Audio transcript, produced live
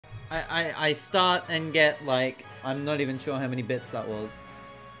I start and get, like, I'm not even sure how many bits that was.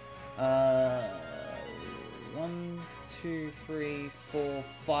 1, 2, 3, 4,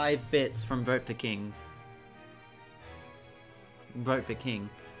 5 bits from Vote for Kings. Vote for King.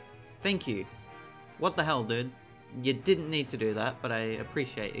 Thank you. What the hell, dude? You didn't need to do that, but I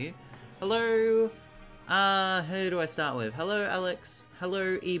appreciate you. Hello. Who do I start with? Hello, Alex.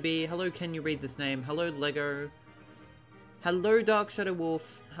 Hello, EB. Hello, can you read this name? Hello, Lego. Hello, Dark Shadow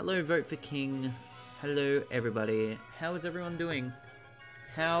Wolf. Hello, Vote for King. Hello, everybody. How is everyone doing?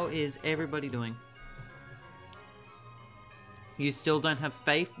 How is everybody doing? You still don't have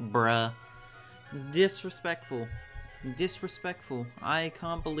faith? Bruh. Disrespectful. Disrespectful. I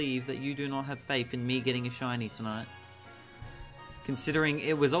can't believe that you do not have faith in me getting a shiny tonight. Considering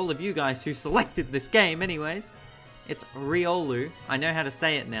it was all of you guys who selected this game anyways. It's Riolu. I know how to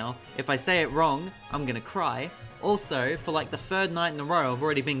say it now. If I say it wrong, I'm gonna cry. Also, for like the 3rd night in a row, I've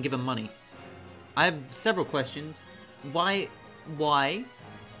already been given money. I have several questions. Why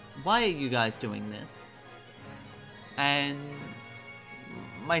are you guys doing this? And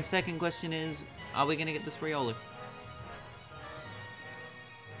my second question is, are we gonna get this Riolu?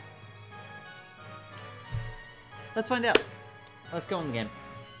 Let's find out. Let's go on the game.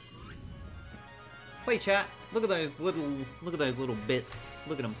 Wait, chat. Look at those little bits.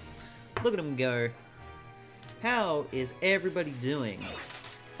 Look at them. Look at them go. How is everybody doing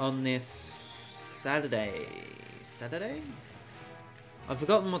on this Saturday? Saturday? I've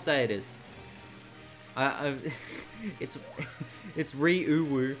forgotten what day it is. It's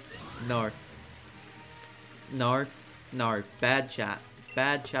Riolu. No. No. No. Bad chat.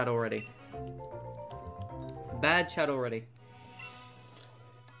 Bad chat already. Bad chat already.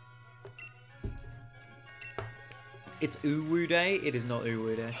 It's Uwu Day? It is not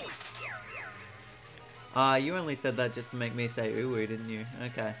Uwu Day. You only said that just to make me say Uwu, didn't you?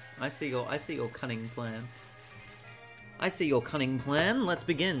 Okay. I see your cunning plan. I see your cunning plan. Let's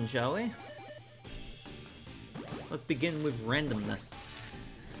begin, shall we? Let's begin with randomness.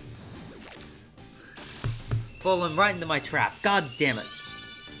 Fallen right into my trap. God damn it.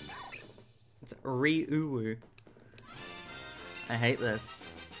 It's Riolu. I hate this.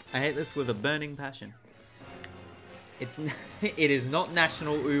 I hate this with a burning passion. It is not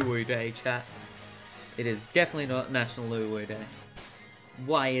National Uwu Day, chat. It is definitely not National Uwu Day.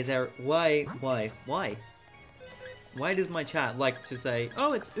 Why is there... Why? Why does my chat like to say,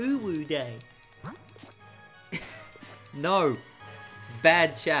 oh, it's Uwu Day? No.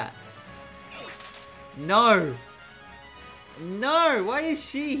 Bad chat. No. No. Why is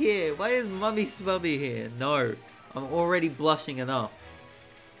she here? Why is Mummy Smubby here? No. I'm already blushing enough.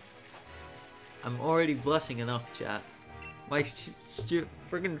 I'm already blushing enough, chat. My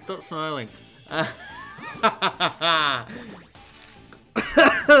friggin' stop smiling. I'm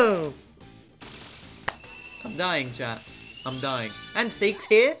dying, chat. I'm dying. And Seek's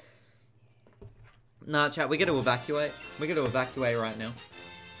here? Nah, chat, we gotta evacuate. We gotta evacuate right now.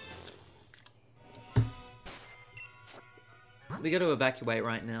 We gotta evacuate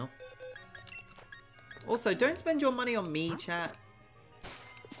right now. Also, don't spend your money on me, chat.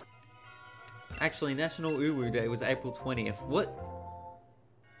 Actually, National Uwu Day was April 20th. What?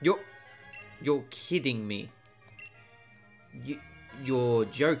 You're kidding me. You're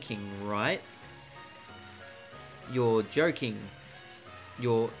joking, right? You're joking.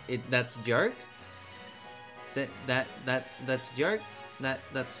 That's a joke? That's a joke?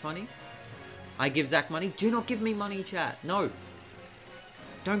 That's funny? I give Zach money? Do not give me money, chat. No.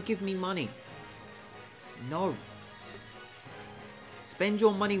 Don't give me money. No. Spend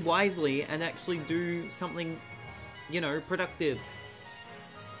your money wisely and actually do something, you know, productive.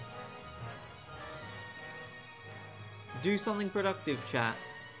 Do something productive, chat.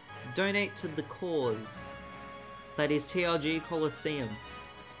 Donate to the cause. That is TRG Coliseum.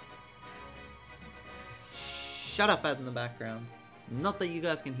 Shut up out in the background. Not that you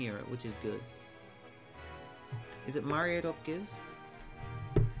guys can hear it, which is good. Is it Mario.gives?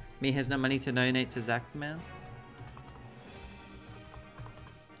 Me has no money to donate to Zach, man.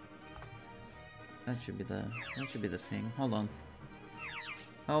 That should be the thing. Hold on.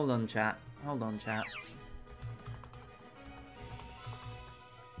 Hold on, chat. Hold on, chat.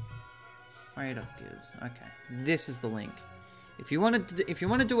 Mario.gives. Okay. This is the link. If you want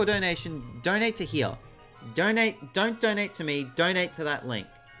to do a donation, donate to here. Don't donate to me, donate to that link.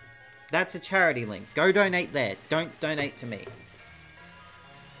 That's a charity link. Go donate there. Don't donate to me.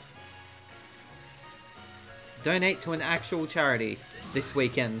 Donate to an actual charity this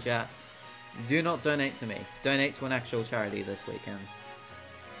weekend, chat. Do not donate to me. Donate to an actual charity this weekend.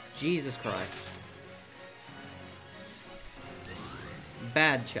 Jesus Christ.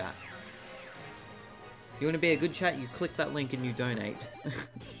 bad chat. You want to be a good chat, you click that link and you donate.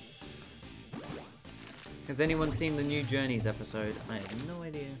 Has anyone seen the new Journeys episode? I have no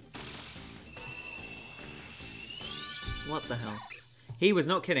idea. What the hell? He was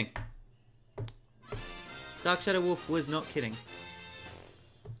not kidding. Dark Shadow Wolf was not kidding.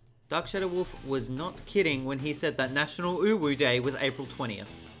 Dark Shadow Wolf was not kidding when he said that National Uwu Day was April 20th.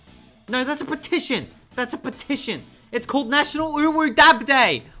 No, that's a petition! That's a petition! It's called National Uwu Dab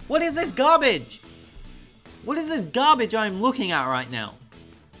Day! What is this garbage? What is this garbage I'm looking at right now?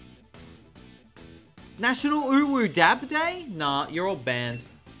 National Uwu Dab Day? Nah, you're all banned.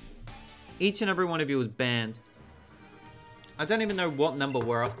 Each and every one of you is banned. I don't even know what number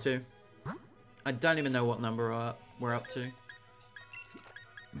we're up to. I don't even know what number we're up to.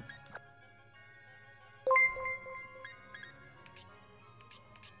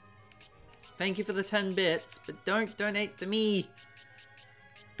 Thank you for the 10 bits, but don't donate to me.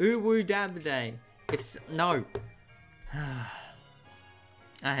 Uwu Dab Day. No.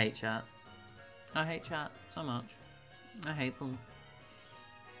 I hate chat. I hate chat so much. I hate them.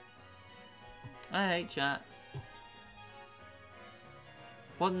 I hate chat.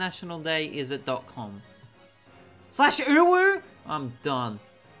 What national day is it .com? /Uwu? I'm done.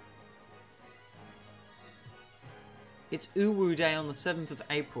 It's Uwu Day on the 7th of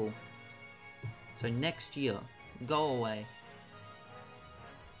April. So next year. Go away.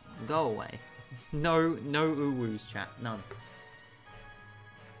 Go away. No Uwus, chat. None.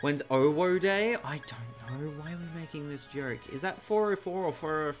 When's Owo Day? I don't know. Why are we making this joke? Is that 404 or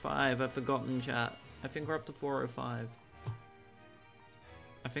 405? I've forgotten, chat. I think we're up to 405.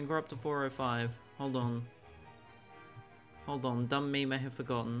 I think we're up to 405. Hold on. Hold on. Dumb me may have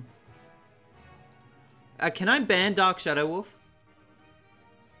forgotten. Can I ban Dark Shadow Wolf?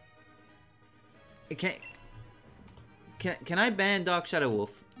 Can I ban Dark Shadow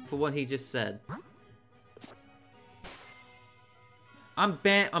Wolf for what he just said? I'm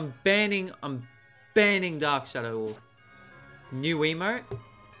banning Dark Shadow Wolf. New emote?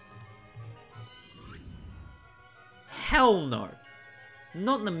 Hell no.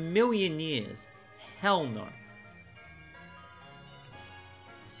 Not in a million years. Hell no.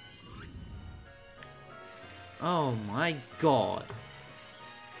 Oh my god.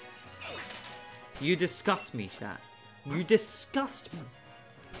 You disgust me, chat. You disgust me.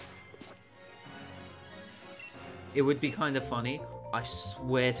 It would be kind of funny. I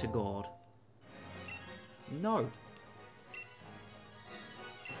swear to God. No.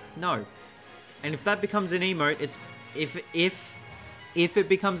 No. And if that becomes an emote, it's... If it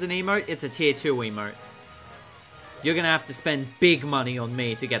becomes an emote, it's a tier 2 emote. You're gonna have to spend big money on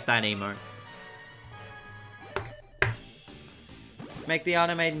me to get that emote. Make the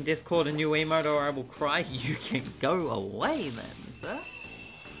animated Discord a new emote or I will cry. You can go away then, sir.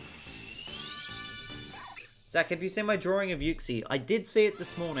 Zach, have you seen my drawing of Yuxi? I did see it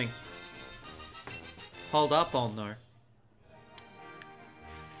this morning. Hold up on though.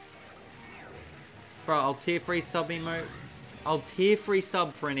 Bro, I'll tier free sub emote. I'll tier free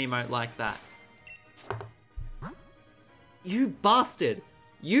sub for an emote like that. You bastard.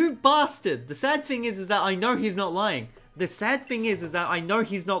 You bastard. The sad thing is that I know he's not lying. The sad thing is that I know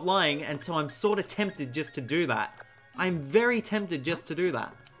he's not lying, and so I'm sort of tempted just to do that. I'm very tempted just to do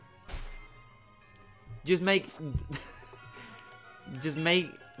that. Just make...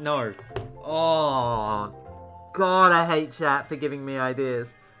 No. Oh. God, I hate chat for giving me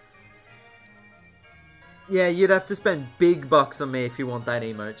ideas. Yeah, you'd have to spend big bucks on me if you want that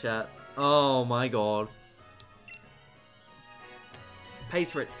emote, chat. Oh my god. Pays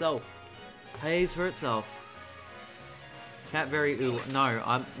for itself. Pays for itself. Chat very ooh.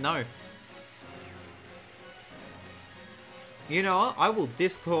 No, no. You know what? I will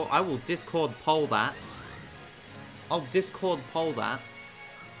Discord poll that. I'll Discord poll that.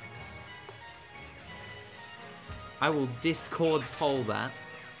 I will Discord poll that.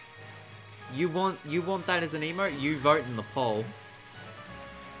 You want that as an emote? You vote in the poll.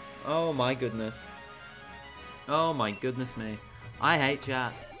 Oh my goodness. Oh my goodness me. I hate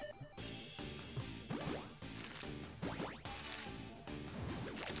chat.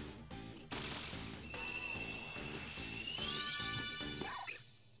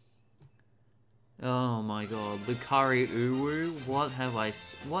 Oh my god, Lucari Uwu?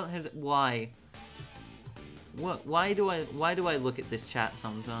 Why do I look at this chat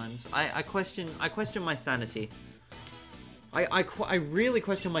sometimes? I question my sanity. I really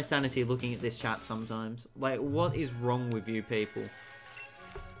question my sanity looking at this chat sometimes. Like, what is wrong with you people?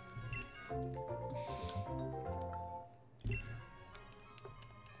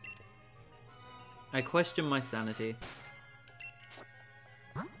 I question my sanity.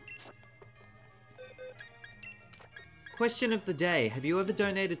 Question of the day. Have you ever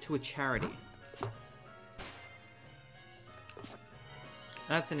donated to a charity?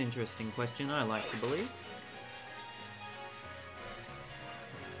 That's an interesting question, I like to believe.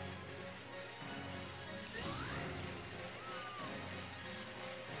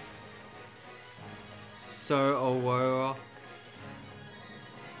 So, Aurora.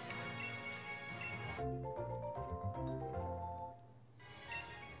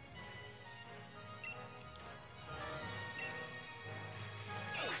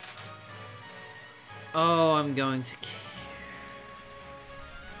 Oh, I'm going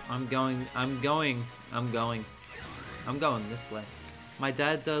this way. My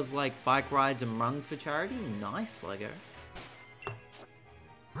dad does like bike rides and runs for charity. Nice, Lego.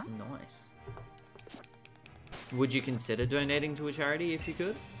 Nice. Would you consider donating to a charity if you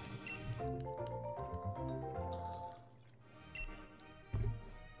could?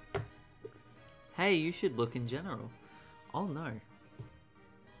 Hey, you should look in general. Oh no.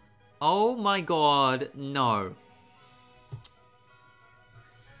 Oh my god, no.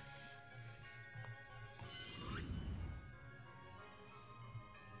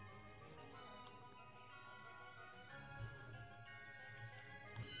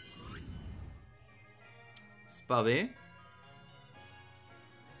 Spubby,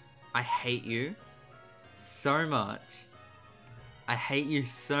 I hate you so much. I hate you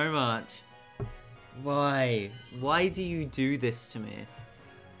so much. Why? Why do you do this to me?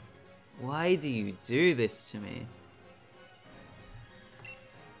 Why do you do this to me?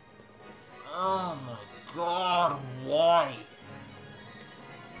 Oh my god, why?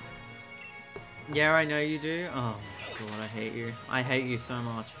 Yeah, I know you do. Oh my god, I hate you. I hate you so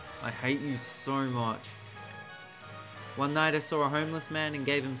much. I hate you so much. One night I saw a homeless man and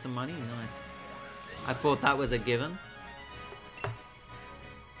gave him some money. Nice. I thought that was a given.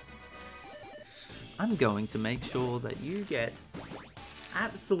 I'm going to make sure that you get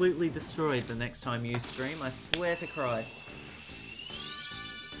absolutely destroyed the next time you stream. I swear to Christ.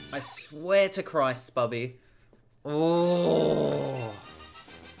 I swear to Christ, Spubby. Oh.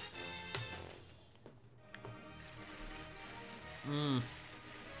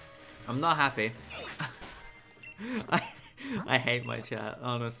 I'm not happy. I hate my chat,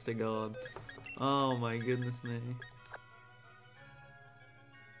 honest to God. Oh my goodness me.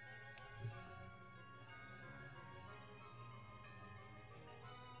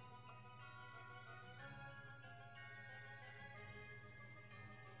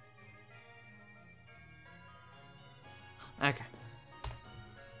 Okay.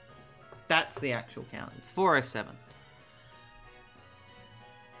 That's the actual count. It's 4:07.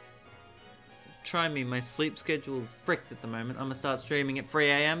 Try me. My sleep schedule is fricked at the moment. I'm gonna start streaming at 3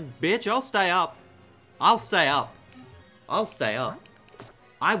 AM. Bitch, I'll stay up. I'll stay up. I'll stay up.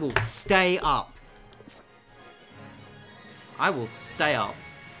 I will stay up. I will stay up.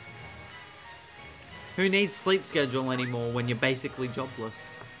 Who needs sleep schedule anymore when you're basically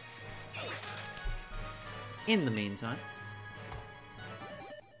jobless? In the meantime,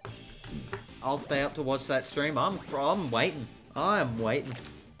 I'll stay up to watch that stream. I'm waiting. I'm waiting.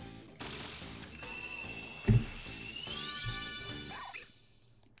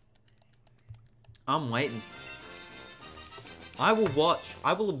 I'm waiting. I will watch.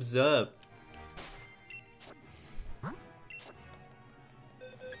 I will observe. I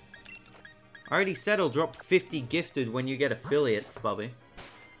already said I'll drop 50 gifted when you get affiliates, Bobby.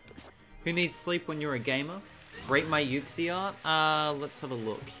 Who needs sleep when you're a gamer? Rate my Yuxi art? Let's have a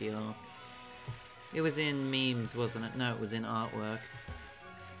look here. It was in memes, wasn't it? No, it was in artwork.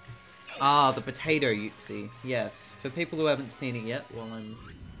 Ah, the potato Yuxi. Yes. For people who haven't seen it yet while I'm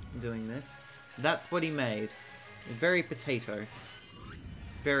doing this. That's what he made. Very potato.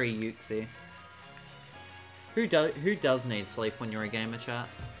 Very Yuxi. Who does need sleep when you're a gamer, chat?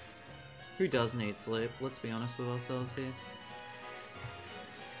 Who does need sleep? Let's be honest with ourselves here.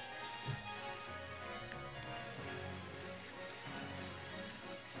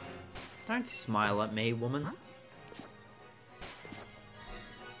 Don't smile at me, woman.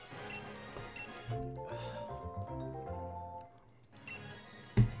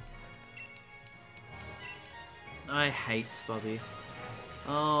 I hate Spubby.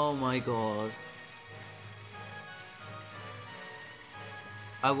 Oh my god.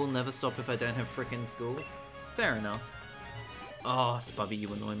 I will never stop if I don't have frickin' school. Fair enough. Oh, Spubby,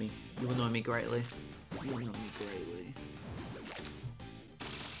 you annoy me. You annoy me greatly. You annoy me greatly.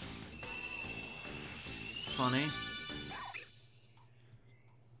 Funny.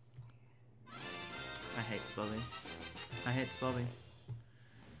 I hate Spubby. I hate Spubby.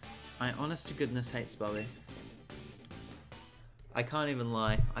 I honest to goodness hate Spubby. I can't even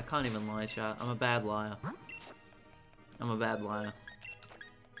lie. I can't even lie, chat. I'm a bad liar. I'm a bad liar.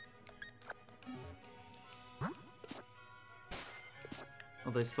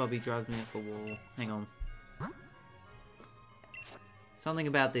 Although Spubby drives me up a wall. Hang on. Something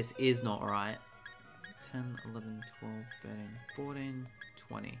about this is not right. 10, 11, 12, 13, 14,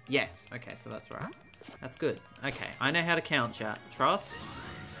 20. Yes, okay, so that's right. That's good. Okay, I know how to count, chat. Trust.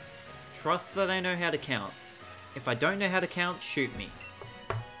 Trust that I know how to count. If I don't know how to count, shoot me.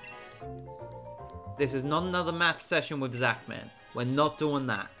 This is not another math session with Zach, man. We're not doing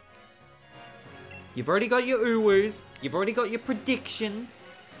that. You've already got your uwus. You've already got your predictions.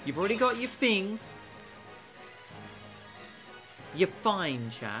 You've already got your things. You're fine,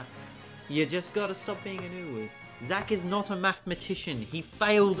 chat. You just gotta stop being an uwu. Zach is not a mathematician. He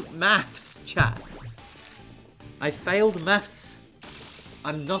failed maths, chat. I failed maths.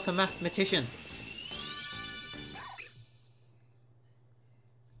 I'm not a mathematician.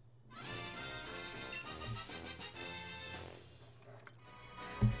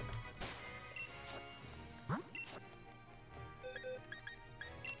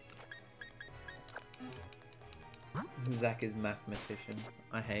 Zach is mathematician.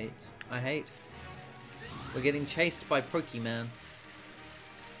 I hate. I hate. We're getting chased by Pokemon.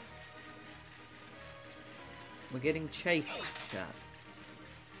 We're getting chased, chat.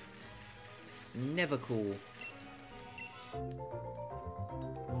 It's never cool.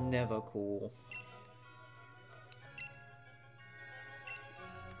 Never cool.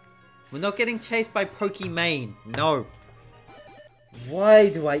 We're not getting chased by Pokemon. No. Why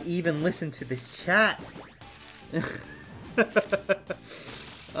do I even listen to this chat?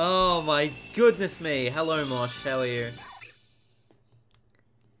 Oh my goodness me. Hello Mosh, how are you?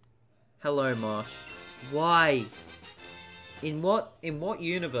 Hello Mosh. Why? In what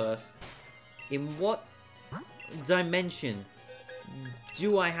universe? In what dimension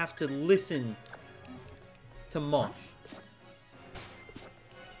do I have to listen to Mosh?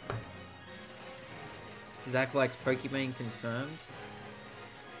 Zach likes Pokemon confirmed.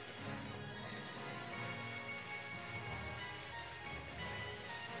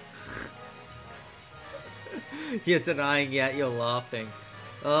 You're denying yet you're laughing.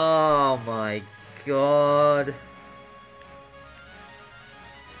 Oh my god.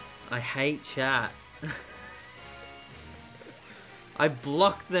 I hate chat. I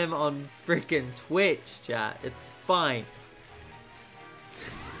block them on freaking Twitch, chat. It's fine.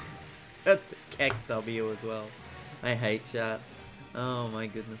 Keck W as well. I hate chat. Oh my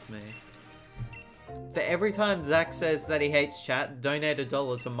goodness me. For every time Zach says that he hates chat, donate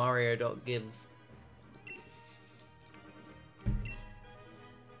 $1 to Mario.gives.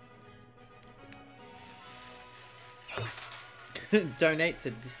 Donate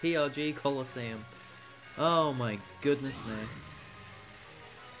to TRG Coliseum. Oh my goodness me.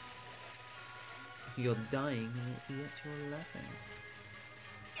 You're dying and yet you're laughing.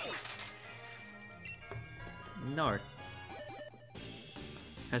 No.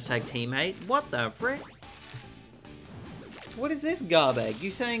 Hashtag team hate? What the frick? What is this garbage?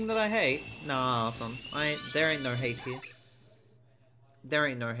 You saying that I hate? Nah, son. There ain't no hate here. There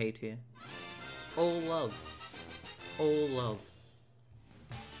ain't no hate here. It's all love. All love.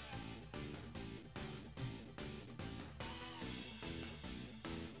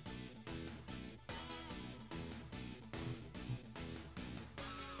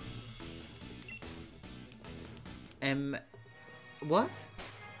 What?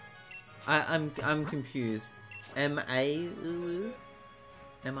 I'm confused. M-A-U-U?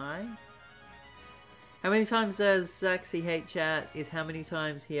 M-I? How many times does Zaxy hate chat is how many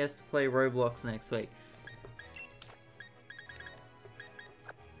times he has to play Roblox next week.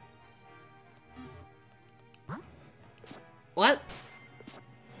 What?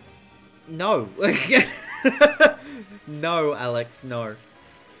 No. No, Alex, no.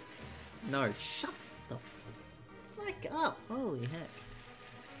 No, shut the frick up. Holy heck.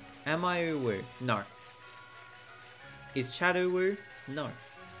 Am I uwu? No. Is chat uwu? No.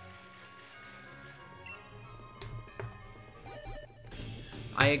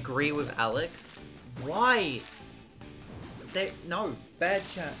 I agree with Alex. Why? No, bad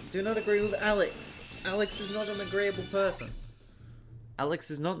chat. Do not agree with Alex. Alex is not an agreeable person.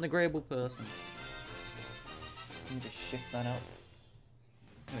 Alex is not an agreeable person. Let me just shift that up.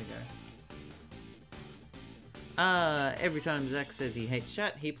 There we go. Every time Zach says he hates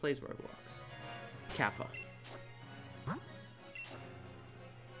chat, he plays Roblox. Kappa.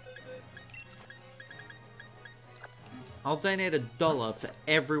 I'll donate $1 for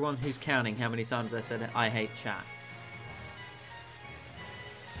everyone who's counting how many times I said I hate chat.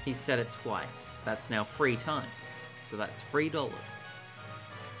 He said it twice. That's now 3 times. So that's $3.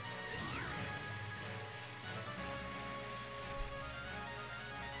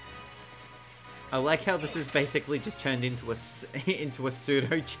 I like how this is basically just turned into a into a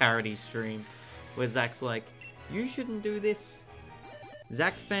pseudo charity stream, where Zach's like, "You shouldn't do this."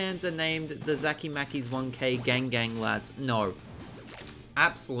 Zach fans are named the Zacky Mackies 1K Gang Gang lads. No,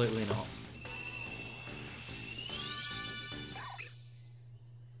 absolutely not.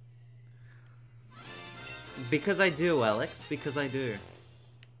 Because I do, Alex. Because I do.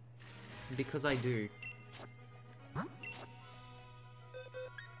 Because I do.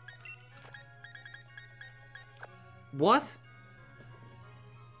 What?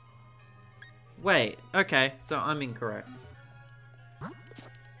 Wait, okay, so I'm incorrect.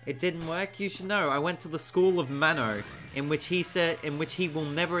 It didn't work? You should know. I went to the school of Mano, in which he will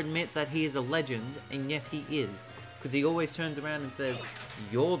never admit that he is a legend, and yet he is. Because he always turns around and says,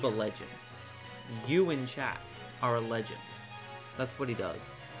 "You're the legend. You in chat are a legend." That's what he does.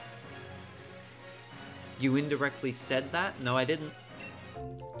 You indirectly said that? No, I didn't.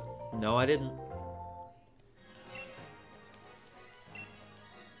 No, I didn't.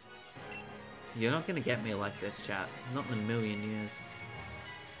 You're not gonna get me like this, chat. Not in a million years.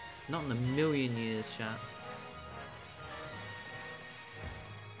 Not in a million years, chat.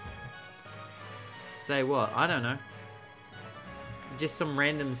 Say what? I don't know. Just some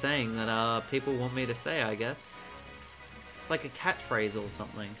random saying that people want me to say, I guess. It's like a catchphrase or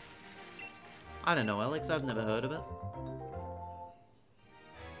something. I don't know, Alex. I've never heard of it.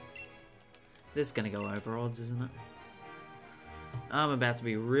 This is gonna go over odds, isn't it? I'm about to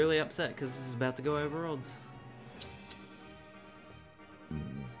be really upset because this is about to go over odds.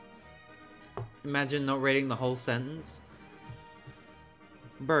 Imagine not reading the whole sentence.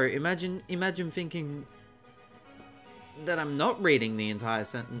 Bro, imagine thinking that I'm not reading the entire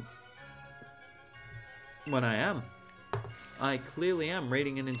sentence. When I am. I clearly am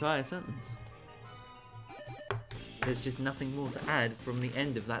reading an entire sentence. There's just nothing more to add from the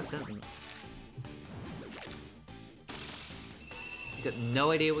end of that sentence. Got no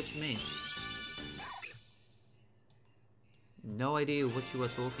idea what you mean. No idea what you are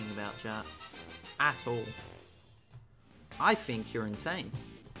talking about, chat. At all. I think you're insane.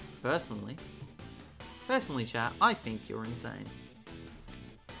 Personally. Personally, chat, I think you're insane.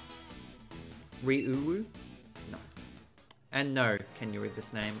 Riolu? No. And no, can you read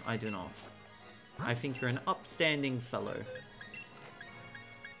this name? I do not. I think you're an upstanding fellow.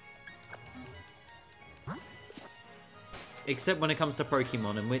 Except when it comes to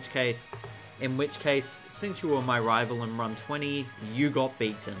Pokemon, in which case, since you were my rival in Run 20, you got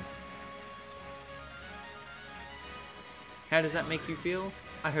beaten. How does that make you feel?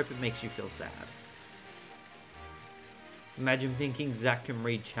 I hope it makes you feel sad. Imagine thinking Zach can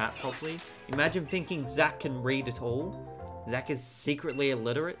read chat properly. Imagine thinking Zach can read at all. Zach is secretly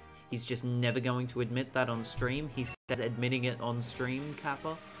illiterate. He's just never going to admit that on stream. He says admitting it on stream,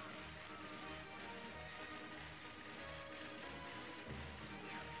 Kappa.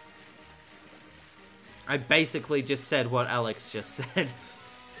 I basically just said what Alex just said.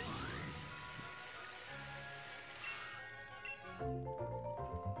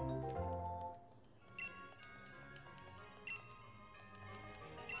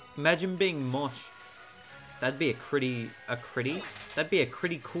 Imagine being Mosh. That'd be that'd be a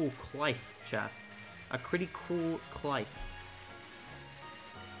pretty cool Clive, chat. A pretty cool Clive.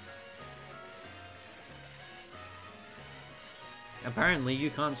 Apparently,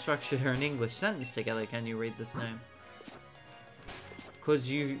 you can't structure an English sentence together, can you read this name?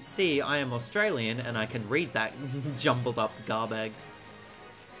 Because you see, I am Australian, and I can read that jumbled up garbage.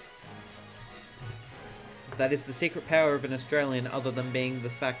 That is the secret power of an Australian, other than being the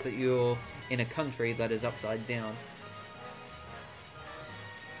fact that you're in a country that is upside down.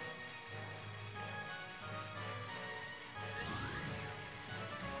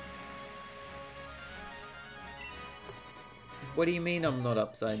 What do you mean I'm not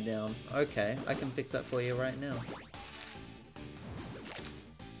upside down? Okay, I can fix that for you right now.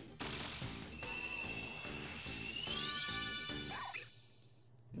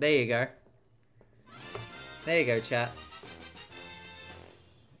 There you go. There you go, chat.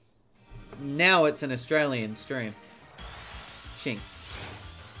 Now it's an Australian stream. Shinks.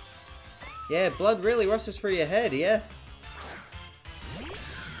 Yeah, blood really rushes through your head, yeah?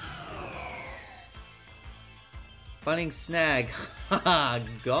 Bunning snag. Haha,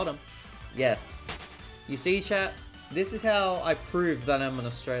 got him. Yes. You see, chat? This is how I prove that I'm an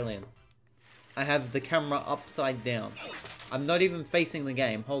Australian. I have the camera upside down. I'm not even facing the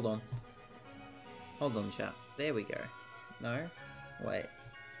game. Hold on. Hold on, chat. There we go. No? Wait.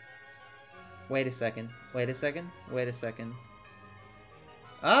 Wait a second. Wait a second. Wait a second.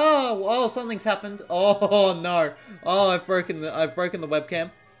 Oh! Oh, something's happened. Oh, no. Oh, I've broken the webcam.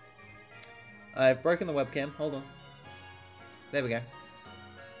 I've broken the webcam. Hold on. There we go.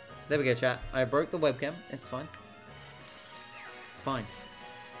 There we go, chat. I broke the webcam. It's fine. It's fine.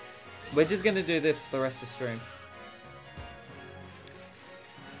 We're just gonna do this for the rest of the stream.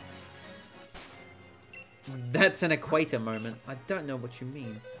 That's an equator moment. I don't know what you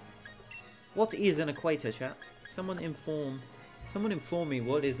mean. What is an equator, chat? Someone inform me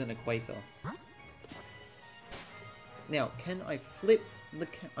what is an equator. Now, can I flip the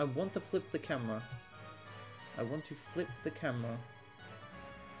I want to flip the camera. I want to flip the camera.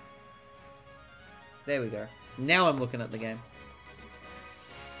 There we go. Now I'm looking at the game.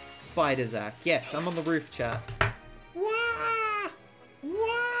 Spider Zack. Yes, I'm on the roof, chat. Wah!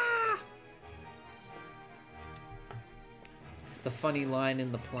 Wah! The funny line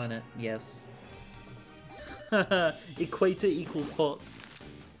in the planet. Yes. Equator equals hot.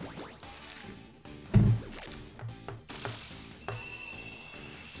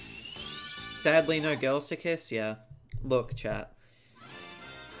 Sadly, no girls to kiss? Yeah. Look, chat.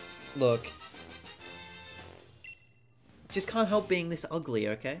 Look. Just can't help being this ugly,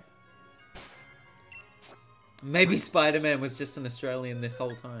 okay? Maybe Spider-Man was just an Australian this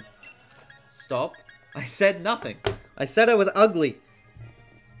whole time. Stop. I said nothing. I said I was ugly.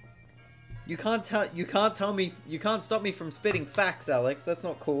 You can't tell me, you can't stop me from spitting facts, Alex. That's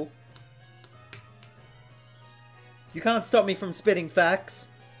not cool. You can't stop me from spitting facts.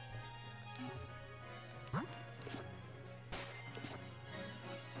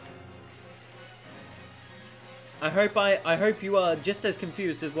 I hope you are just as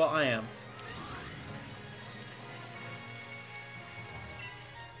confused as what I am.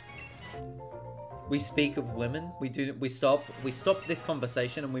 We speak of women. We stop this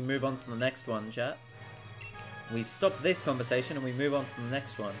conversation and we move on to the next one, chat. We stop this conversation and we move on to the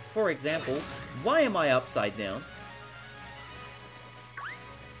next one. For example, why am I upside down?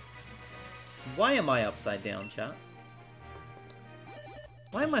 Why am I upside down, chat?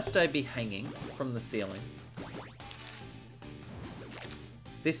 Why must I be hanging from the ceiling?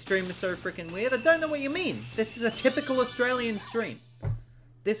 This stream is so freaking weird. I don't know what you mean. This is a typical Australian stream.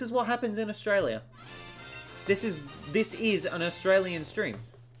 This is what happens in Australia. This is an Australian stream.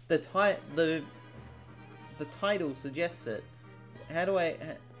 The title suggests it. How do I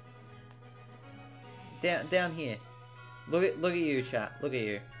down here? Look at you, chat. Look at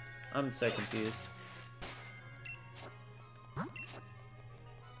you. I'm so confused.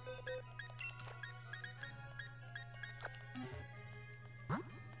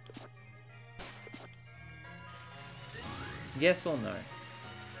 Yes or no?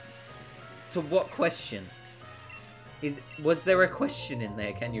 To what question? Was there a question in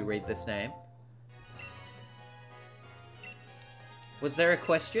there? Can you read this name? Was there a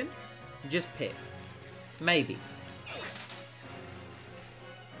question? Just pick. Maybe.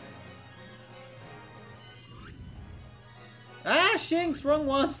 Ah, Shinx, wrong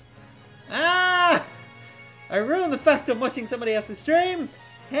one. Ah! I ruined the fact I'm watching somebody else's stream.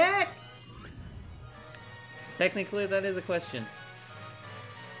 Heck! Technically, that is a question.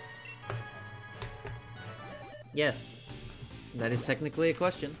 Yes. That is technically a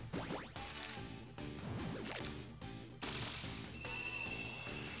question.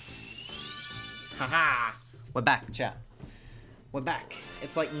 Haha! We're back, chat. We're back.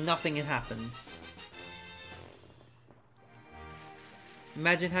 It's like nothing had happened.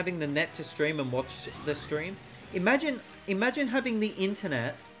 Imagine having the net to stream and watch the stream. Imagine having the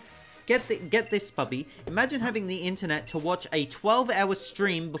internet. Get this, puppy. Imagine having the internet to watch a 12-hour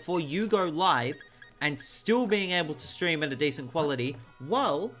stream before you go live and still being able to stream at a decent quality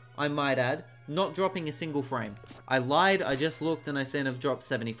while, I might add, not dropping a single frame. I lied, I just looked and I said I've dropped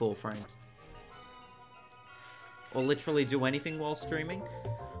 74 frames. Or literally do anything while streaming.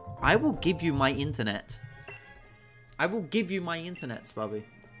 I will give you my internet. I will give you my internet, Spubby.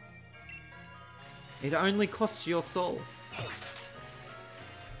 It only costs your soul.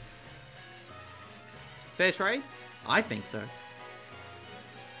 Fair trade? I think so.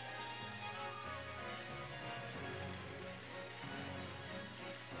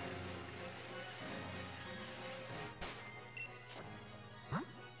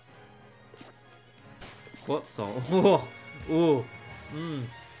 What soul? Oh, ooh,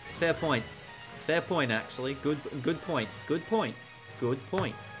 fair point. Fair point, actually. Good point. Good point. Good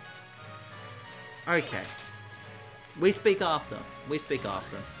point. Okay. We speak after. We speak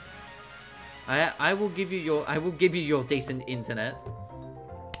after. I will give you your decent internet.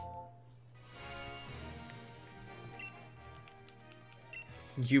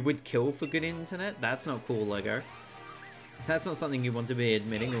 You would kill for good internet? That's not cool, Lego. That's not something you want to be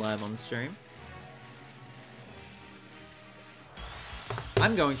admitting live on stream.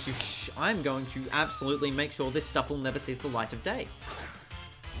 I'm going to absolutely make sure this stuff will never see the light of day.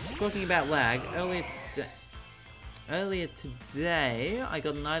 Talking about lag, earlier today, I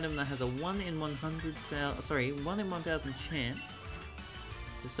got an item that has a 1 in 1,000 chance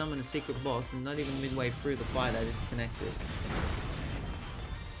to summon a secret boss, and not even midway through the fight I disconnected.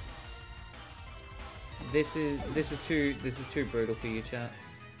 This is too brutal for you, chat.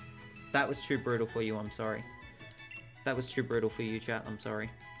 That was too brutal for you, I'm sorry. That was too brutal for you, chat, I'm sorry.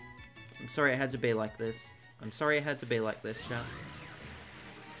 I'm sorry it had to be like this. I'm sorry it had to be like this, chat.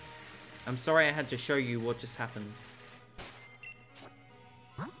 I'm sorry I had to show you what just happened.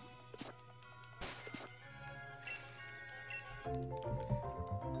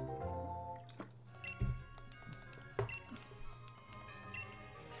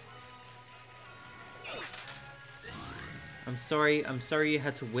 I'm sorry you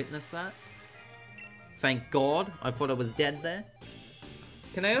had to witness that. Thank God, I thought I was dead there.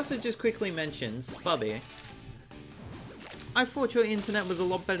 Can I also just quickly mention, Spubby, I thought your internet was a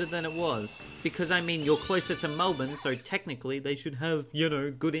lot better than it was. Because, I mean, you're closer to Melbourne, so technically they should have, you know,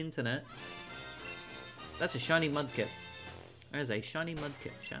 good internet. That's a shiny mudkip. That is a shiny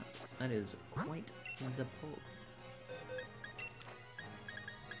mudkip, chat. That is quite the pog.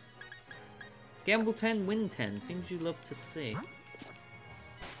 Gamble 10, win 10. Things you love to see.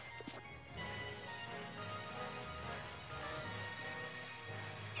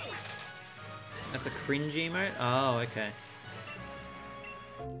 That's a cringe emote? Oh, okay.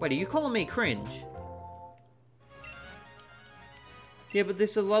 Wait, are you calling me cringe? Yeah, but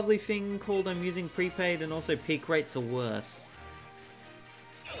there's a lovely thing called I'm using prepaid, and also peak rates are worse.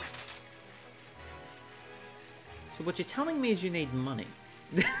 So what you're telling me is you need money.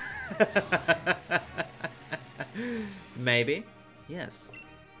 Maybe. Yes.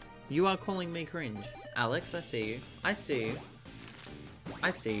 You are calling me cringe. Alex, I see you. I see you.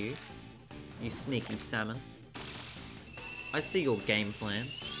 I see you. You sneaky salmon. I see your game plan.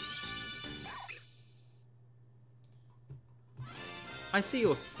 I see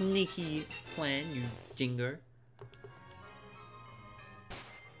your sneaky plan, you jingo.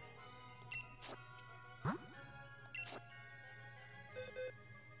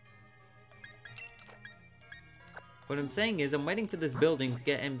 What I'm saying is, I'm waiting for this building to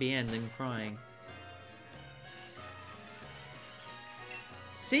get NBN and crying.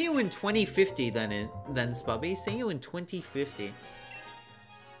 See you in 2050 then Spubby. See you in 2050.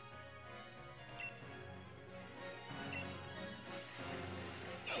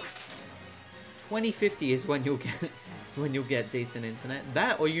 $20.50 is when you'll get decent internet.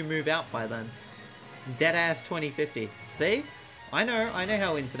 That or you move out by then. Dead ass 2050. See? I know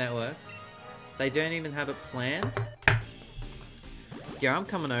how internet works. They don't even have it planned. Yeah, I'm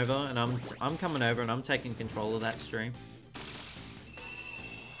coming over and I'm taking control of that stream.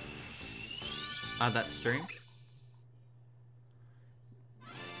 That stream.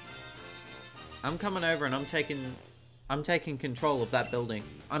 I'm coming over and I'm taking control of that building.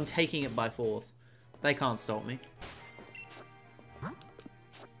 I'm taking it by force. They can't stop me.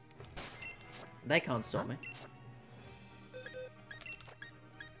 They can't stop me.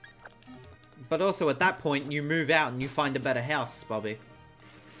 But also at that point you move out and you find a better house, Bobby.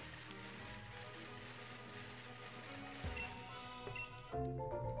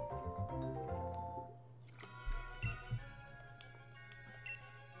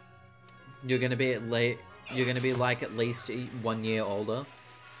 You're gonna be like at least 1 year older.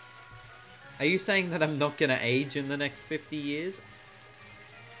 Are you saying that I'm not gonna age in the next 50 years?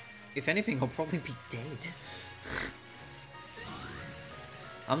 If anything, I'll probably be dead.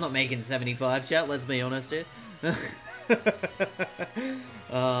 I'm not making 75, chat, let's be honest here.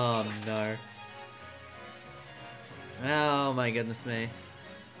 Oh no. Oh my goodness me.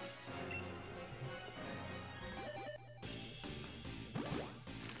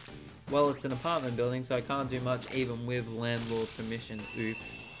 Well, it's an apartment building, so I can't do much even with landlord permission. Oops.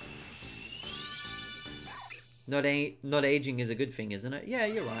 Not aging is a good thing, isn't it? Yeah,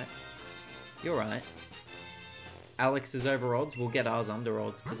 you're right. You're right. Alex is over odds, we'll get ours under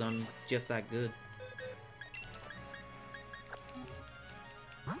odds, because I'm just that good.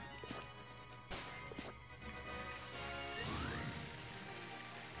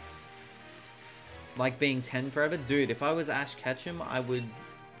 Like being 10 forever? Dude, if I was Ash Ketchum, I would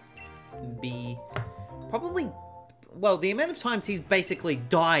be probably, well, the amount of times he's basically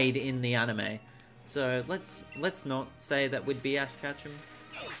died in the anime. So let's not say that would be Ash Ketchum.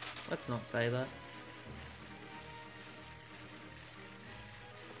 Let's not say that.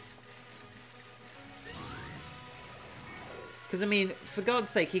 Because, I mean, for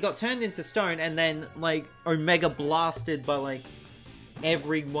God's sake, he got turned into stone and then, like, Omega blasted by, like,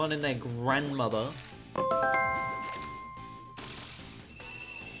 everyone and their grandmother.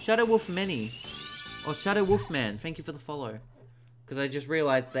 Shadow Wolf Many. Or Shadow Wolfman, thank you for the follow. Because I just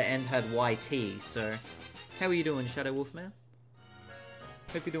realized the end had YT, so... How are you doing, Shadow Wolfman?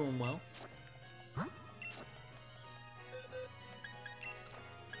 Hope you're doing well.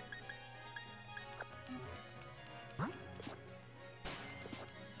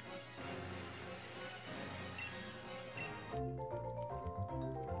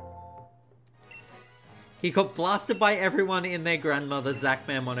 He got blasted by everyone in their grandmother's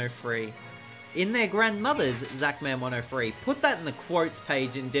Zachman103. In their grandmother's Zachman103. Put that in the quotes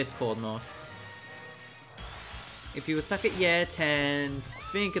page in Discord, Mosh. If you were stuck at year 10,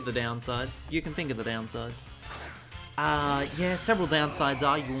 think of the downsides. You can think of the downsides. Yeah, several downsides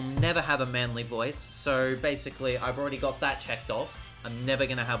are you'll never have a manly voice. So basically, I've already got that checked off. I'm never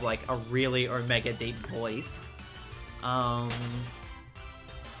gonna have like a really omega deep voice.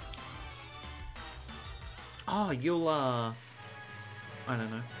 Oh, you'll, I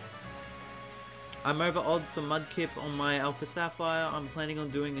don't know. I'm over odds for Mudkip on my Alpha Sapphire. I'm planning on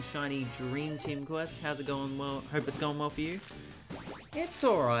doing a shiny Dream Team quest. How's it going? Well, hope it's going well for you. It's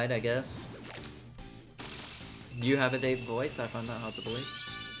alright, I guess. You have a deep voice? I find that hard to believe.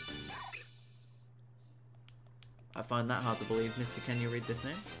 I find that hard to believe. Mr. Can you read this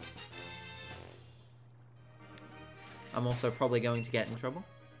name? I'm also probably going to get in trouble.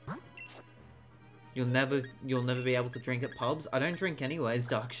 You'll never be able to drink at pubs. I don't drink anyways,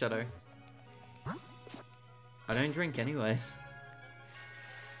 Dark Shadow. I don't drink anyways.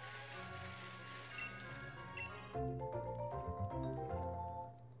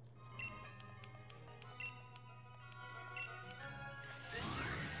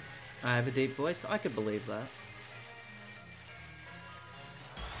 I have a deep voice. I could believe that.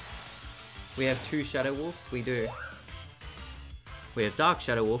 We have two Shadow Wolves. We do. We have Dark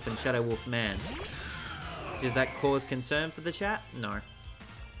Shadow Wolf and Shadow Wolf Man. Does that cause concern for the chat? No.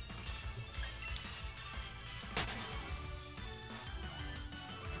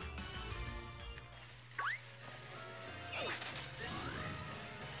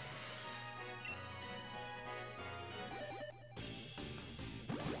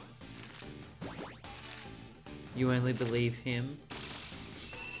 You only believe him?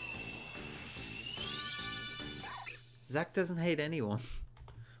 Zach doesn't hate anyone.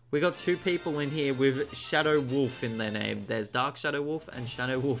 We got two people in here with Shadow Wolf in their name. There's Dark Shadow Wolf and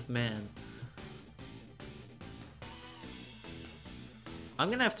Shadow Wolf Man.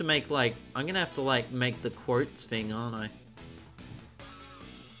 I'm gonna have to make make the quotes thing, aren't I?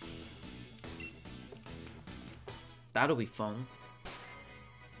 That'll be fun.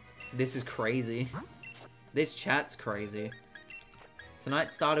 This is crazy. This chat's crazy.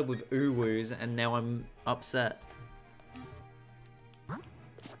 Tonight started with ooh-woos and now I'm upset.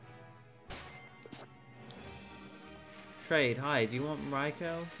 Trade, hi, do you want Raikou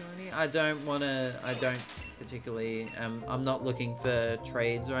shiny? I don't particularly, I'm not looking for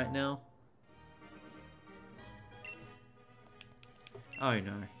trades right now. Oh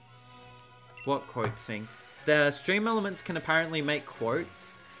no. What quotes thing? The stream elements can apparently make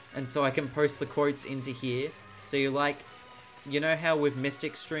quotes, and so I can post the quotes into here. So you know how with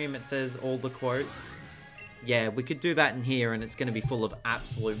Mystic Stream it says all the quotes? Yeah, we could do that in here and it's gonna be full of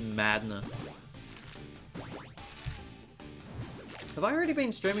absolute madness. Have I already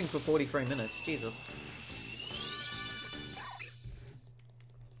been streaming for 43 minutes? Jesus.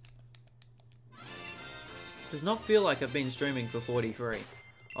 Does not feel like I've been streaming for 43.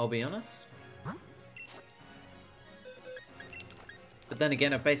 I'll be honest. But then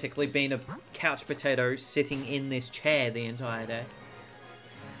again, I've basically been a couch potato sitting in this chair the entire day.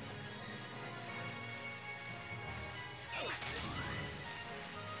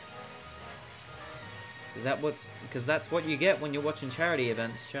 Because that's what you get when you're watching charity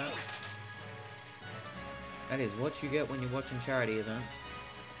events, chat. That is what you get when you're watching charity events.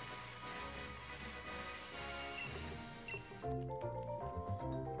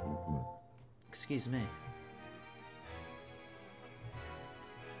 Excuse me.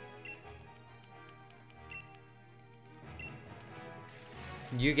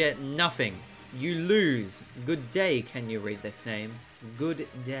 You get nothing. You lose. Good day, can you read this name? Good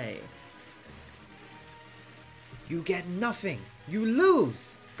day. You get nothing. You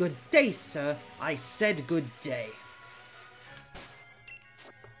lose. Good day, sir. I said good day.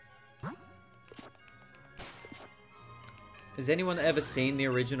 Has anyone ever seen the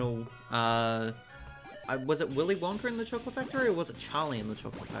original, was it Willy Wonka in the Chocolate Factory, or was it Charlie in the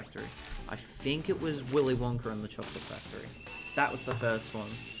Chocolate Factory? I think it was Willy Wonka in the Chocolate Factory. That was the first one.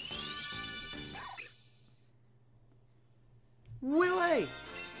 Willie!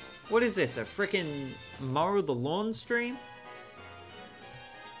 What is this, a freaking mow the lawn stream?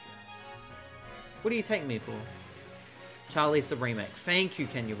 What do you take me for? Charlie's the remake. Thank you,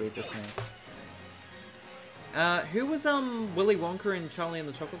 can you read this name? Who was, Willy Wonka in Charlie and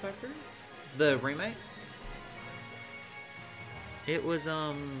the Chocolate Factory? The remake? It was,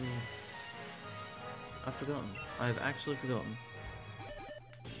 I've forgotten. I've actually forgotten.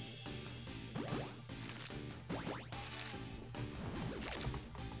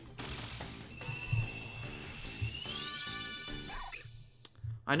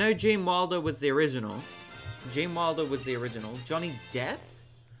 I know Gene Wilder was the original. Gene Wilder was the original. Johnny Depp?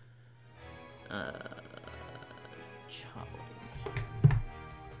 Charlie.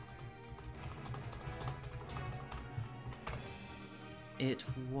 It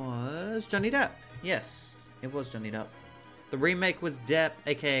was Johnny Depp. Yes, it was Johnny Depp. The remake was Depp,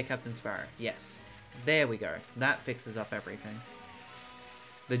 aka Captain Sparrow. Yes. There we go. That fixes up everything.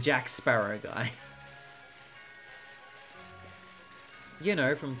 The Jack Sparrow guy. You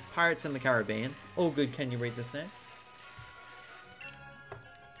know, from Pirates in the Caribbean. All good, can you read this name?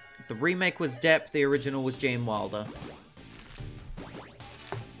 The remake was Depp, the original was Gene Wilder.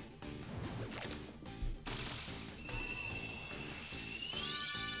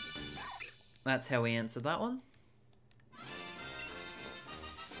 That's how we answer that one.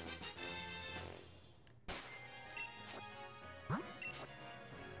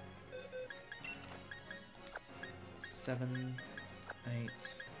 Seven, 8.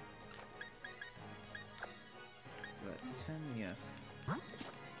 So that's 10, yes.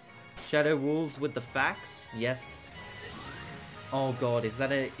 Shadow Wolves with the facts? Yes. Oh god, is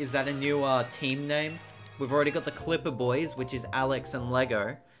that a new team name? We've already got the Clipper Boys, which is Alex and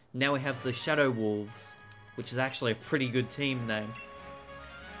Lego. Now we have the Shadow Wolves, which is actually a pretty good team name.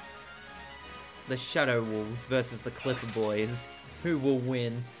 The Shadow Wolves versus the Clipper Boys. Who will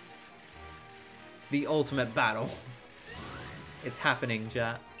win? The ultimate battle. It's happening,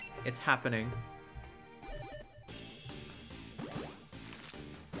 chat. It's happening.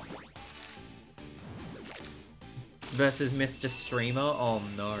 Versus Mr. Streamer? Oh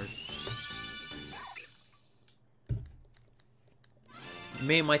no.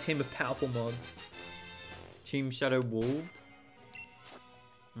 Me and my team of powerful mods. Team Shadow Wolved?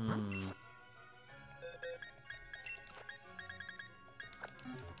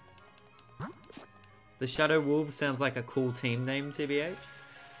 The Shadow Wolves sounds like a cool team name, TBH.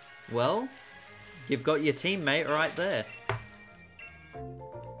 Well, you've got your teammate right there.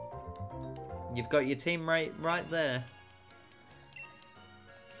 You've got your teammate right there.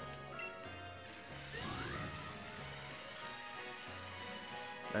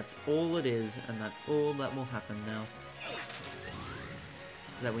 That's all it is, and that's all that will happen now.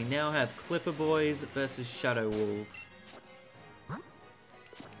 That we now have Clipper Boys versus Shadow Wolves.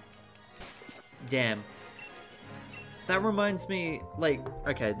 Damn. That reminds me, like,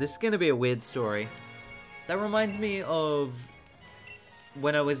 okay, this is gonna be a weird story. That reminds me of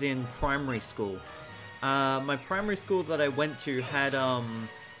when I was in primary school. My primary school that I went to had, a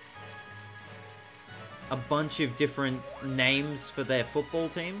bunch of different names for their football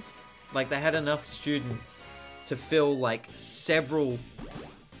teams. Like, they had enough students to fill, like, several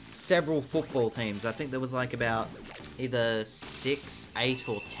football teams. I think there was, like, about either 6, 8,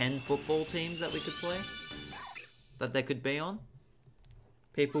 or 10 football teams that we could play. That they could be on.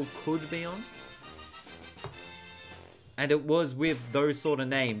 People could be on. And it was with those sort of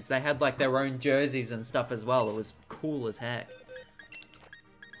names. They had, like, their own jerseys and stuff as well. It was cool as heck.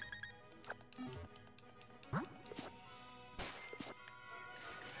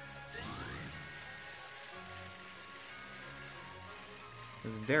 It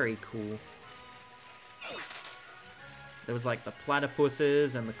was very cool. There was like the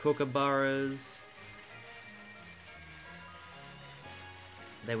platypuses and the kookaburras.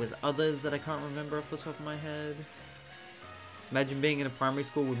 There was others that I can't remember off the top of my head. Imagine being in a primary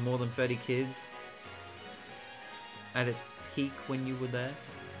school with more than 30 kids. At its peak when you were there.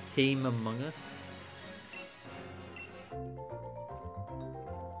 Team Among Us.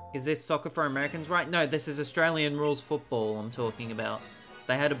 Is this soccer for Americans, right? No, this is Australian rules football I'm talking about.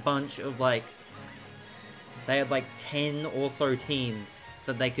 They had a bunch of, like... They had, like, 10 or so teams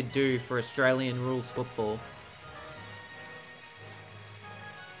that they could do for Australian rules football.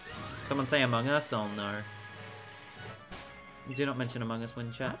 Someone say Among Us? Oh, no. Do not mention Among Us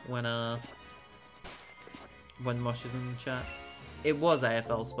when chat... When Mosh is in the chat. It was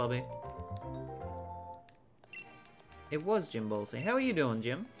AFL, Spubby. It was Jim Ballsy. How are you doing,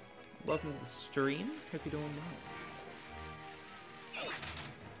 Jim? Welcome to the stream. Hope you're doing well.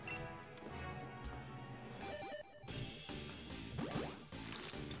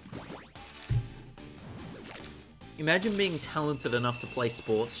 Imagine being talented enough to play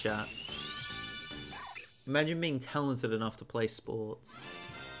sports, chat. Imagine being talented enough to play sports.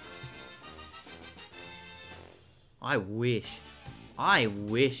 I wish. I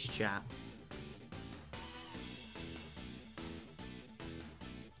wish, chat.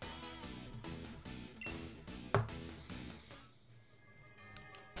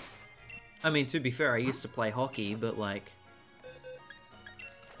 I mean, to be fair, I used to play hockey, but like...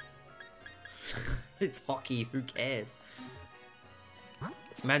 it's hockey, who cares?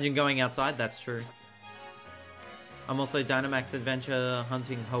 Imagine going outside, that's true. I'm also Dynamax Adventure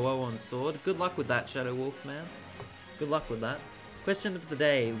hunting Ho-Oh on Sword. Good luck with that, Shadow Wolf, man. Good luck with that. Question of the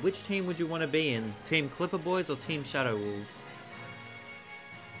day, which team would you want to be in? Team Clipper Boys or Team Shadow Wolves?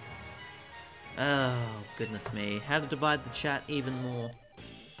 Oh, goodness me. How to divide the chat even more.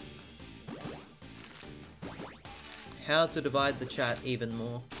 How to divide the chat even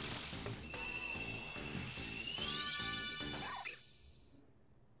more.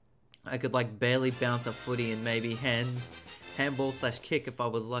 I could like barely bounce a footy and maybe handball slash kick if I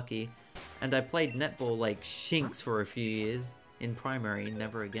was lucky. And I played netball like shinks for a few years. In primary,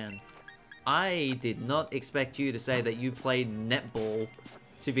 never again. I did not expect you to say that you played netball,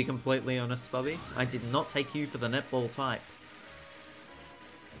 to be completely honest, Spubby. I did not take you for the netball type.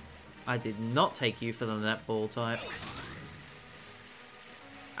 I did not take you for the netball type.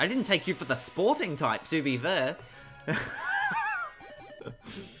 I didn't take you for the sporting type, to be fair.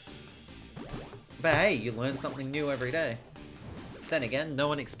 But hey, you learn something new every day. Then again, no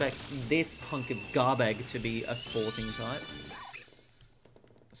one expects this hunk of garbage to be a sporting type.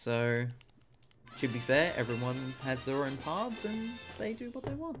 So, to be fair, everyone has their own paths and they do what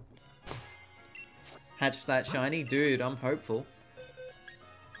they want. Hatch that shiny? Dude, I'm hopeful.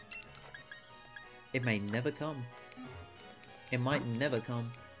 It may never come. It might never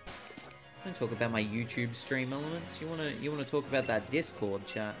come. Don't talk about my YouTube stream elements. You wanna talk about that Discord,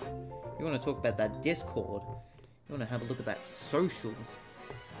 chat. You wanna talk about that Discord. You wanna have a look at that socials.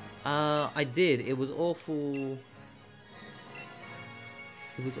 I did. It was awful.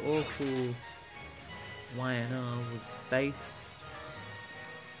 It was awful. YNR was base.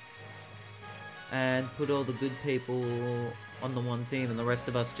 And put all the good people on the one team and the rest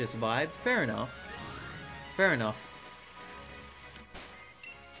of us just vibed. Fair enough. Fair enough.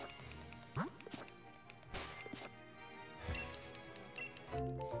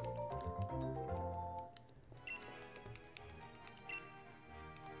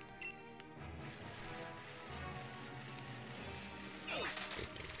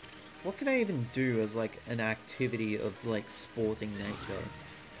 What can I even do as like an activity of like sporting nature?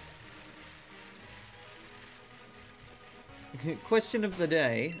 Question of the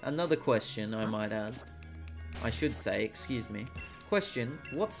day. Another question, I might add. I should say, excuse me. Question,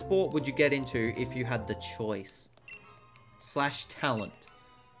 what sport would you get into if you had the choice? / talent.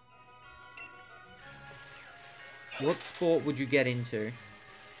 What sport would you get into?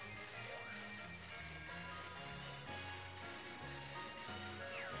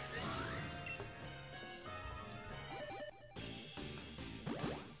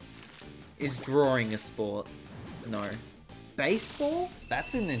 Is drawing a sport? No. Baseball?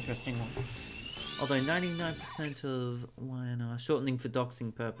 That's an interesting one. Although 99% of when shortening for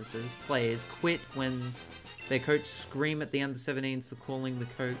doxing purposes, players quit when their coach scream at the under-17s for calling the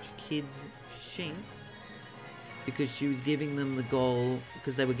coach kids shinks because she was giving them the goal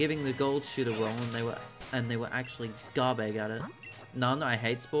because they were giving the gold shooter role and they were actually garbage at it. None. I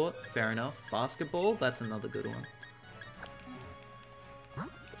hate sport. Fair enough. Basketball? That's another good one.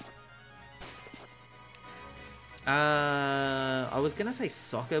 I was gonna say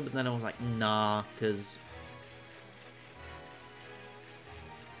soccer, but then I was like, nah, because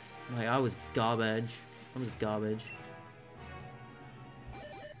like I was garbage. I was garbage.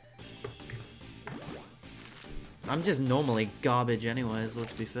 I'm just normally garbage anyways,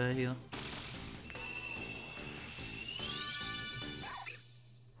 let's be fair here.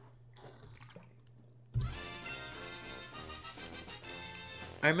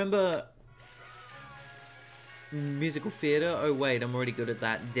 I remember musical theatre? Oh wait, I'm already good at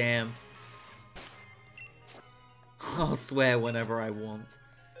that. Damn. I'll swear whenever I want.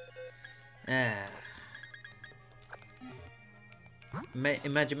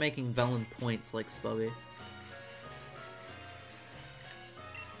 Imagine making Valen points like Spubby.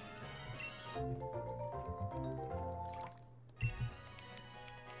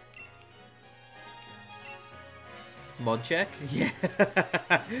 Mod check? Yeah.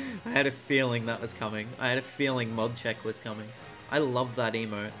 I had a feeling that was coming. I had a feeling mod check was coming. I love that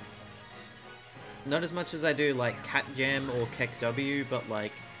emote. Not as much as I do like Cat Jam or Kek W, but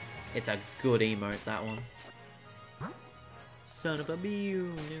like it's a good emote, that one. Son of a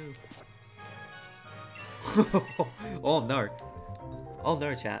Mew, no. Oh no. Oh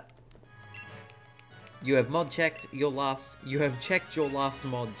no, chat. You have checked your last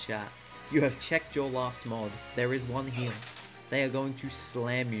mod, chat. You have checked your last mod. There is one here. They are going to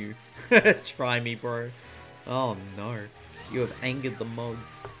slam you. Try me, bro. Oh no. You have angered the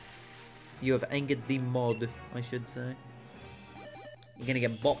mods. You have angered the mod, I should say. You're gonna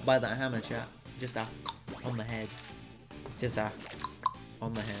get bopped by that hammer, chat. Just on the head. Just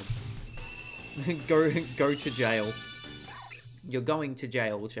on the head. Go to jail. You're going to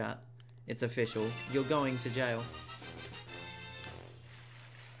jail, chat. It's official. You're going to jail.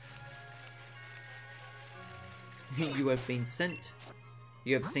 You have been sent.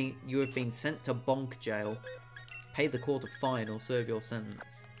 You have been sent to bonk jail. Pay the court a fine or serve your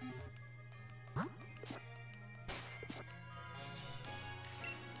sentence.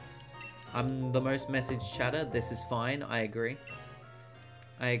 I'm the most messaged chatter. This is fine. I agree.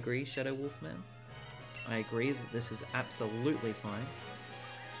 I agree, Shadow Wolfman. I agree that this is absolutely fine.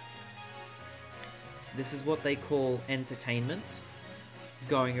 This is what they call entertainment.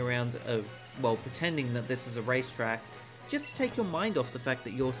 Going around, well, pretending that this is a racetrack, just to take your mind off the fact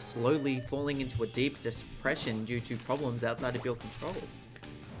that you're slowly falling into a deep depression due to problems outside of your control.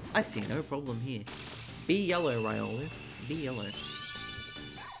 I see no problem here. Be yellow, Riolu. Be yellow.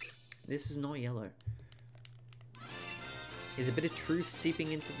 This is not yellow. Is a bit of truth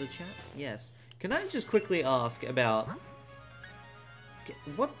seeping into the chat? Yes. Can I just quickly ask about...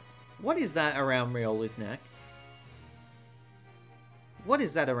 What is that around Riolu's neck? What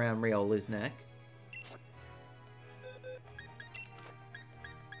is that around Riolu's neck?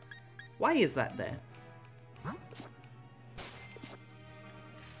 Why is that there?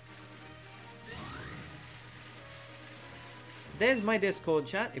 There's my Discord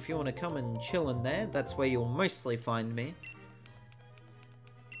chat. If you want to come and chill in there, that's where you'll mostly find me.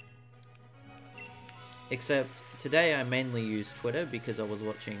 Except today I mainly used Twitter because I was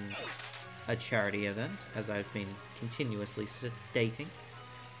watching a charity event, as I've been continuously stating.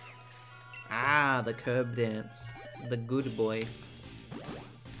 Ah, the curb dance. The good boy.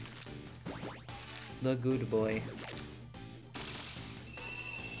 The good boy.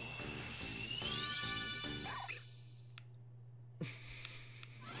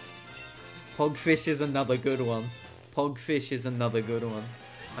 Pogfish is another good one. Pogfish is another good one.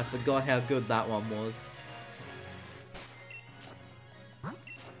 I forgot how good that one was.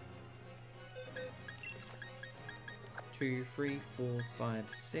 Two, 3, 4, 5,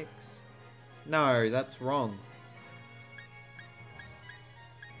 6. No, that's wrong.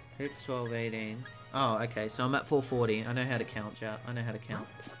 It's 12, 18. Oh, okay, so I'm at 440. I know how to count, chat. I know how to count.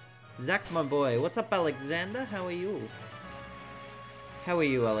 Zach, my boy. What's up, Alexander? How are you? How are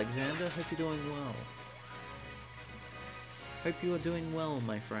you, Alexander? Hope you're doing well. Hope you are doing well,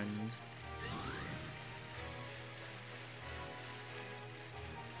 my friend.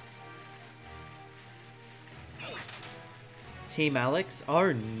 Team Alex?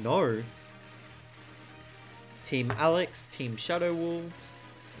 Oh no. Team Alex, Team Shadow Wolves,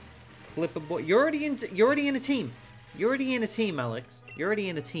 Clipper Boy. You're already in a team. You're already in a team, Alex. You're already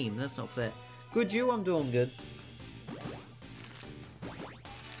in a team. That's not fair. Good you, I'm doing good.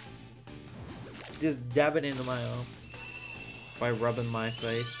 Just dab it into my arm by rubbing my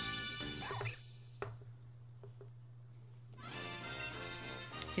face.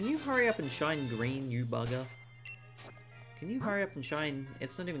 Can you hurry up and shine green, you bugger? Can you hurry up and shine?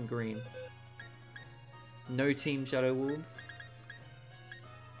 It's not even green. No Team Shadow Wolves.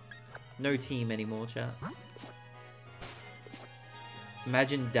 No team anymore, chat.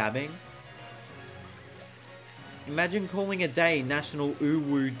 Imagine dabbing. Imagine calling a day National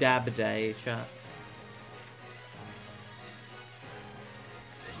Uwu Dab Day, chat.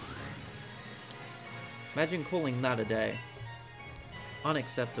 Imagine calling that a day.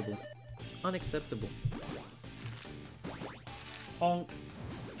 Unacceptable. Unacceptable. Honk.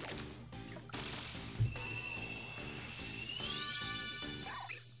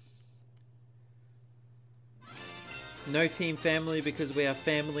 No team family because we are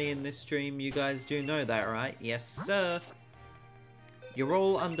family in this stream. You guys do know that, right? Yes, sir. You're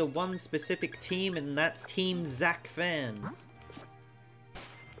all under one specific team, and that's Team Zach fans.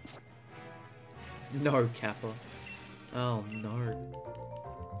 No, Kappa. Oh, no.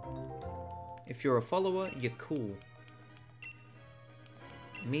 If you're a follower, you're cool.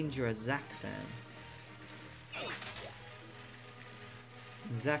 It means you're a Zach fan.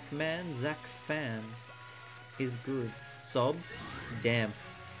 Zach man, Zach fan is good. Sobs? Damn.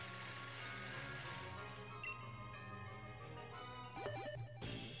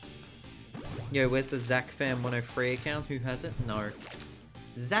 Yo, where's the ZachFam103 account? Who has it? No.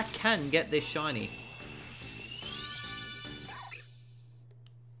 Zach can get this shiny.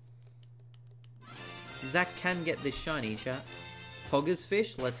 Zach can get this shiny, chat. Pogger's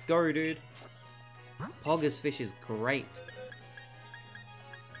Fish? Let's go, dude. Pogger's Fish is great.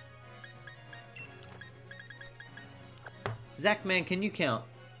 Zach, man, can you count?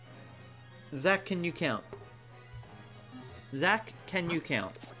 Zach, can you count? Zach, can you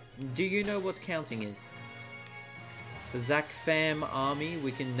count? Do you know what counting is? The Zach fam army,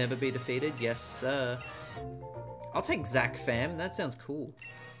 we can never be defeated. Yes, sir. I'll take Zach fam. That sounds cool.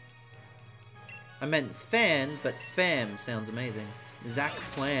 I meant fan, but fam sounds amazing. Zach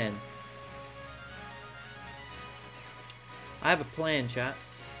plan. I have a plan, chat.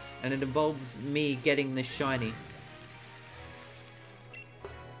 And it involves me getting this shiny.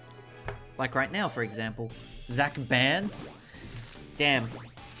 Like right now, for example. Zach ban? Damn.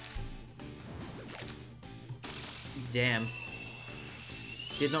 Damn.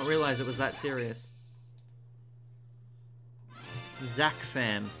 Did not realize it was that serious. Zach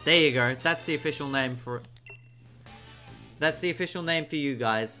fam. There you go. That's the official name for it. That's the official name for you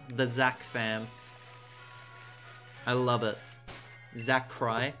guys. The Zach fam. I love it. Zach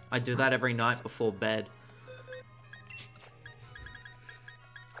cry. I do that every night before bed.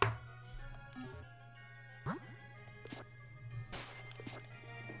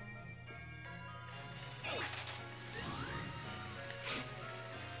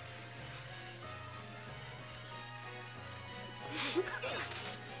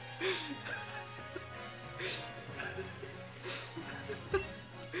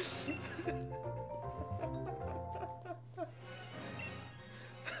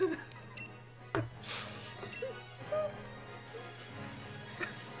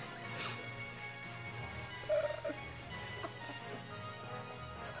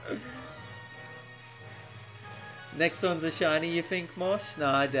 Next one's a shiny, you think, Mosh? No,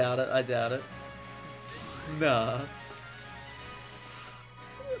 I doubt it. I doubt it. Nah.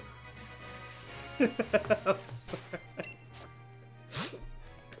 I'm sorry.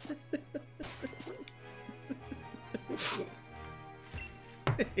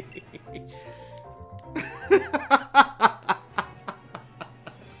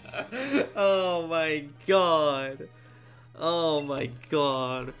 Oh my god. Oh my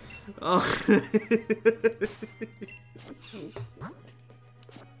god. Oh.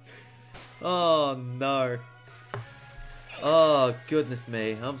 Oh no. Oh goodness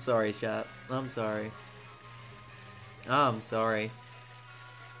me. I'm sorry, chat. I'm sorry. I'm sorry.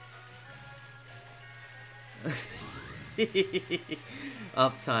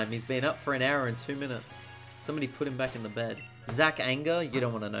 Uptime. He's been up for an hour and 2 minutes. Somebody put him back in the bed. Zach Anger? You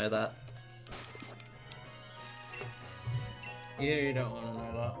don't want to know that. You don't want to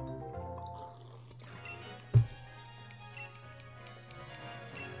know that.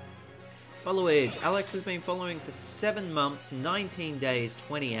 Follow age. Alex has been following for 7 months, 19 days,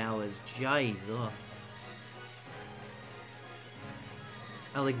 20 hours. Jesus.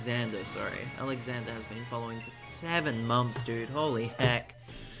 Alexander, sorry. Alexander has been following for 7 months, dude. Holy heck.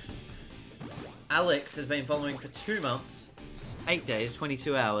 Alex has been following for 2 months, 8 days,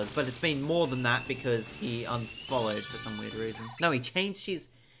 22 hours. But it's been more than that because he unfollowed for some weird reason. No, he changed his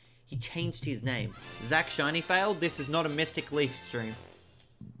name. Zach Shiny failed? This is not a Mystic Leaf stream.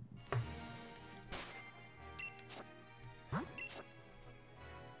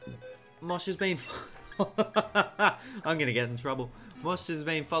 Mosh has been... I'm gonna get in trouble. Mosh has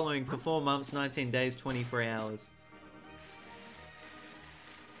been following for 4 months, 19 days, 23 hours.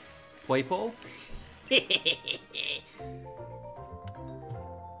 Poipol?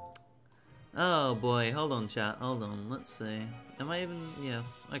 Oh boy, hold on chat, hold on, let's see. Am I even...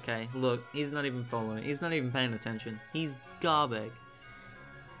 yes, okay, look, he's not even following, he's not even paying attention. He's garbage.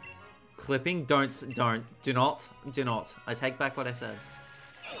 Clipping? Do not. I take back what I said.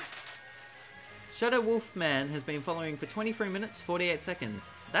 Shadow Wolfman has been following for 23 minutes, 48 seconds.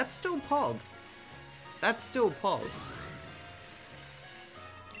 That's still Pog. That's still Pog.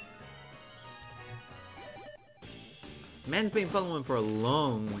 Man's been following for a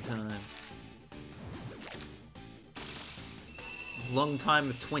long time. Long time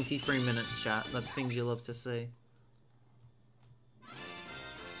of 23 minutes, chat. That's things you love to see.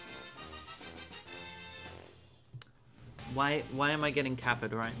 Why am I getting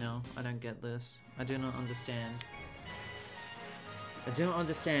capped right now? I don't get this. I do not understand. I do not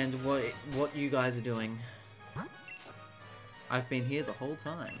understand what you guys are doing. I've been here the whole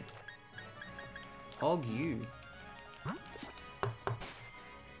time. Hog you.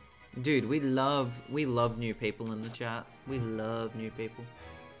 Dude, we love new people in the chat. We love new people.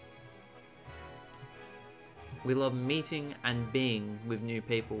 We love meeting and being with new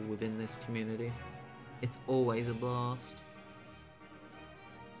people within this community. It's always a blast.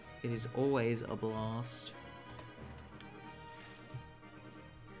 It is always a blast.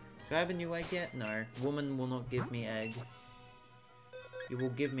 Do I have a new egg yet? No. Woman will not give me egg. You will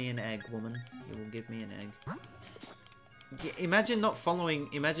give me an egg, woman. You will give me an egg. Yeah, imagine not following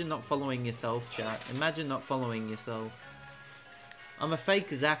yourself, chat. Imagine not following yourself. I'm a fake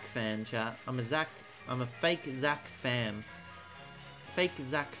Zach fan, chat. I'm a fake Zach fam. Fake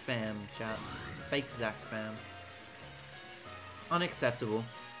Zach fam, chat. Fake Zach fam. It's unacceptable.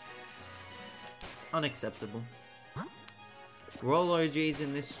 It's unacceptable. We're all OGs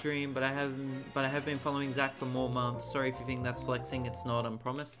in this stream, but I have been following Zach for more months. Sorry if you think that's flexing. It's not. I'm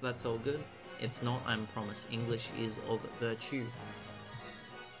promise. That's all good. It's not. I'm promise. English is of virtue.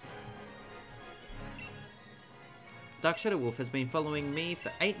 Dark Shadow Wolf has been following me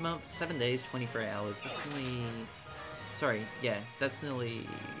for 8 months, 7 days, 23 hours. That's nearly... Sorry, yeah, that's nearly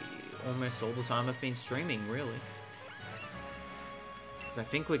almost all the time I've been streaming, really. Because I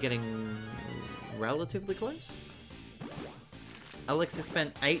think we're getting relatively close. Alex has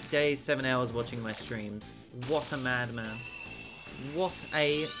spent 8 days, 7 hours watching my streams. What a madman. What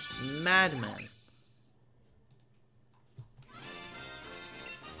a madman.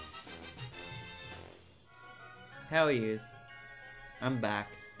 How are yous? I'm back.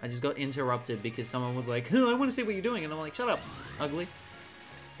 I just got interrupted because someone was like, oh, I want to see what you're doing. And I'm like, shut up, ugly.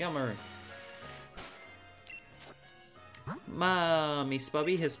 Get out of my room. Mommy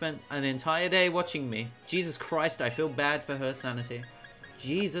Spubby has spent an entire day watching me. Jesus Christ, I feel bad for her sanity.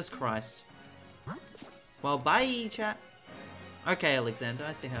 Jesus Christ. Well, bye, chat. Okay, Alexander,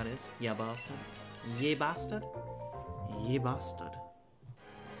 I see how it is. Yeah, bastard. Yeah, bastard. Yeah, bastard.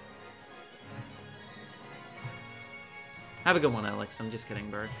 Have a good one, Alex. I'm just kidding,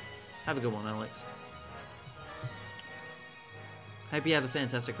 bro. Have a good one, Alex. Hope you have a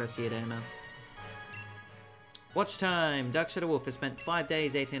fantastic rest of your day, man. Watch time. Dark Shadow Wolf has spent 5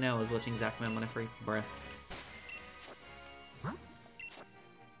 days, 18 hours watching Zachman when I free. Bruh.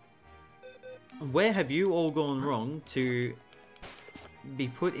 Where have you all gone wrong to be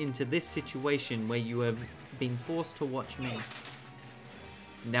put into this situation where you have been forced to watch me?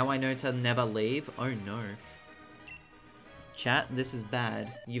 Now I know to never leave? Oh no. Chat, this is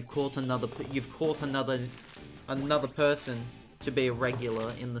bad. You've caught another person to be a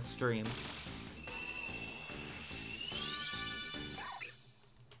regular in the stream.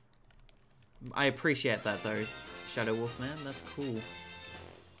 I appreciate that though, Shadow Wolf man. That's cool.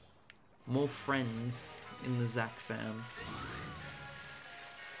 More friends in the Zach fam.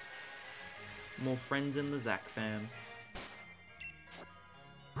 More friends in the Zach fam.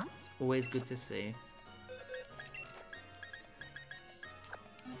 It's always good to see.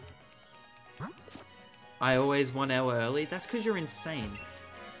 I always 1 hour early. That's because you're insane.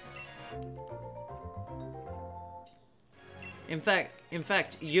 In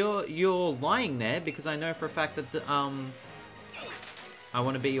fact, you're lying there because I know for a fact that the, I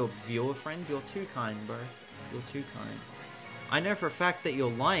want to be your viewer friend. You're too kind, bro. You're too kind. I know for a fact that you're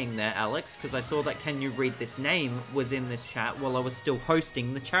lying there, Alex, because I saw that Can You Read This Name was in this chat while I was still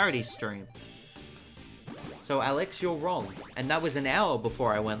hosting the charity stream. So, Alex, you're wrong. And that was an hour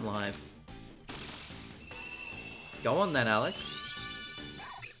before I went live. Go on then, Alex.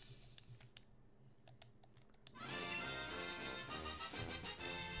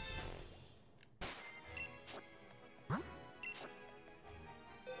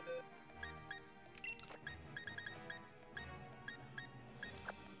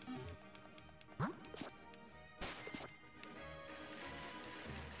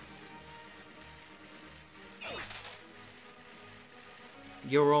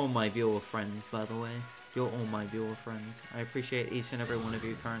 You're all my viewer friends, by the way. You're all my viewer friends. I appreciate each and every one of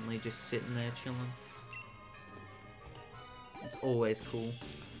you currently just sitting there chilling. It's always cool.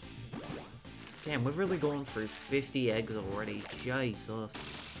 Damn, we've really gone through 50 eggs already. Jesus.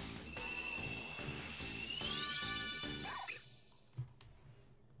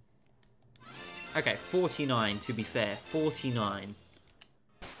 Okay, 49 to be fair. 49.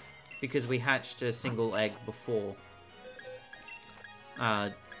 Because we hatched a single egg before.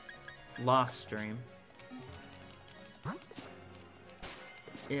 Last stream.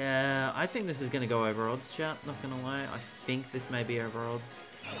 Yeah, I think this is gonna go over odds, chat, not gonna lie. I think this may be over odds.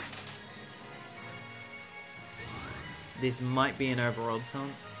 This might be an over odds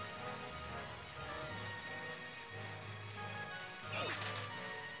hunt.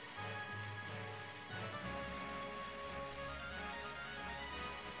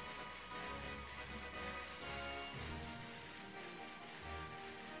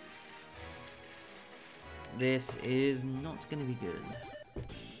 This is not going to be good.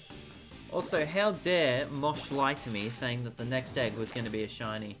 Also, how dare Mosh lie to me saying that the next egg was going to be a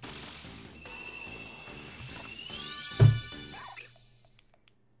shiny?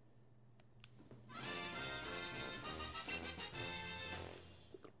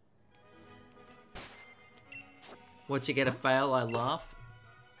 Once you get a fail, I laugh.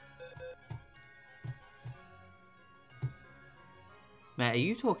 Matt, are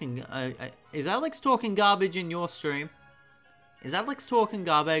you talking... is Alex talking garbage in your stream? Is Alex talking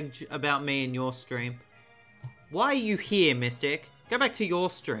garbage about me in your stream? Why are you here, Mystic? Go back to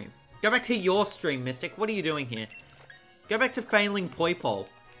your stream. Go back to your stream, Mystic. What are you doing here? Go back to failing Poipole.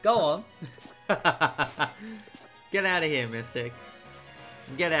 Go on. Get out of here, Mystic.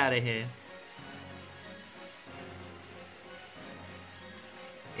 Get out of here.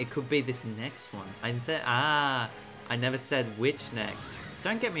 It could be this next one. I said, I never said which next.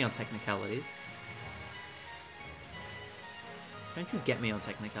 Don't get me on technicalities. Don't you get me on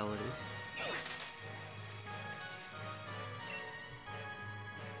technicalities.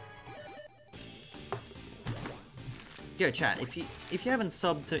 Yo, chat, if you haven't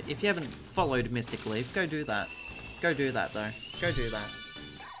subbed to, if you haven't followed Mystic Leaf, go do that. Go do that though. Go do that.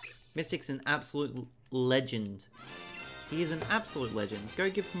 Mystic's an absolute legend. He is an absolute legend. Go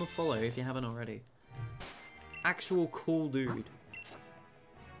give him a follow if you haven't already. Actual cool dude.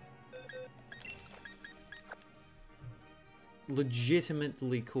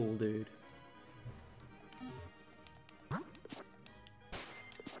 Legitimately cool dude.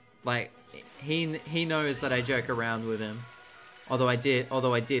 Like, he knows that I joke around with him. Although I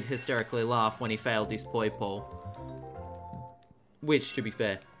did hysterically laugh when he failed his Poipole. Which, to be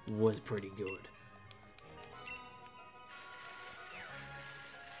fair, was pretty good.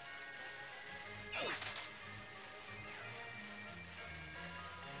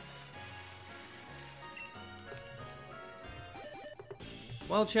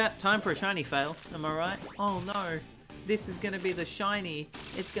 Well, chat, time for a shiny fail. Am I right? Oh no, this is gonna be the shiny.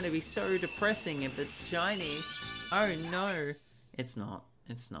 It's gonna be so depressing if it's shiny. Oh no. It's not.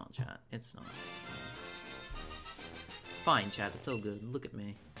 It's not, chat. It's not. It's fine, chat. It's all good. Look at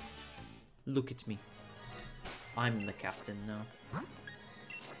me. Look at me. I'm the captain now.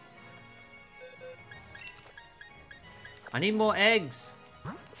 I need more eggs.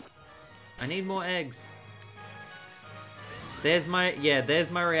 I need more eggs. There's my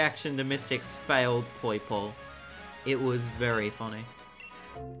reaction to Mystic's failed Poipole. It was very funny.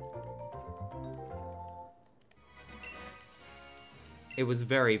 It was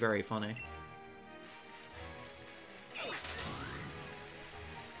very, very funny.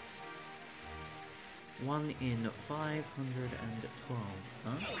 One in 512,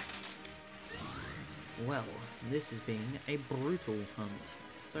 huh? Well, this has been a brutal hunt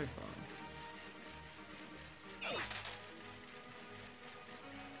so far.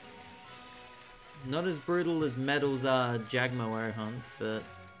 Not as brutal as Metal's Jagmo hunt, but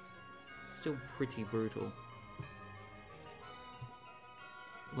still pretty brutal.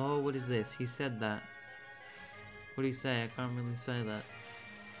 Lol, what is this? He said that. What did he say? I can't really say that.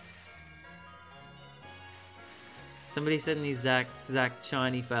 Somebody said in his Zach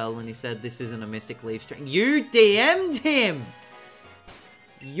Shiny fell and he said this isn't a Mystic Leaf string. You DM'd him!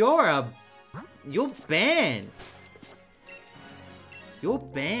 You're banned. You're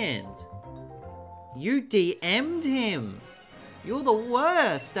banned. You DM'd him! You're the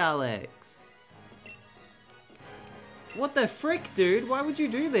worst, Alex! What the frick, dude? Why would you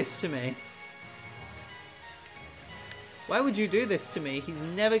do this to me? Why would you do this to me? He's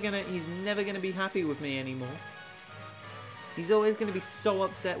never gonna be happy with me anymore. He's always gonna be so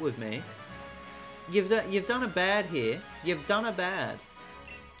upset with me. You've done a bad here. You've done a bad.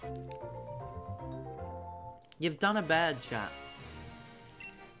 You've done a bad, chat.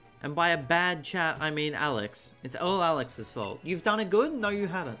 And by a bad chat, I mean Alex. It's all Alex's fault. You've done a good? No, you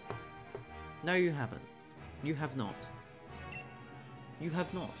haven't. No, you haven't. You have not. You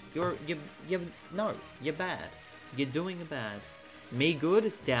have not. No, you're bad. You're doing a bad. Me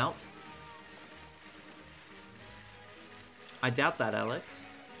good? Doubt. I doubt that, Alex.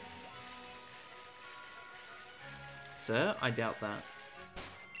 Sir, I doubt that.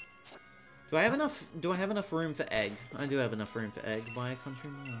 Do I have enough room for egg? I do have enough room for egg by a country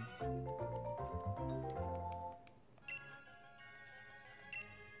mile.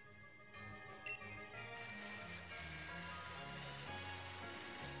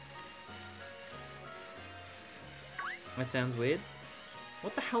 That sounds weird.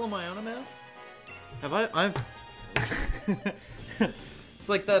 What the hell am I on about? I've It's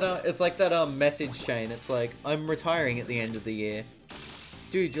like that message chain. It's like, I'm retiring at the end of the year.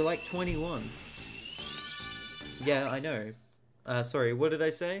 Dude, you're like 21. Yeah, I know. Sorry, what did I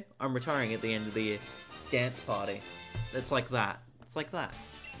say? I'm retiring at the end of the year. Dance party. It's like that. It's like that.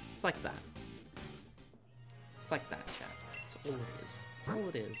 It's like that. It's like that, chat. That's all it is. That's all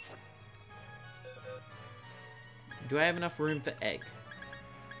it is. Do I have enough room for egg?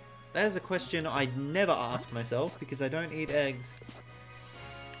 That is a question I'd never ask myself because I don't eat eggs.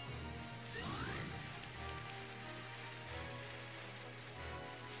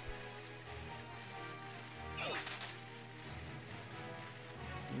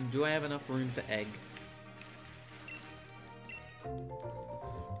 Do I have enough room for egg?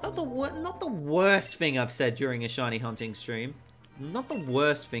 Not the worst thing I've said during a shiny hunting stream. Not the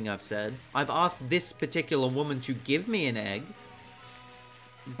worst thing I've said. I've asked this particular woman to give me an egg.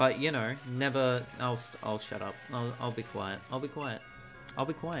 But, you know, never... I'll shut up. I'll be quiet. I'll be quiet. I'll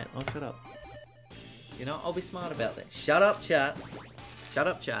be quiet. I'll shut up. You know, I'll be smart about this. Shut up, chat. Shut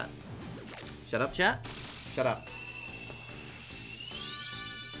up, chat. Shut up, chat. Shut up.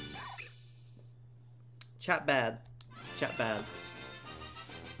 Chat bad. Chat bad.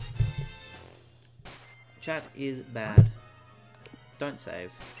 Chat is bad. Don't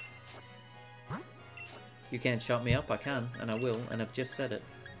save. You can't shut me up, I can, and I will, and I've just said it.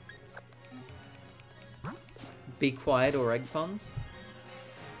 Be quiet or egg funds?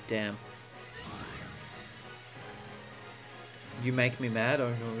 Damn. You make me mad? Oh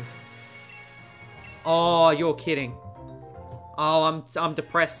no. Oh, you're kidding. Oh, I'm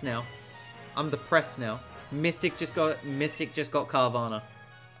depressed now. I'm depressed now. Mystic just got Carvana.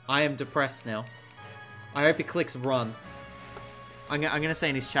 I am depressed now. I hope he clicks run. I'm gonna say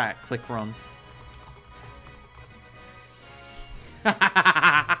in his chat, click run.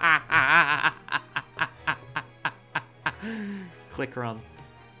 Click run.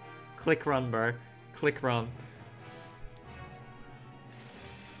 Click run, bro. Click run.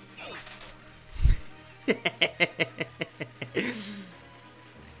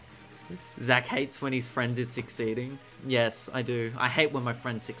 Zach hates when his friend is succeeding. Yes, I do. I hate when my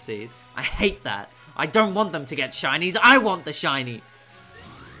friends succeed. I hate that. I don't want them to get shinies. I want the shinies.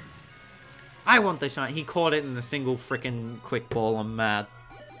 I want the shiny. He caught it in a single freaking quick ball. I'm mad.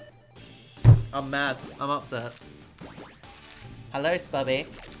 I'm mad. I'm upset. Hello, Spubby.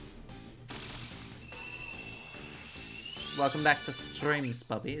 Welcome back to stream,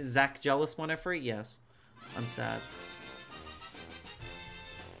 Spubby. Is Zach jealous 103? Yes. I'm sad.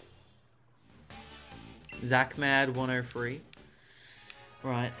 Zach mad 103.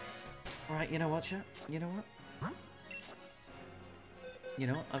 Right. Right, you know what, chat? You know what? You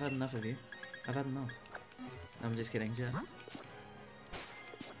know what? I've had enough of you. I've had enough. I'm just kidding, chat.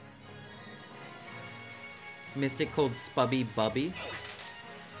 Mystic called Spubby Bubby.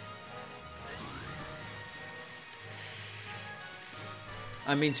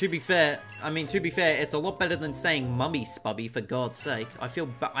 I mean, to be fair, it's a lot better than saying Mummy Spubby, for God's sake.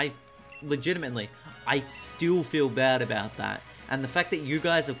 Legitimately, I still feel bad about that. And the fact that you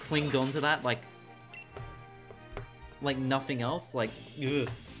guys have clinged on to that, like nothing else, like, ugh.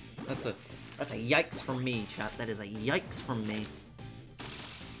 That's a yikes from me, chat. That is a yikes from me.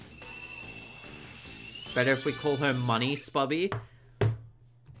 Better if we call her Money Spubby.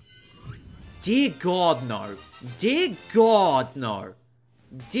 Dear God, no. Dear God, no.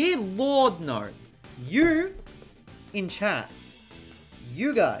 Dear Lord, no. You, in chat,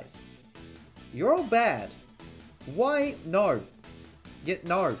 you guys, you're all bad. Why? No. Yeah,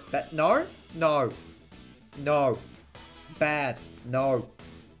 no. No. No. No. Bad. No.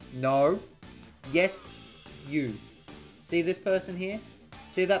 No. Yes. You. See this person here?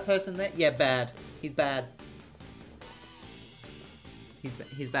 See that person there? Yeah, bad. He's bad. He's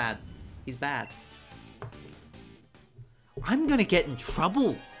bad. He's bad. I'm gonna get in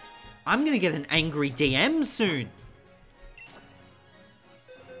trouble. I'm gonna get an angry DM soon.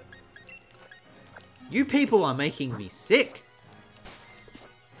 You people are making me sick.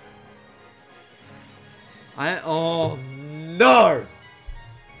 Oh no!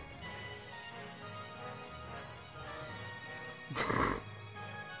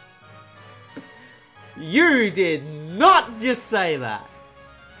 You did not just say that.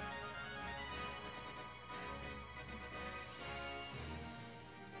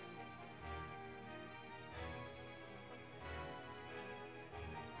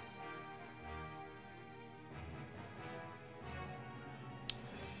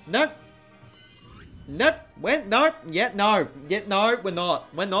 Nope. Nope. No. Yeah, no. Yeah, no, we're not.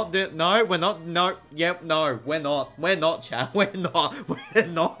 We're not doing. No, we're not. No. Yep, no. We're not. We're not, chat. We're not. We're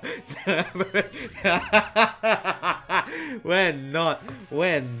not. We're not.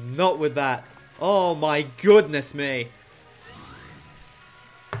 We're not with that. Oh my goodness me.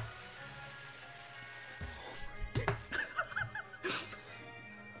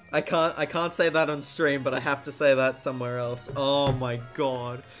 I can't say that on stream, but I have to say that somewhere else. Oh my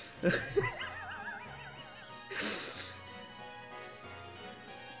god.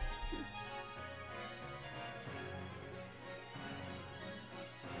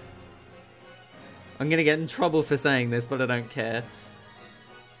 I'm gonna get in trouble for saying this, but I don't care.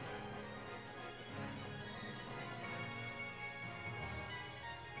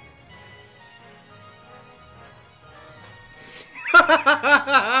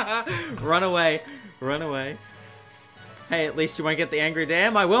 Run away. Run away. Hey, at least you won't get the angry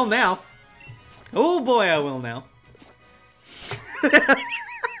dam. I will now. Oh boy, I will now.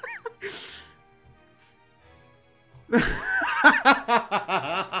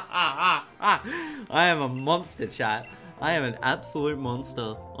 I am a monster, chat. I am an absolute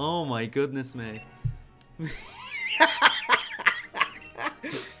monster. Oh my goodness me.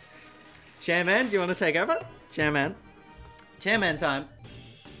 Chairman, do you want to take over? Chairman. Chairman time.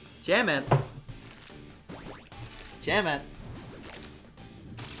 Chairman. Chairman.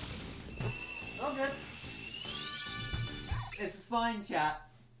 All good. It's fine, chat.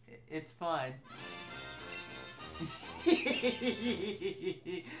 It's fine.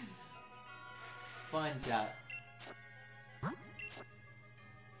 It's fine, chat.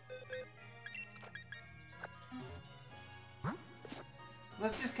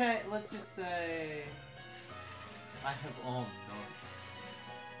 Let's just say I have no.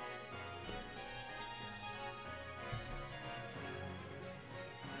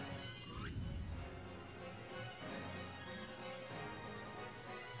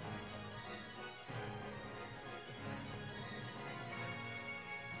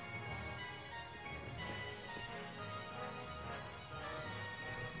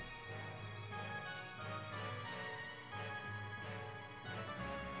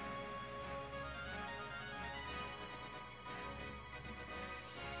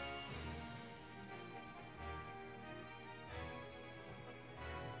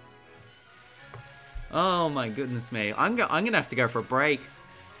 Oh my goodness me. I'm gonna have to go for a break.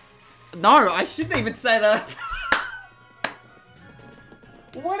 No, I shouldn't even say that.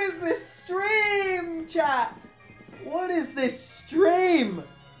 What is this stream, chat? What is this stream?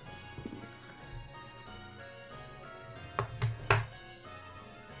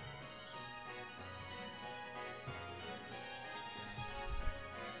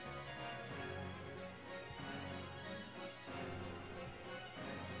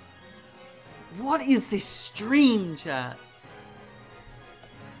 What is this stream, chat?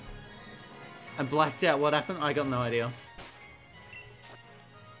 I blacked out. What happened? I got no idea.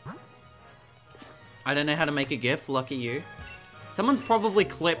 I don't know how to make a GIF. Lucky you. Someone's probably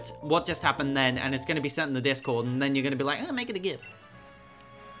clipped what just happened then, and it's going to be sent in the Discord, and then you're going to be like, oh, make it a GIF.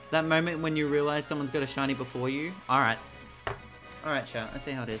 That moment when you realize someone's got a shiny before you. Alright. Alright, chat. I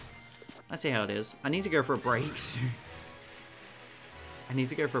see how it is. I see how it is. I need to go for a break soon. I need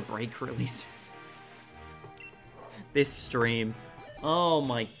to go for a break really soon. This stream. Oh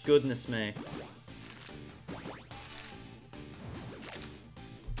my goodness me.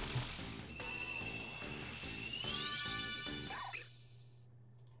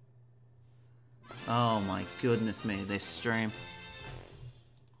 Oh my goodness me, this stream.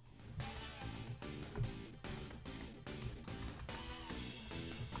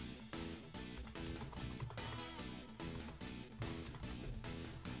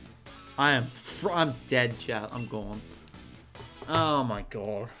 I'm dead, chat. I'm gone. Oh my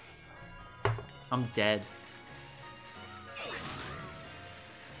god. I'm dead.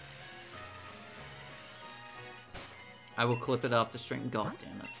 I will clip it after stream. God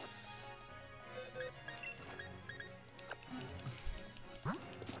damn it.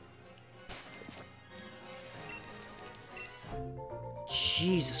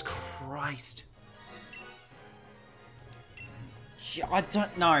 Jesus Christ. I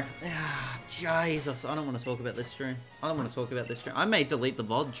don't know. Jesus, I don't want to talk about this stream. I don't want to talk about this stream. I may delete the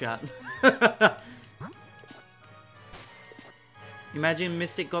VOD, chat. Imagine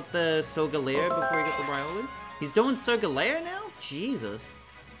Mystic got the Solgaleo before he got the Riolu. He's doing Solgaleo now? Jesus.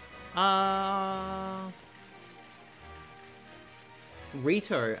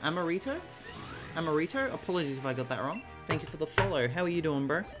 Rito. Amarito? Amarito? Apologies if I got that wrong. Thank you for the follow. How are you doing,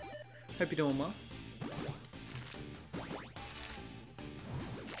 bro? Hope you're doing well.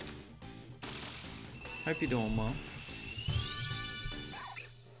 Hope you're doing well.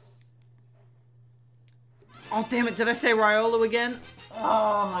 Oh, damn it. Did I say Riolu again?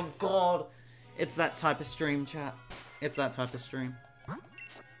 Oh, my God. It's that type of stream, chat. It's that type of stream.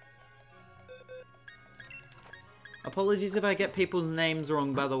 Apologies if I get people's names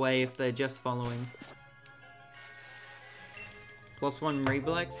wrong, by the way, if they're just following. +1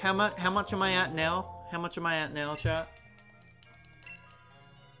 Reblex. How much am I at now? How much am I at now, chat?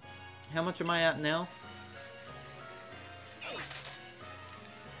 How much am I at now?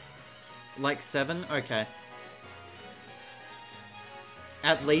 Like 7? Okay.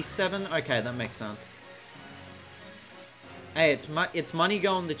 At least 7? Okay, that makes sense. Hey, it's money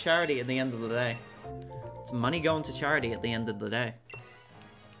going to charity at the end of the day. It's money going to charity at the end of the day.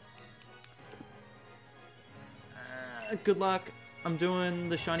 Good luck. I'm doing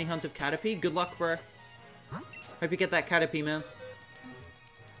the shiny hunt of Caterpie. Good luck, bro. Hope you get that Caterpie, man.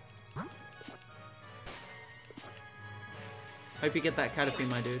 Hope you get that Caterpie,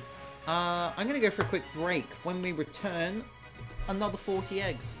 my dude. I'm gonna go for a quick break. When we return, another 40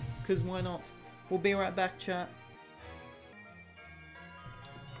 eggs. Because why not? We'll be right back, chat.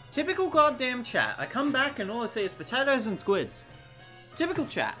 Typical goddamn chat. I come back and all I see is potatoes and squids. Typical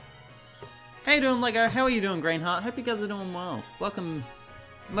chat. How you doing, Lego? How are you doing, Greenheart? Hope you guys are doing well. Welcome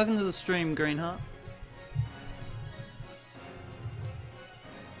to the stream, Greenheart.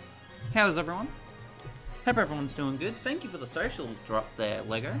 How is everyone? Hope everyone's doing good. Thank you for the socials drop there,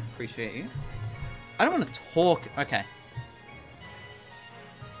 Lego. Appreciate you. I don't want to talk. Okay.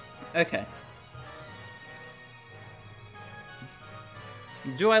 Okay.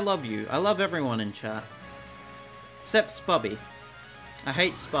 Do I love you? I love everyone in chat. Except Spubby. I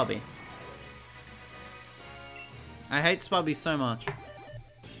hate Spubby. I hate Spubby so much.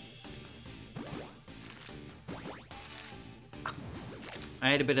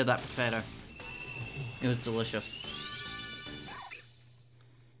 I ate a bit of that potato. It was delicious.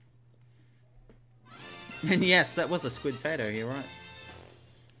 And yes, that was a squid tato, you're right.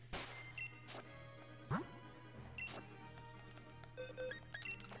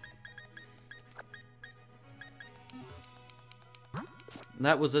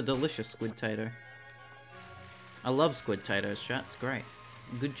 That was a delicious squid tato. I love squid taters, chat. It's great. It's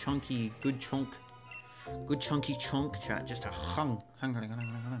a good chunky, good chunk. Good chunky chunk, chat. Just a hung.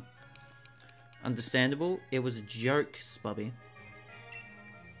 Understandable. It was a joke, Spubby.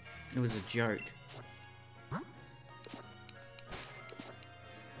 It was a joke.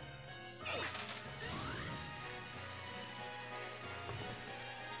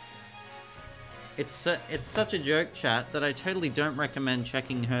 It's such a joke, chat, that I totally don't recommend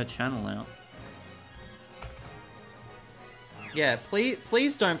checking her channel out. Yeah,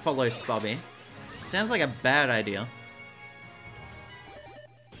 please don't follow Spubby. Sounds like a bad idea.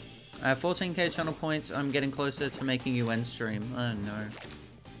 I have 14k channel points. I'm getting closer to making you end stream. Oh no.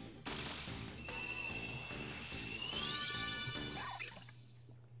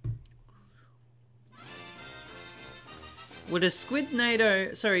 Would a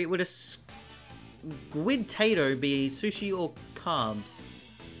squid-nato... Sorry, would a squid-tato be sushi or carbs?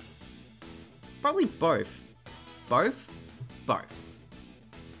 Probably both. Both? Both.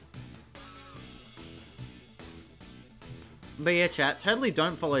 But yeah, chat, totally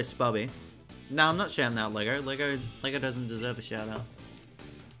don't follow Spubby. No, I'm not shouting out Lego. Lego doesn't deserve a shout out.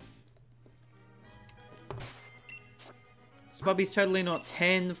 Spubby's totally not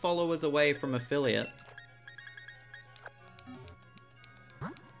 10 followers away from affiliate.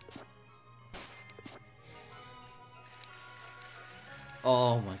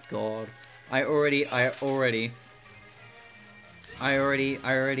 Oh my god. I already have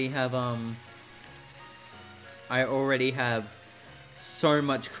so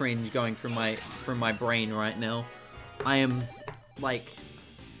much cringe going through my brain right now. I am like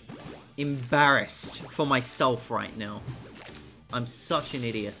embarrassed for myself right now. I'm such an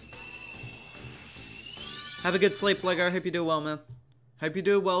idiot. Have a good sleep, Lego. Hope you do well, man. Hope you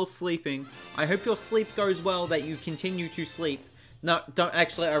do well sleeping. I hope your sleep goes well, that you continue to sleep. No, don't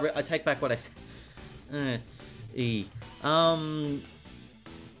actually. I take back what I said.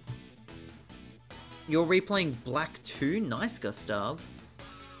 You're replaying Black 2? Nice, Gustav.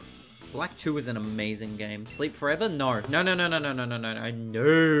 Black 2 is an amazing game. Sleep Forever? No. No,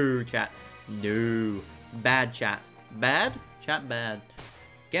 chat. No. Bad, chat. Bad? Chat, bad.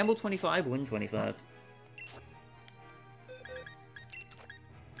 Gamble 25, win 25.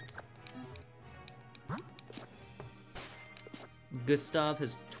 Gustav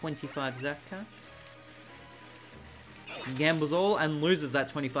has 25 Zach cash. Gambles all and loses that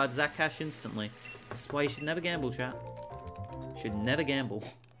 25 Zach cash instantly. That's why you should never gamble, chat. Should never gamble.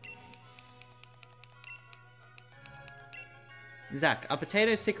 Zach, are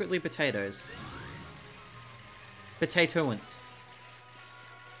potatoes secretly potatoes? Potatoant.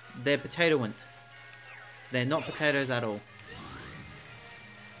 They're potatoant. They're not potatoes at all.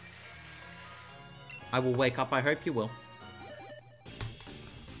 I will wake up, I hope you will.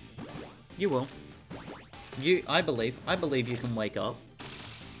 You will. I believe you can wake up.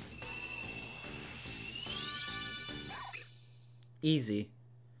 Easy.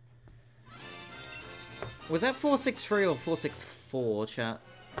 Was that 463 or 464, chat?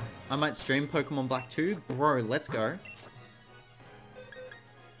 I might stream Pokemon Black 2? Bro, let's go.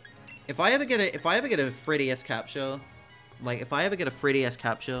 If I ever get a 3DS capture, like, if I ever get a 3DS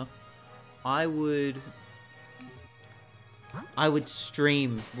capture, I would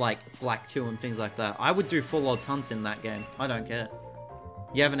stream, like, Black 2 and things like that. I would do full odds hunts in that game. I don't care.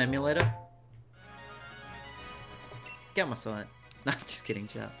 You have an emulator? Get my site. No, just kidding,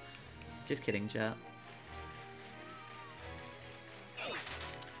 chat. Just kidding, chat.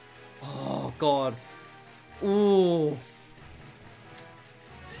 Oh, God. Ooh.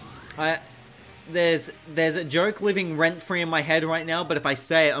 There's a joke living rent-free in my head right now, but if I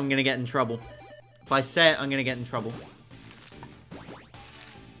say it, I'm gonna get in trouble. If I say it, I'm gonna get in trouble.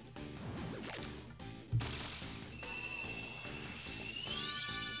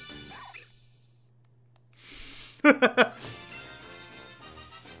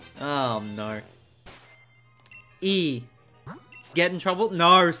 Oh, no. E. Get in trouble?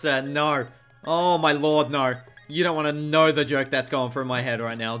 No, sir, no. Oh, my lord, no. You don't want to know the joke that's going through my head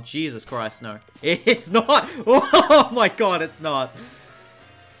right now. Jesus Christ, no. It's not. Oh, my God, it's not.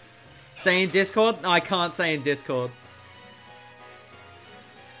 Say in Discord? I can't say in Discord.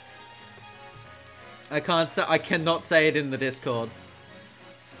 I cannot say it in the Discord.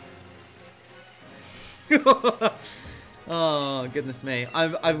 Oh, goodness me.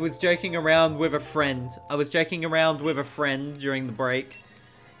 I was joking around with a friend. During the break.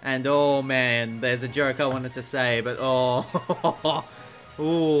 And, oh, man, there's a joke I wanted to say, but, oh.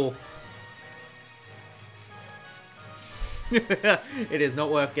 Ooh. It is not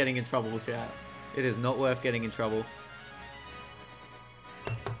worth getting in trouble, chat. It is not worth getting in trouble.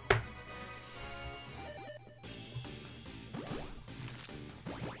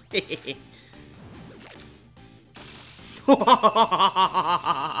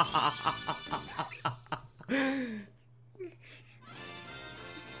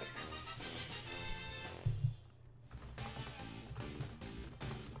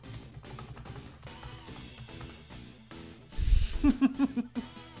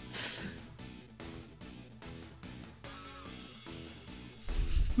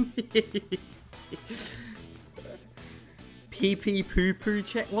 Pee pee poo poo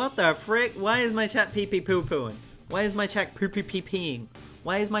check. What the frick? Why is my chat pee pee poo pooing? Why is my chat poo poo pee peeing?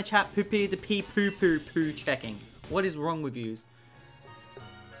 Why is my chat poo pee the pee poo poo poo checking? What is wrong with yous?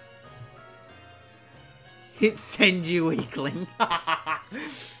 Hit send you weakling.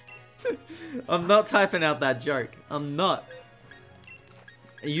 I'm not typing out that joke. I'm not.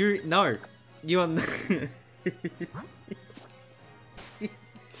 No. You are not.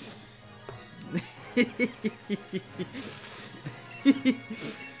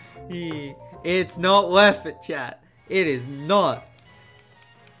 It's not worth it, chat. It is not.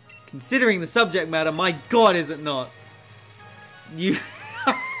 Considering the subject matter, my God, is it not? You...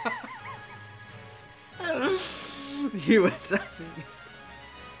 You were typing this.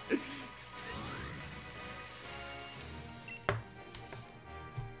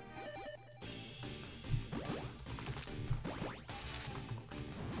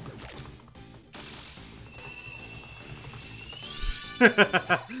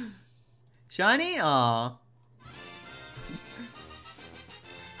 Shiny? Aww.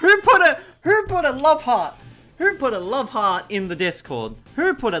 Who put a love heart? Who put a love heart in the Discord?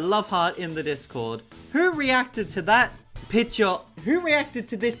 Who put a love heart in the Discord? Who reacted to that picture? Who reacted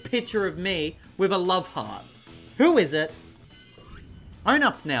to this picture of me with a love heart? Who is it? Own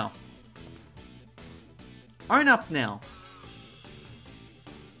up now. Own up now.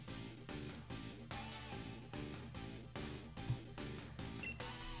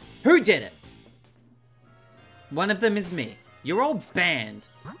 Who did it? One of them is me. You're all banned.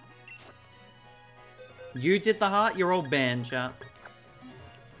 You did the heart, you're all banned, chat.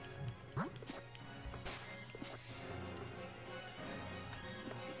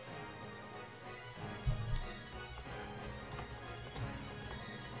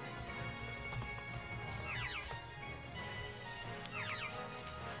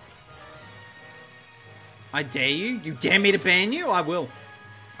 I dare you? You dare me to ban you? I will.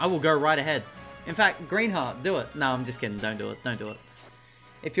 I will go right ahead. In fact, Greenheart, do it. No, I'm just kidding. Don't do it. Don't do it.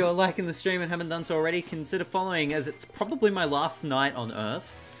 If you're liking the stream and haven't done so already, consider following, as it's probably my last night on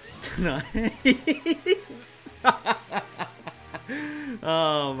Earth tonight.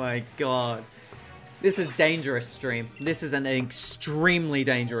 Oh my God. This is dangerous stream. This is an extremely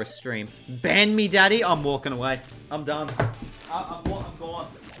dangerous stream. Ban me, daddy. I'm walking away. I'm done. I'm gone.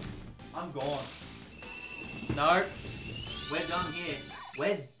 I'm gone. No. We're done here.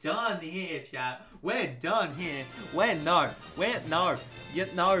 We're done here, chat. We're done here. No.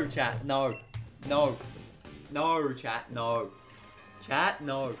 No, chat. No. No. No, chat. No. Chat,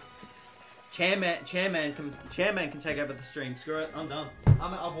 no. Chairman can take over the stream. Screw it. I'm done.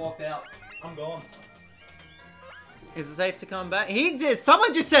 I've walked out. I'm gone. Is it safe to come back? He did.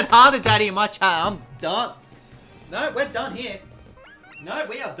 Someone just said harder, daddy, in my chat. I'm done. No, we're done here. No,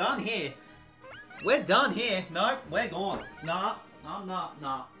 we are done here. We're done here. No, we're gone. Nah. I'm not.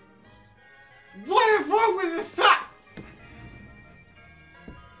 Nah. What is wrong with this chat?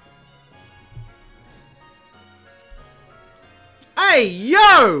 Hey,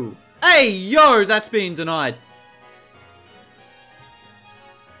 yo! Hey, yo! That's being denied.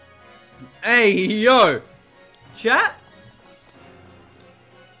 Hey, yo! Chat?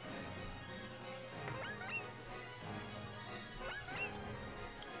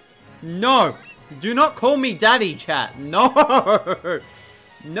 No! Do not call me daddy, chat. No!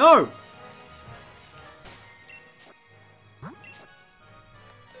 No!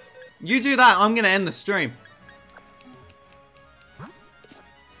 You do that, I'm gonna end the stream.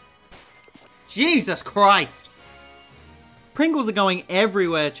 Jesus Christ! Pringles are going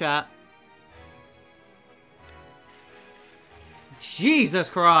everywhere, chat. Jesus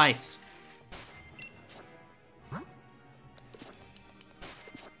Christ!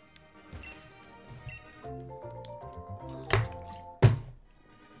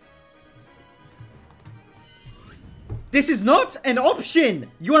 This is not an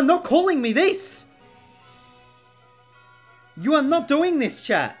option! You are not calling me this! You are not doing this,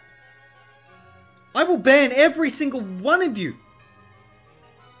 chat. I will ban every single one of you.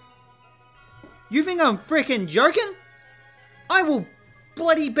 You think I'm freaking joking? I will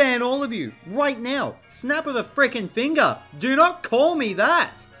bloody ban all of you right now. Snap of a freaking finger. Do not call me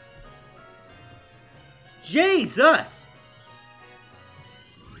that. Jesus.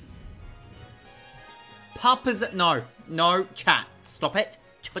 Papa's... No. No, chat. Stop it.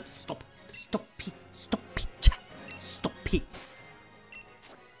 Stop it. Stop it. Stop it, chat. Stop it.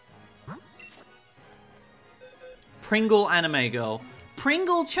 Pringle anime girl.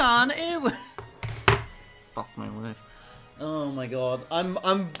 Pringle-chan. Ew. Fuck my life. Oh my god. I'm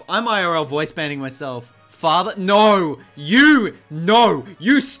IRL voice banning myself. Father? No. You. No.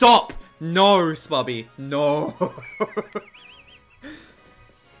 You stop. No, Spubby. No.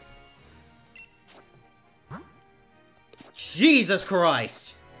 Jesus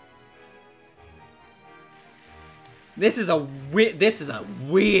Christ. This is a weird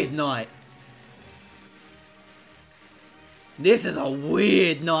night. This is a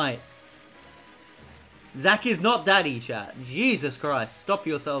weird night. Zach is not daddy, chat. Jesus Christ. Stop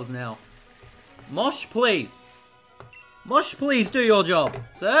yourselves now. Mosh, please. Mosh, please do your job.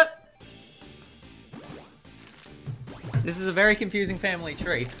 Sir? This is a very confusing family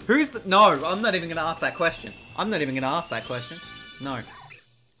tree. Who's the... No, I'm not even going to ask that question. I'm not even going to ask that question. No.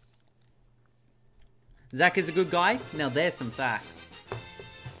 Zach is a good guy? Now there's some facts.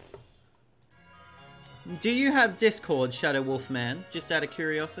 Do you have Discord, Shadow Wolfman? Just out of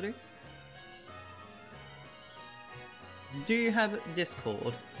curiosity. Do you have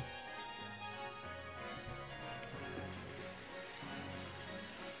Discord?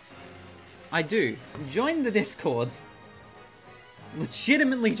 I do. Join the Discord.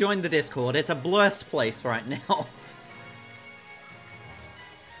 Legitimately join the Discord. It's a blessed place right now.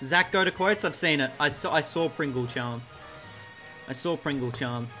 Zach, go to quotes. I've seen it. I saw Pringle Charm. I saw Pringle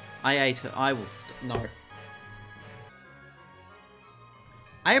Charm. I ate her. I will no.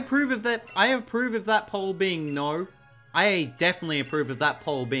 I approve of that. I approve of that poll being no. I definitely approve of that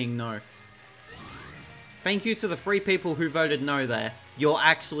poll being no. Thank you to the 3 people who voted no there. You're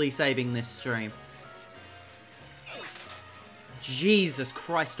actually saving this stream. Jesus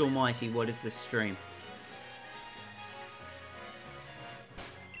Christ almighty, what is this stream?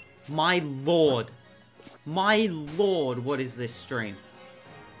 My lord. My lord, what is this stream?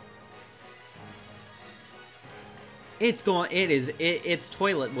 It's gone, it's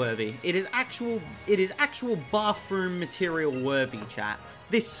toilet worthy. It is actual bathroom material worthy, chat.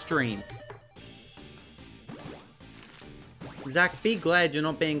 This stream. Zach, be glad you're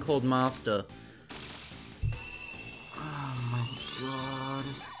not being called master. Oh my god.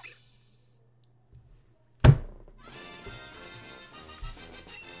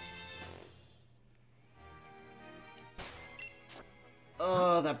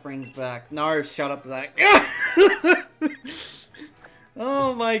 Oh, that brings back... No, shut up, Zach.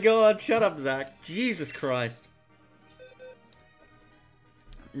 Oh my god, shut up, Zach. Jesus Christ.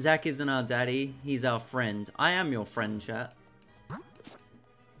 Zach isn't our daddy, he's our friend. I am your friend, chat.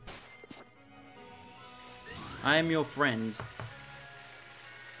 I am your friend.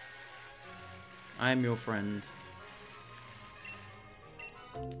 I am your friend.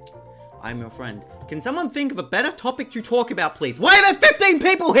 I'm your friend. Can someone think of a better topic to talk about, please? Why are there 15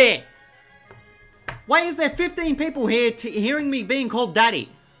 people here? Why is there 15 people here hearing me being called daddy?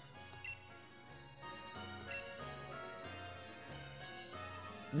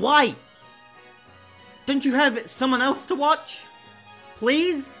 Why? Don't you have someone else to watch?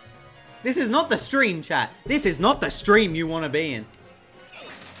 Please? This is not the stream, chat. This is not the stream you want to be in.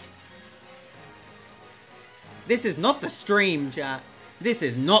 This is not the stream, chat. This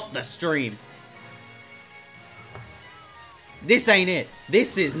is not the stream. This ain't it.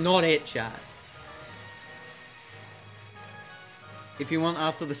 This is not it, chat. If you want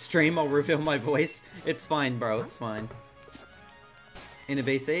after the stream, I'll reveal my voice. It's fine, bro. It's fine. In a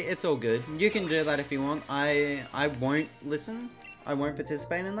VC, it's all good. You can do that if you want. I won't listen. I won't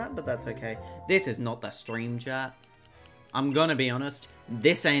participate in that, but that's okay. This is not the stream, chat. I'm gonna be honest.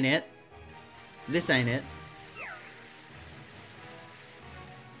 This ain't it. This ain't it.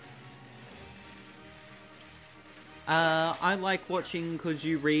 I like watching cause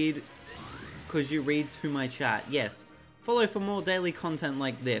you read to my chat. Yes. Follow for more daily content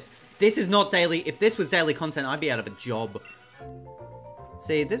like this. This is not daily. If this was daily content, I'd be out of a job.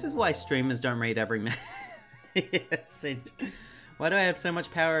 See, this is why streamers don't read every message. Why do I have so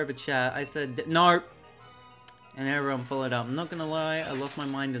much power over chat? I said no. And everyone followed up. I'm not gonna lie, I lost my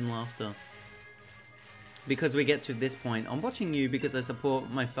mind in laughter. Because we get to this point. I'm watching you because I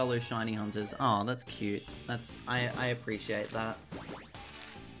support my fellow shiny hunters. Oh, that's cute. I appreciate that.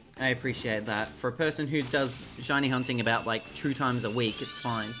 I appreciate that. For a person who does shiny hunting about like 2 times a week, it's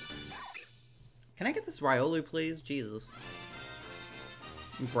fine. Can I get this Riolu, please? Jesus.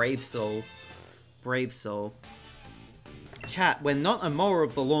 Brave soul. Brave soul. Chat, we're not a mower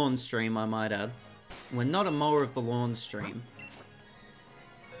of the lawn stream, I might add. We're not a mower of the lawn stream.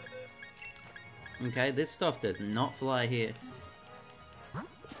 Okay, this stuff does not fly here.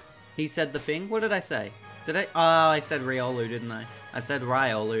 He said the thing? What did I say? Did I? Oh, I said Riolu, didn't I? I said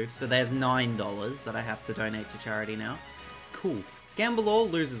Riolu, so there's $9 that I have to donate to charity now. Cool. Gamble all,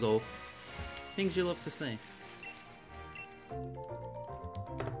 loses all. Things you love to see.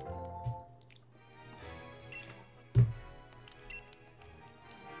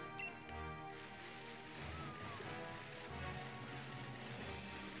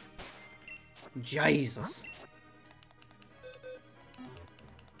 Jesus.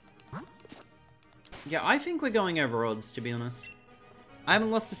 Yeah, I think we're going over odds, to be honest. I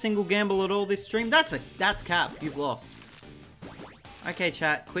haven't lost a single gamble at all this stream. That's cap. You've lost. Okay,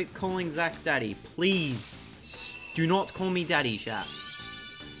 chat. Quit calling Zach daddy. Please. Do not call me daddy, chat.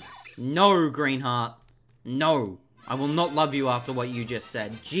 No, Greenheart. No. I will not love you after what you just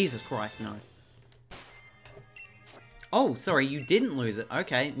said. Jesus Christ, no. Oh, sorry, you didn't lose it.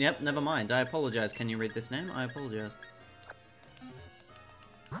 Okay, yep, never mind. I apologize. Can you read this name? I apologize.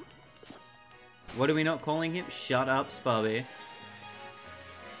 What are we not calling him? Shut up, Spubby.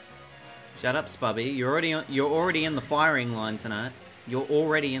 Shut up, Spubby. You're already in the firing line tonight. You're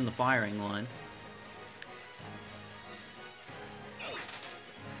already in the firing line.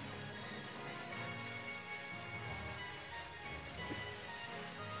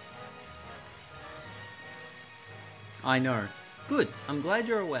 I know. Good. I'm glad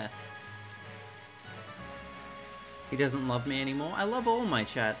you're aware. He doesn't love me anymore. I love all my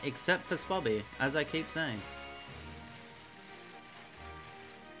chat, except for Spubby, as I keep saying.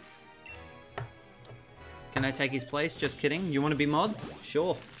 Can I take his place? Just kidding. You want to be mod?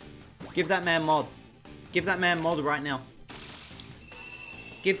 Sure. Give that man mod. Give that man mod right now.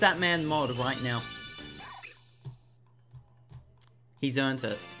 Give that man mod right now. He's earned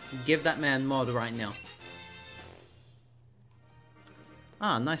it. Give that man mod right now.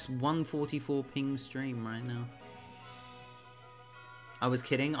 Ah, nice 144 ping stream right now. I was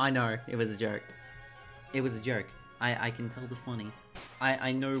kidding. I know. It was a joke. It was a joke. I can tell the funny.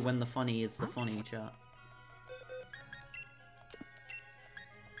 I know when the funny is the funny, chat.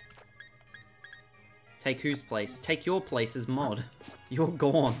 Take whose place? Take your place as mod. You're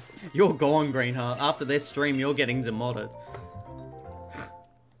gone. You're gone, Greenheart. After this stream, you're getting demodded.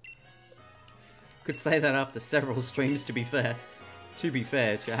 Could say that after several streams, to be fair. To be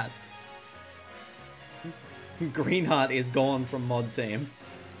fair, chat. Greenheart is gone from mod team.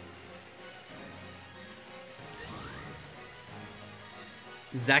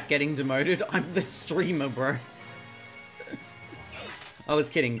 Zach getting demoted? I'm the streamer, bro. I was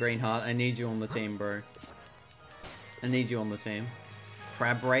kidding, Greenheart. I need you on the team, bro. I need you on the team.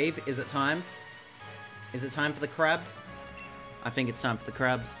 Crab Brave, is it time? Is it time for the crabs? I think it's time for the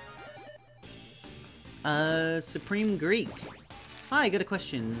crabs. Supreme Greek. Hi, I got a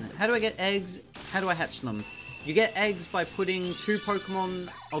question. How do I get eggs? How do I hatch them? You get eggs by putting 2 Pokemon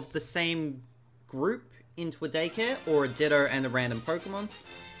of the same group into a daycare, or a Ditto and a random Pokemon.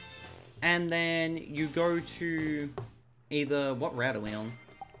 And then you go to either... What route are we on?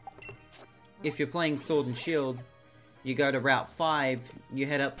 If you're playing Sword and Shield, you go to Route 5, you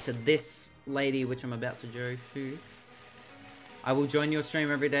head up to this lady, which I'm about to go to. I will join your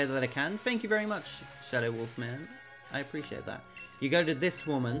stream every day that I can. Thank you very much, Shadow Wolfman. I appreciate that. You go to this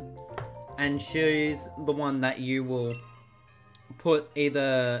woman, and she's the one that you will put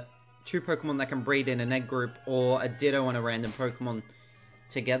either 2 Pokemon that can breed in an egg group, or a Ditto and a random Pokemon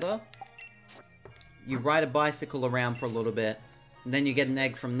together. You ride a bicycle around for a little bit, and then you get an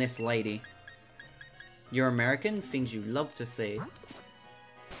egg from this lady. You're American? Things you love to see.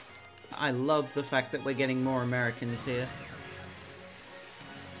 I love the fact that we're getting more Americans here.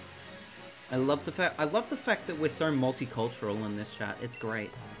 I love the fact that we're so multicultural in this chat. It's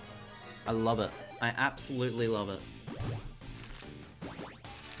great. I love it. I absolutely love it.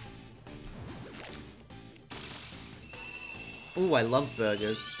 Ooh, I love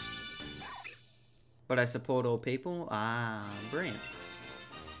burgers. But I support all people? Ah, brilliant.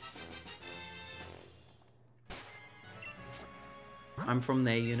 I'm from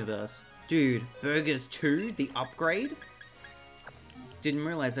their universe. Dude, Burgers 2? The upgrade? Didn't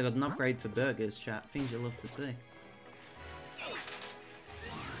realize I got an upgrade for burgers, chat. Things you love to see.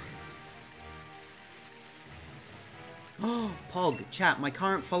 Oh, Pog, chat, my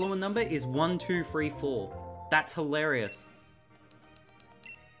current follower number is 1234. That's hilarious.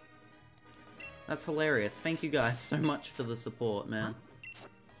 That's hilarious. Thank you guys so much for the support, man.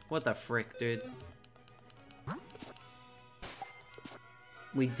 What the frick, dude?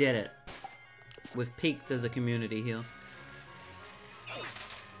 We did it. We've peaked as a community here.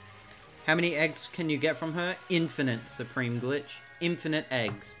 How many eggs can you get from her? Infinite, Supreme Glitch. Infinite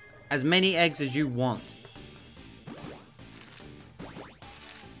eggs. As many eggs as you want.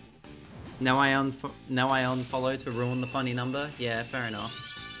 Now I unfollow to ruin the funny number? Yeah, fair enough.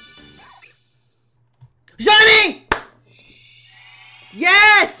 Shiny!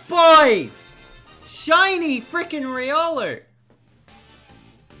 Yes, boys! Shiny freaking Riolu!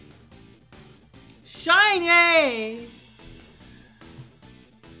 Shiny!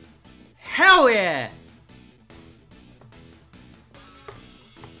 Hell yeah!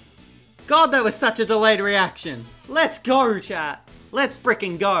 God, that was such a delayed reaction. Let's go, chat. Let's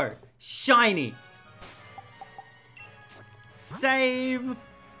freaking go. Shiny. Save.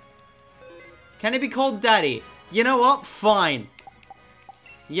 Can it be called Daddy? You know what? Fine.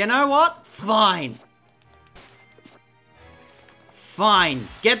 You know what? Fine. Fine.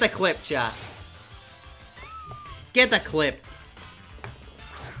 Get the clip, chat. Get the clip.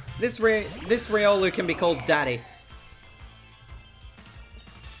 This Riolu can be called Daddy.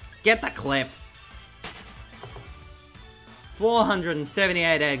 Get the clip.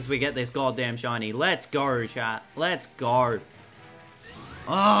 478 eggs, we get this goddamn shiny. Let's go, chat. Let's go.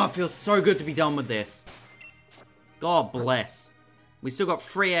 Oh, it feels so good to be done with this. God bless. We still got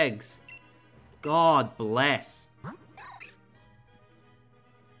 3 eggs. God bless.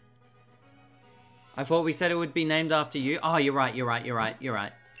 I thought we said it would be named after you. Oh, you're right, you're right, you're right, you're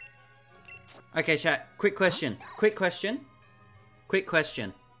right. Okay, chat. Quick question. Quick question. Quick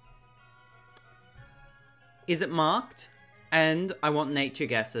question. Is it marked? And I want nature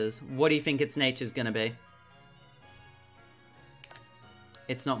guesses. What do you think its nature's gonna be?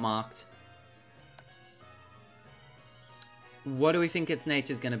 It's not marked. What do we think its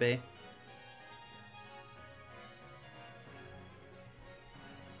nature's gonna be?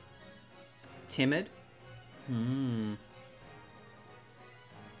 Timid?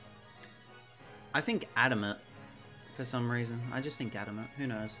 I think adamant. For some reason. I just think adamant. Who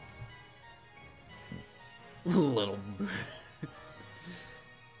knows? Little...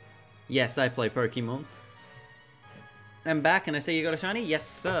 Yes, I play Pokemon. I'm back and I say you got a shiny? Yes,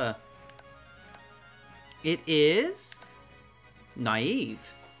 sir. It is...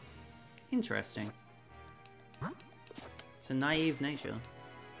 naive. Interesting. It's a naive nature.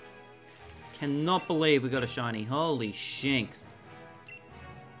 Cannot believe we got a shiny. Holy shinks.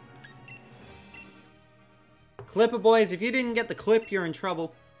 Clipper boys, if you didn't get the clip, you're in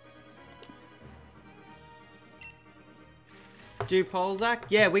trouble. Do poll, Zach?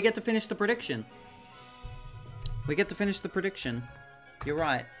 Yeah, we get to finish the prediction. We get to finish the prediction. You're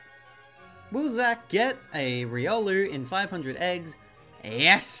right. Will Zach get a Riolu in 500 eggs?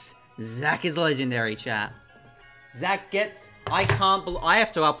 Yes! Zach is legendary, chat. Zach gets... I can't believe... I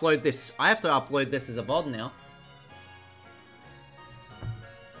have to upload this. I have to upload this as a VOD now.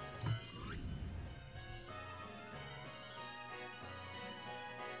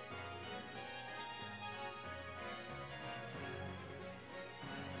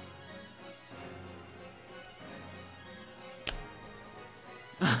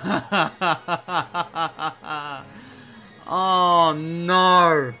 Oh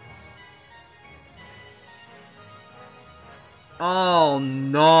no. Oh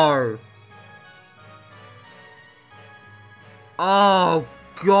no. Oh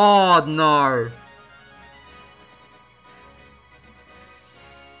god, no.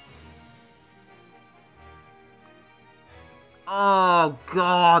 Oh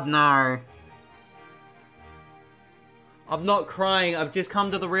god, no. I'm not crying, I've just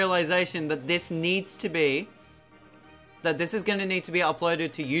come to the realization that this needs to be... that this is gonna need to be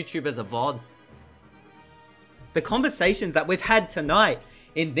uploaded to YouTube as a VOD. The conversations that we've had tonight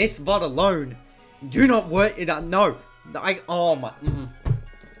in this VOD alone do not work. No. Oh my.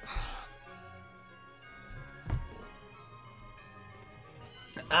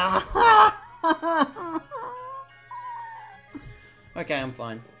 Okay, I'm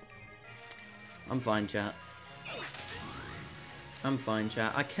fine. I'm fine, chat. I'm fine,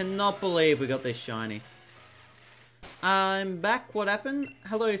 chat. I cannot believe we got this shiny. I'm back. What happened?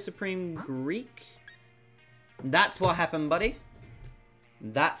 Hello, Supreme Greek. That's what happened, buddy.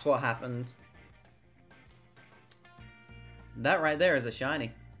 That's what happened. That right there is a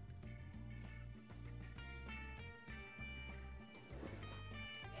shiny.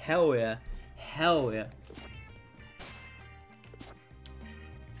 Hell yeah. Hell yeah.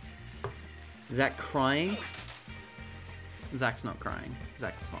 Zach crying? Zach's not crying.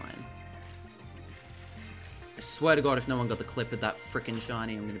 Zach's fine. I swear to God, if no one got the clip of that freaking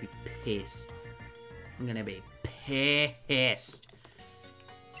shiny, I'm gonna be pissed. I'm gonna be pissed.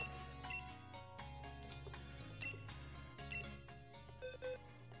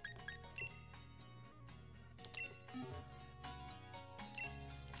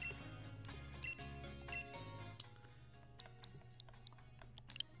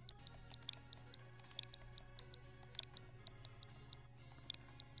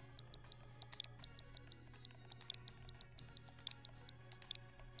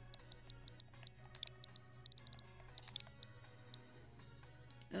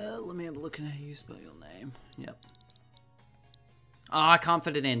 Let me have a look at how you spell your name. Yep. Oh, I can't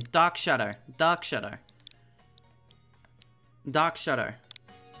fit it in. Dark Shadow. Dark Shadow. Dark Shadow.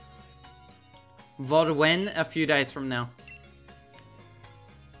 VOD when? A few days from now.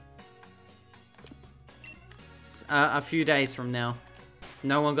 A few days from now.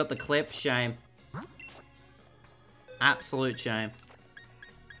 No one got the clip? Shame. Absolute shame.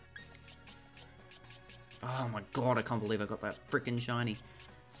 Oh my god, I can't believe I got that freaking shiny.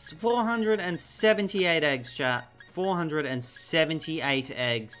 478 eggs, chat. 478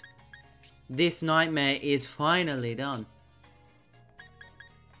 eggs. This nightmare is finally done.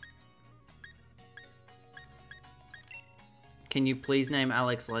 Can you please name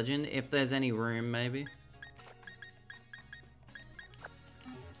Alex Legend? If there's any room, maybe.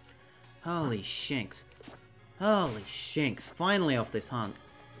 Holy shinks. Holy shinks. Finally off this hunt.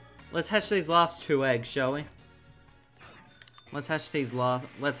 Let's hatch these last 2 eggs, shall we? Let's hatch these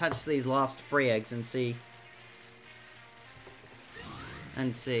last 3 eggs and see.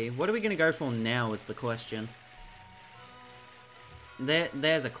 What are we gonna go for now is the question.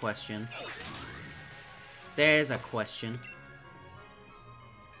 There's a question. There's a question.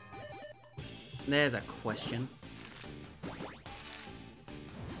 There's a question.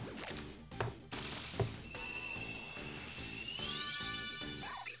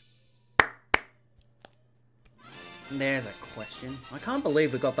 There's a question. I can't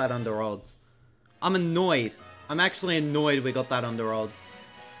believe we got that under odds. I'm annoyed. I'm actually annoyed we got that under odds.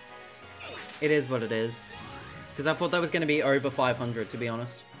 It is what it is. Because I thought that was going to be over 500, to be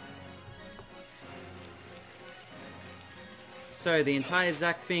honest. So, the entire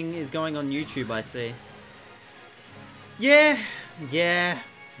Zach thing is going on YouTube, I see. Yeah. Yeah.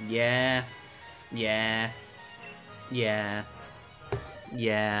 Yeah. Yeah. Yeah.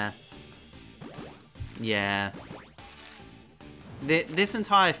 Yeah. Yeah. This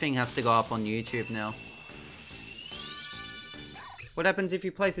entire thing has to go up on YouTube now. What happens if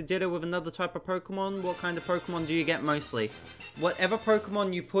you place a Ditto with another type of Pokemon? What kind of Pokemon do you get mostly? Whatever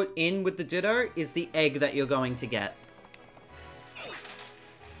Pokemon you put in with the Ditto is the egg that you're going to get.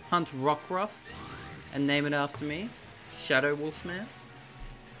 Hunt Rockruff and name it after me. Shadow Wolfman.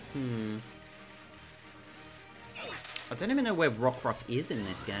 I don't even know where Rockruff is in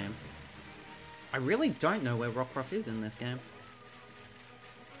this game. I really don't know where Rockruff is in this game.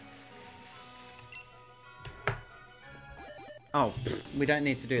 Oh, we don't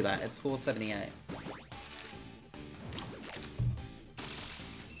need to do that. It's 478.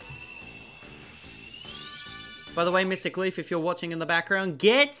 By the way, Mystic Leaf, if you're watching in the background,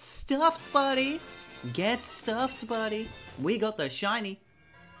 get stuffed, buddy! Get stuffed, buddy! We got the shiny.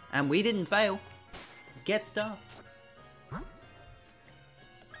 And we didn't fail. Get stuff.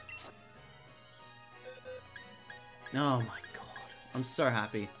 Oh my god. I'm so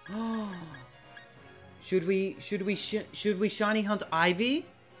happy. Should we shiny hunt Ivy?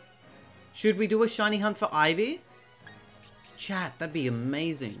 Should we do a shiny hunt for Ivy? Chat, that'd be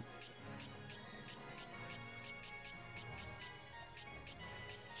amazing.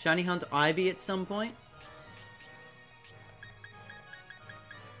 Shiny hunt Ivy at some point?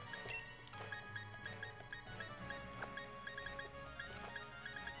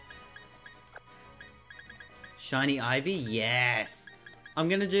 Shiny Ivy? Yes! I'm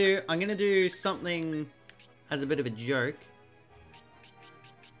gonna do something as a bit of a joke.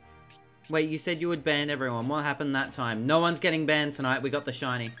 Wait, you said you would ban everyone. What happened that time? No one's getting banned tonight. We got the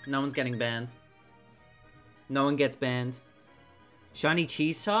shiny. No one's getting banned. No one gets banned. Shiny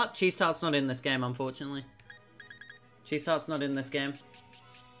Cheese Tart? Cheese Tart's not in this game, unfortunately. Cheese Tart's not in this game.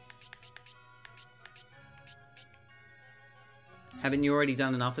 Haven't you already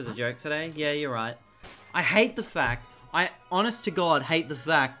done enough as a joke today? Yeah, you're right. I hate the fact, honest to God, hate the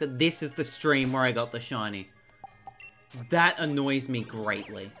fact that this is the stream where I got the shiny. That annoys me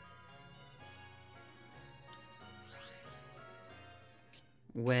greatly.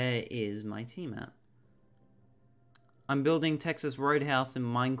 Where is my team at? I'm building Texas Roadhouse in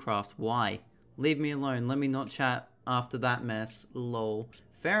Minecraft. Why? Leave me alone. Let me not chat after that mess. Lol.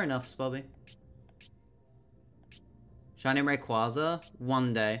 Fair enough, Spobby. Shiny Rayquaza?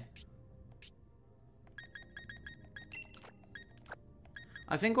 One day.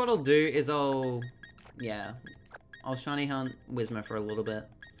 I think what I'll do is I'll shiny hunt Whismur for a little bit.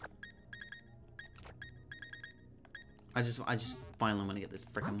 I just finally want to get this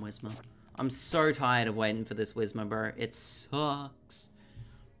freaking Whismur. I'm so tired of waiting for this Whismur, bro. It sucks.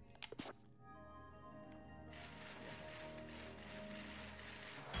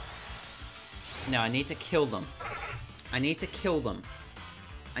 No, I need to kill them. I need to kill them.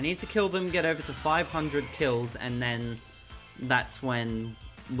 I need to kill them, get over to 500 kills, and then that's when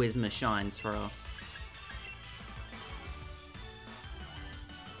Whismur shines for us.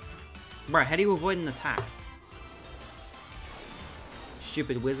 Bro, how do you avoid an attack?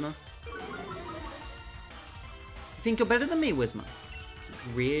 Stupid Whismur. You think you're better than me, Whismur?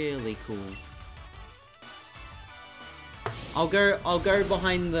 Really cool. I'll go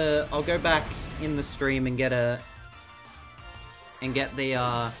behind the, I'll go back in the stream and get the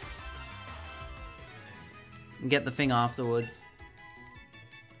thing afterwards.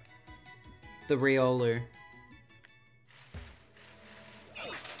 The Riolu.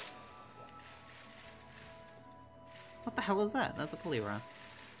 What the hell is that? That's a Poliwrath.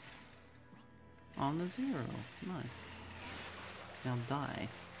 On the 0. Nice. Now die.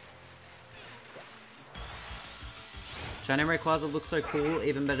 Shiny Rayquaza looks so cool,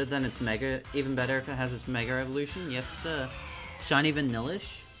 even better than its Mega, even better if it has its Mega Evolution. Yes, sir. Shiny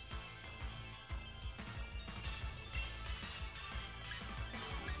Vanillish.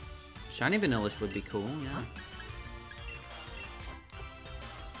 Shiny Vanillish would be cool, yeah.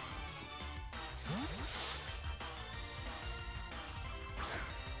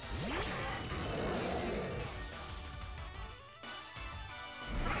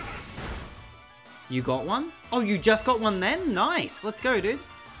 You got one? Oh, you just got one then? Nice! Let's go, dude.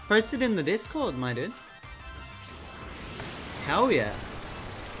 Post it in the Discord, my dude. Hell yeah.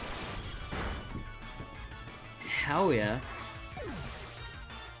 Hell yeah.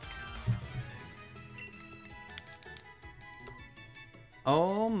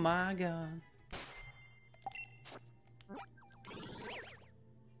 Oh my god.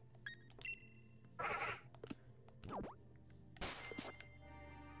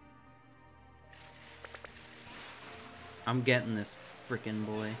 I'm getting this freaking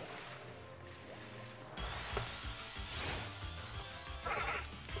boy.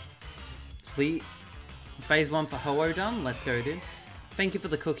 Please. Phase 1 for Ho-Oh done. Let's go, dude. Thank you for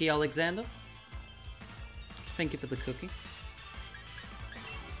the cookie, Alexander. Thank you for the cookie.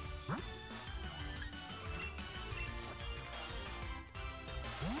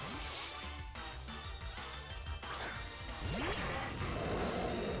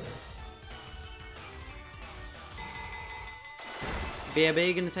 BRB,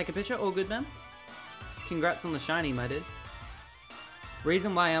 you gonna take a picture? All good, man. Congrats on the shiny, my dude.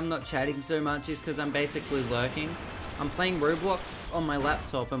 Reason why I'm not chatting so much is because I'm basically lurking. I'm playing Roblox on my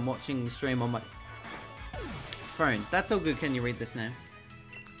laptop and watching the stream on my phone. That's all good. Can you read this name?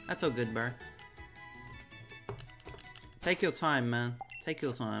 That's all good, bro. Take your time, man. Take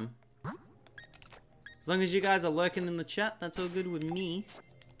your time. As long as you guys are lurking in the chat, that's all good with me.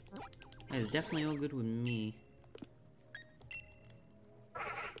 It's definitely all good with me.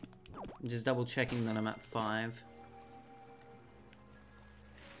 I'm just double checking that I'm at 5.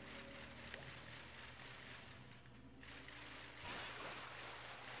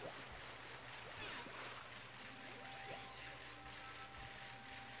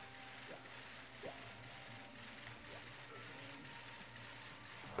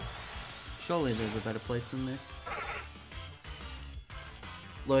 Surely there's a better place than this.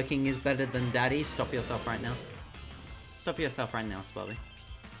 Lurking is better than daddy. Stop yourself right now. Stop yourself right now, Spobby.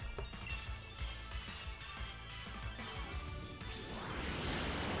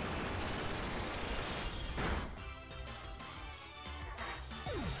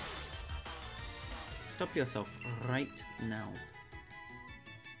 Stop yourself right now.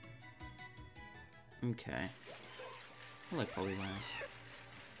 Okay. Hello, Polyland.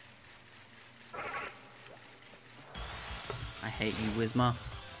 I hate you, Whisma.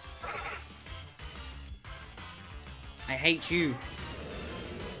 I hate you.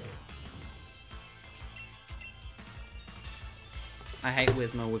 I hate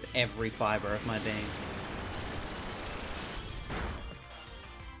Whisma with every fiber of my being.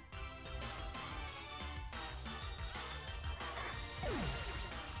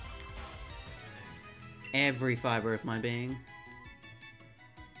 Every fiber of my being.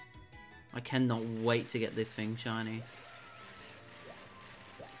 I cannot wait to get this thing shiny.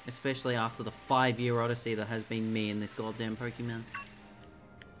 Especially after the 5-year odyssey that has been me and this goddamn Pokemon.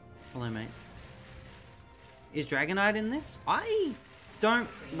 Hello, mate. Is Dragonite in this? I don't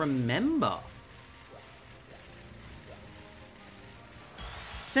remember.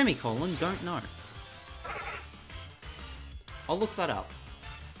 Semicolon, don't know. I'll look that up.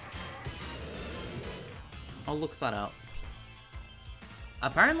 I'll look that up.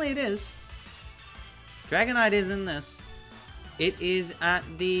 Apparently it is. Dragonite is in this. It is at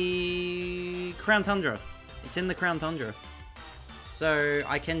the Crown Tundra. It's in the Crown Tundra. So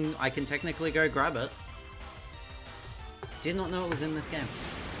I can technically go grab it. Did not know it was in this game.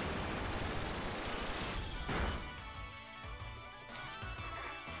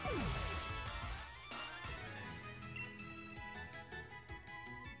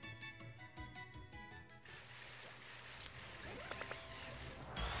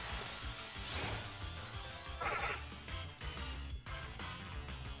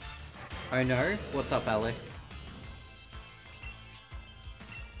 Oh no? What's up, Alex?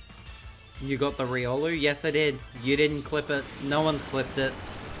 You got the Riolu? Yes, I did. You didn't clip it. No one's clipped it.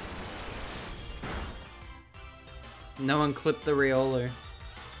 No one clipped the Riolu.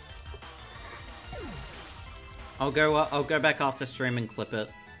 I'll go back after stream and clip it.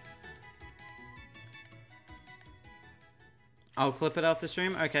 I'll clip it after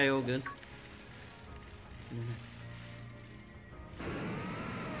stream? Okay, all good.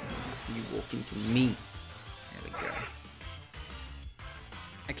 You walk into me. There we go.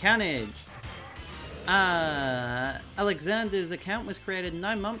 Accountage. Alexander's account was created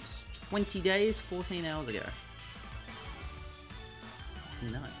 9 months, 20 days, 14 hours ago.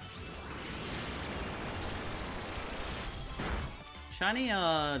 Nice. Shiny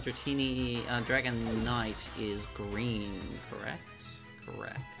Dratini Dragonite is green, correct?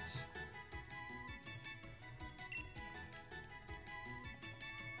 Correct.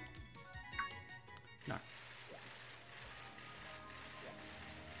 No.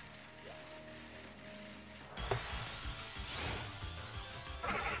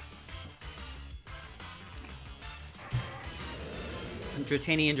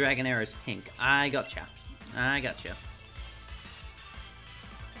 Dratini and Dragonair is pink. I gotcha. I gotcha.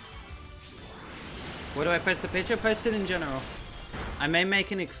 Where do I post the picture? Post it in general. I may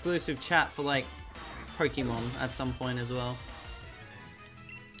make an exclusive chat for, like, Pokemon at some point as well.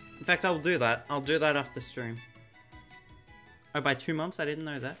 In fact, I'll do that. I'll do that after stream. Oh, by 2 months? I didn't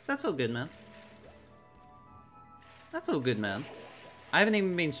know that. That's all good, man. That's all good, man. I haven't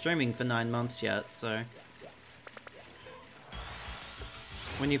even been streaming for 9 months yet, so...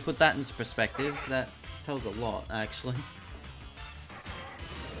 When you put that into perspective, that tells a lot, actually.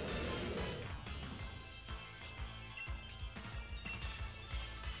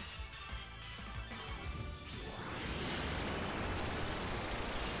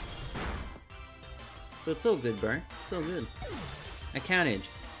 So it's all good, bro. It's all good. Accountage.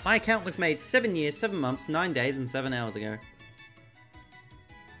 My account was made 7 years, 7 months, 9 days, and 7 hours ago.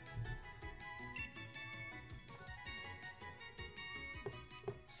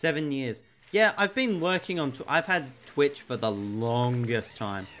 Seven years. Yeah, I've been lurking on... I've had Twitch for the longest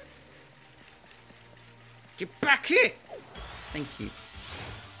time. Get back here! Thank you.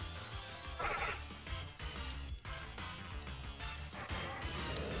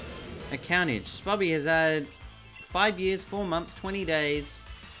 Accountage. Spubby has had 5 years, 4 months, 20 days,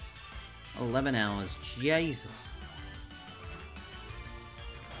 11 hours. Jesus.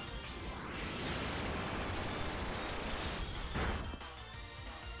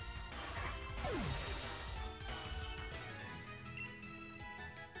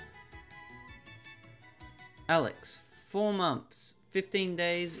 Alex, 4 months, 15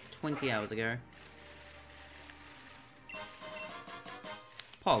 days, 20 hours ago.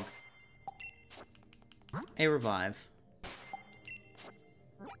 Pog. A revive.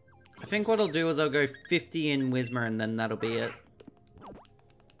 I think what I'll do is I'll go 50 in Whismer and then that'll be it.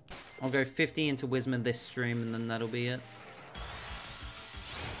 I'll go 50 into Whismer this stream and then that'll be it.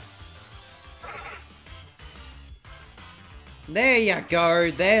 There you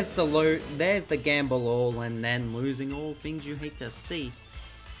go. There's the loot. There's the gamble all and then losing all things you hate to see.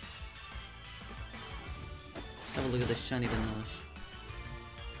 Have a look at this shiny vanillish.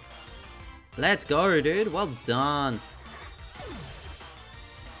 Let's go, dude. Well done.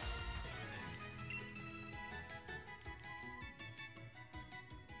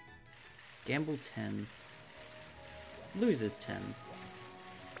 Gamble 10. Loses 10.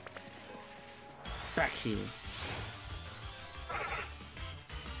 Back here.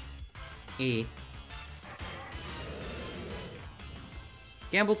 E.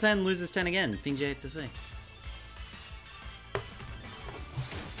 Gamble 10, loses 10 again. Things you hate to see.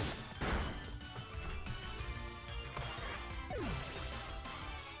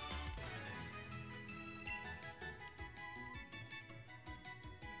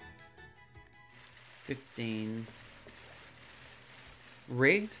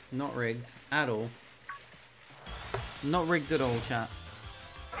 Rigged? Not rigged. At all. Not rigged at all, chat.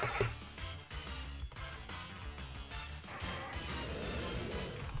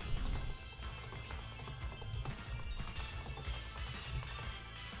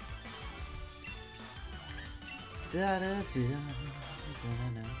 Da da da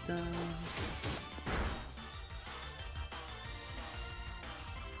da da da.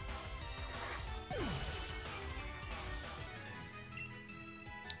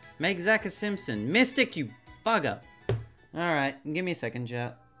 Make Zach a Simpson. Mystic, you bugger. Alright, give me a second,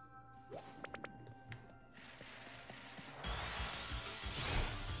 chat.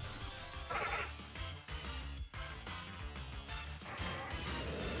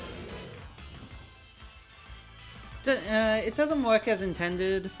 It doesn't work as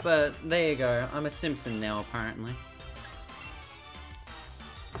intended, but there you go. I'm a Simpson now, apparently.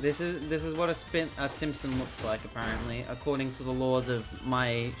 This is what a Simpson looks like, apparently, according to the laws of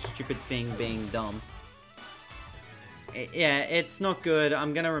my stupid thing being dumb. Yeah, it's not good.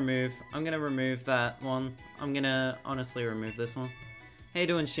 I'm gonna remove that one. I'm gonna honestly remove this one. How you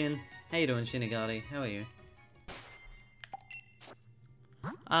doing, Shin? How you doing, Shinigami? How are you?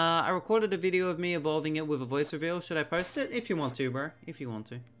 I recorded a video of me evolving it with a voice reveal. Should I post it? If you want to, bro. If you want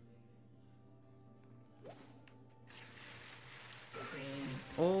to.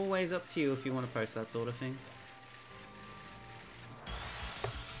 Always up to you if you want to post that sort of thing.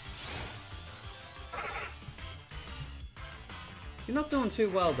 You're not doing too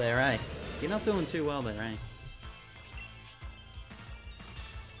well there, eh? You're not doing too well there, eh?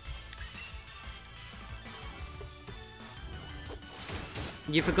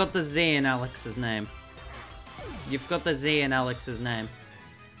 You forgot the Z in Alex's name. You forgot the Z in Alex's name.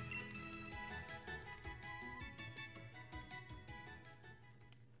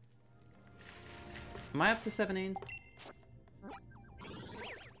 Am I up to 17?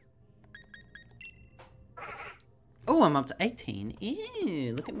 Oh, I'm up to 18.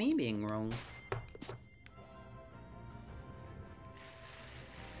 Ew, look at me being wrong.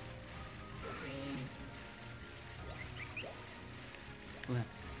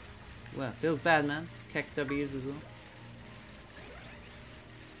 Well, feels bad, man. Keck W's as well.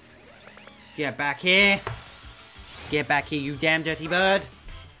 Get back here! Get back here, you damn dirty bird!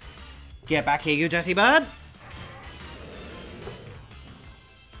 Get back here, you dirty bird!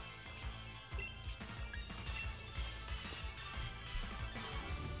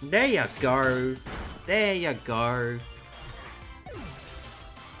 There you go. There you go.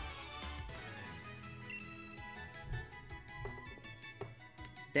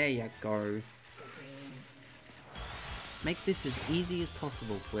 There you go. Make this as easy as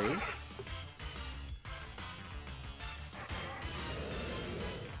possible, please.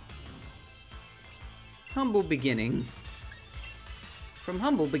 Humble Beginnings. From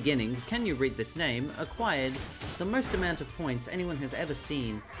Humble Beginnings, can you read this name? Acquired the most amount of points anyone has ever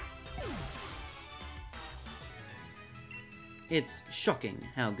seen. It's shocking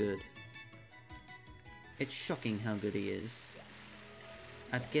how good. It's shocking how good he is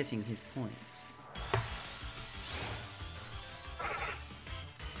at getting his points.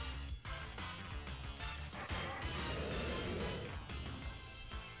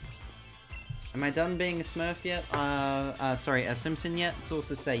 Am I done being a Smurf yet? Sorry, a Simpson yet?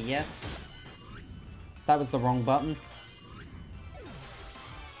 Sources say yes. That was the wrong button.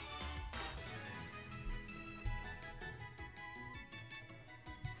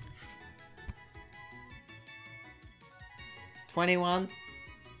 $21.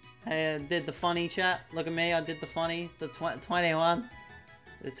 I did the funny chat. Look at me, I did the funny. The 21.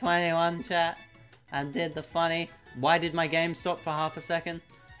 The 21 chat. I did the funny. Why did my game stop for half a second?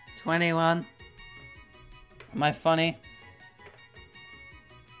 21. Am I funny?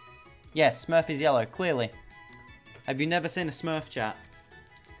 Yes, Smurf is yellow, clearly. Have you never seen a Smurf chat?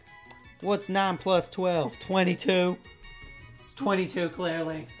 What's 9 plus 12? 22. It's 22,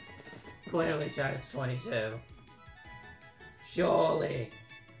 clearly. Clearly, chat, it's 22. Surely.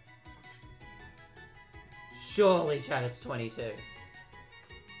 Surely, chat, it's 22.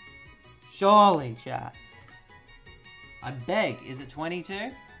 Surely, chat. I beg, is it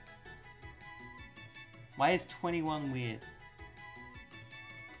 22? Why is 21 weird?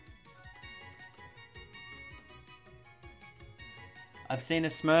 I've seen a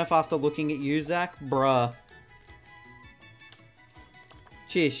Smurf after looking at you, Zach. Bruh.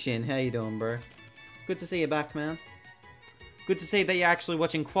 Cheers, Shin. How you doing, bro? Good to see you back, man. Good to see that you're actually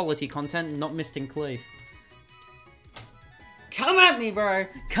watching quality content and not Mist and Cleave. Come at me, bro!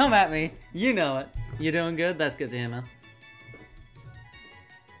 Come at me! You know it. You doing good? That's good to hear, man.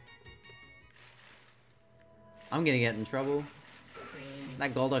 I'm gonna get in trouble.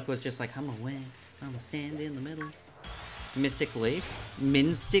 That Golduck was just like, I'm away. I'm gonna stand in the middle. Mystic Leaf?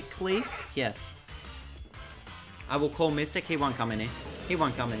 Minstic Leaf? Yes. I will call Mystic. He won't come in here. He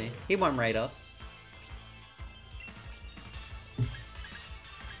won't come in here. He won't raid us.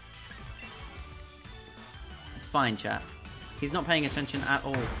 It's fine, chat. He's not paying attention at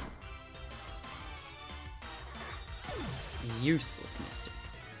all. Useless Mystic.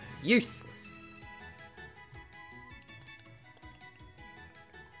 Useless.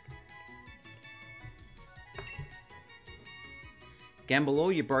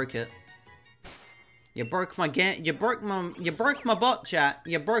 Gamble, you broke it. You broke my you broke my bot, chat.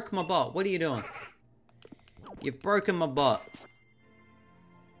 You broke my bot. What are you doing? You've broken my bot.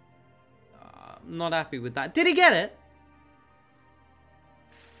 I'm not happy with that. Did he get it?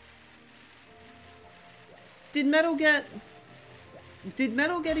 Did Metal get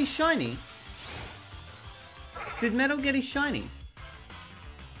his shiny? Did Metal get his shiny?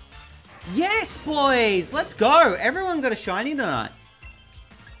 Yes, boys! Let's go! Everyone got a shiny tonight.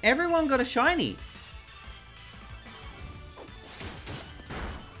 Everyone got a shiny.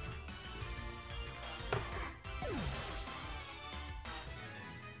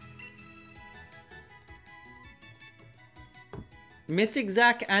 Mystic,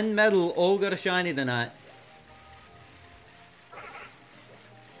 Zack, and Metal all got a shiny tonight.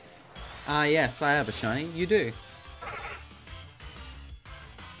 Yes, I have a shiny. You do.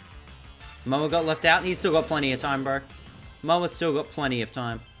 Moa got left out. He's still got plenty of time, bro. Moa's still got plenty of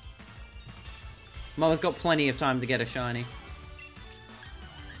time. Moa's got plenty of time to get a shiny.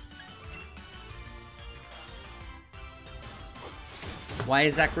 Why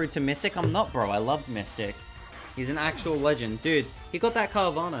is Zach rude to Mystic? I'm not, bro. I love Mystic. He's an actual legend. Dude, he got that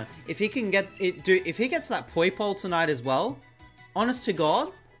Carvana. If he can get it, dude, if he gets that Poipole tonight as well, honest to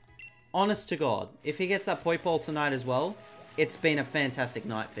God, if he gets that Poipole tonight as well, it's been a fantastic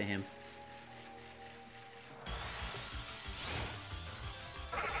night for him.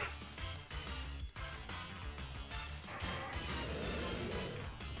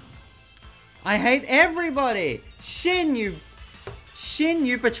 I hate everybody! Shin, you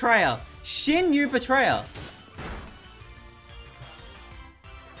betrayer! Shin, you betrayer!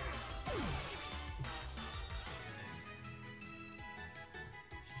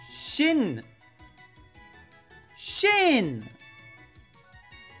 Shin! Shin!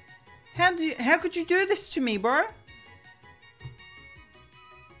 How could you do this to me, bro?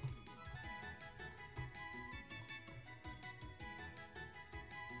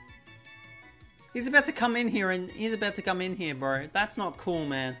 He's about to come in here, bro. That's not cool,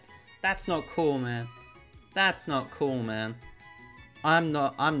 man. That's not cool, man. That's not cool, man. I'm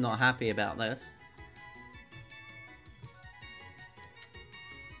not happy about this.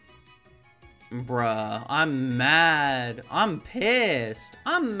 Bruh, I'm mad. I'm pissed.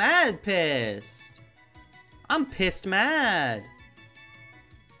 I'm mad pissed. I'm pissed mad.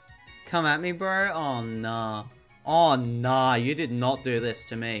 Come at me, bro. Oh, nah. Oh, nah. You did not do this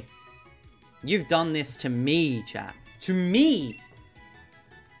to me. You've done this to me, chat. To me.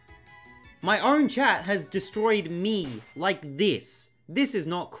 My own chat has destroyed me like this. This is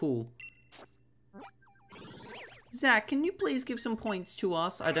not cool. Zach, can you please give some points to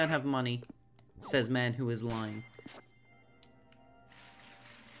us? I don't have money. Says man who is lying.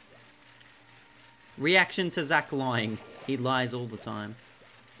 Reaction to Zach lying. He lies all the time.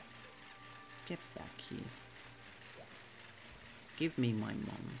 Get back here. Give me my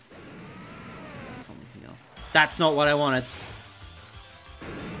mom. Come here. That's not what I wanted.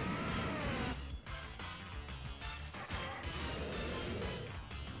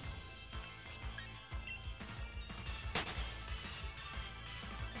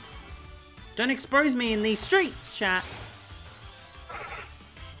 Don't expose me in these streets, chat.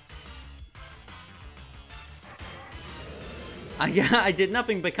 I did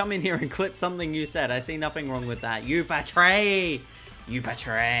nothing but come in here and clip something you said. I see nothing wrong with that. You betray! You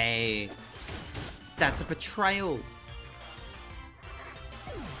betray! That's a betrayal.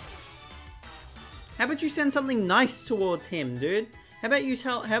 How about you send something nice towards him, dude? How about you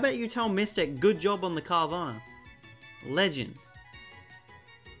tell Mystic, good job on the Carvana. Legend.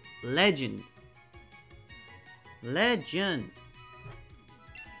 Legend. Legend.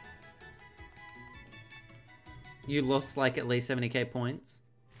 You lost like at least 70k points.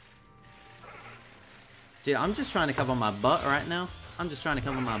 Dude, I'm just trying to cover my butt right now. I'm just trying to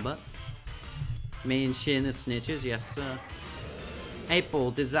cover my butt. Me and Shin are snitches, yes sir.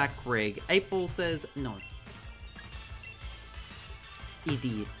 8-Ball, did Zach rig? 8-Ball says no.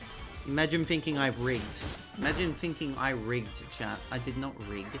 Idiot. Imagine thinking I rigged. Imagine thinking I rigged, chat. I did not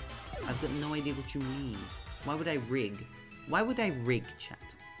rig. I've got no idea what you mean. Why would I rig? Why would I rig,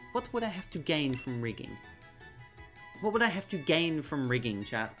 chat? What would I have to gain from rigging? What would I have to gain from rigging,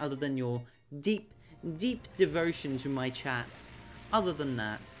 chat, other than your deep, deep devotion to my chat? Other than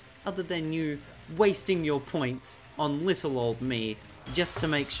that, other than you wasting your points on little old me just to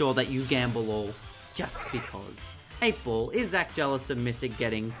make sure that you gamble all, just because. 8-Ball, is Zach jealous of Mystic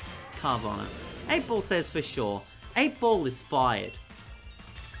getting Carvana? 8-Ball says for sure. 8-Ball is fired.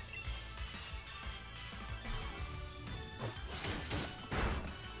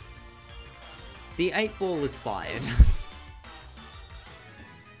 The 8-Ball is fired.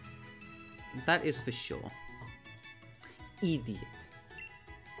 That is for sure. Idiot.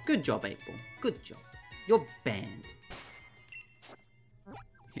 Good job, 8-Ball. Good job. You're banned.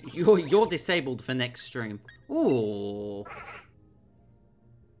 You're disabled for next stream. Ooh.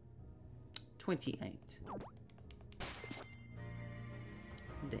 28.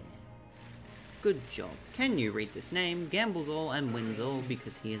 There. Good job. Can you read this name? Gambles all and wins all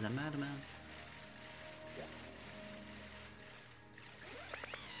because he is a madman.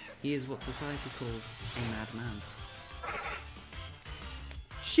 He is what society calls a madman.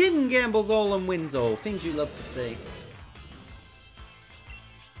 Shin gambles all and wins all. Things you love to see.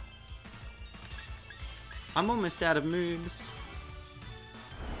 I'm almost out of moves.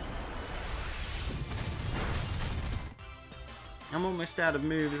 I'm almost out of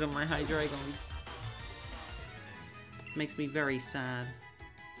moves on my High Dragon. Makes me very sad.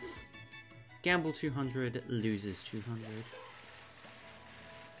 Gamble 200, loses 200.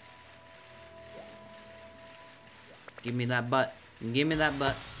 Give me that butt. Give me that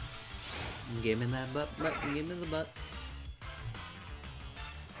butt. Give me that butt. Give me the butt.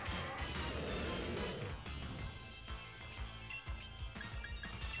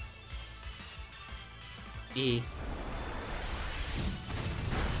 E.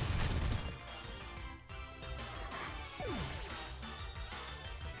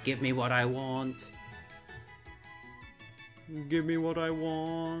 Give me what I want. Give me what I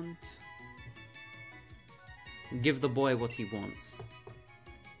want. Give the boy what he wants.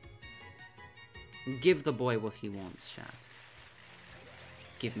 Give the boy what he wants, chat.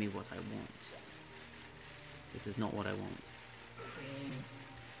 Give me what I want. This is not what I want.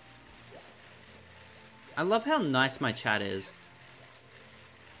 I love how nice my chat is.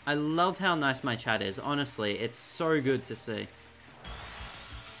 I love how nice my chat is. Honestly, it's so good to see.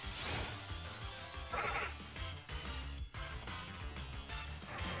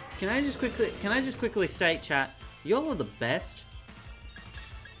 Can I just quickly state, chat, y'all are the best.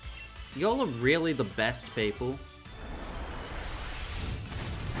 Y'all are really the best people.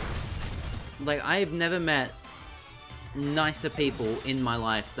 Like, I've never met nicer people in my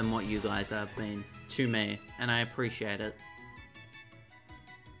life than what you guys have been to me, and I appreciate it.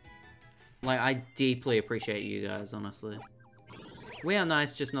 Like, I deeply appreciate you guys, honestly. We are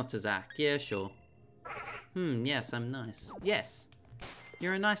nice, just not to Zach. Yeah, sure. Yes, I'm nice. Yes.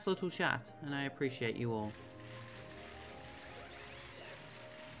 You're a nice little chat, and I appreciate you all.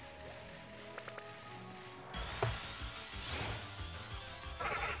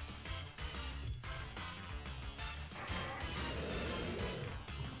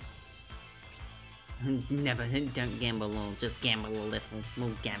 Never, don't gamble all, just gamble a little. We'll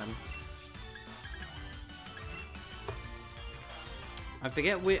get 'em. I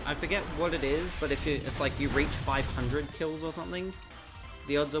forget what it is, but if it's like you reach 500 kills or something,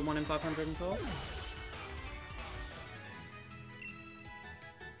 the odds are 1 in 512.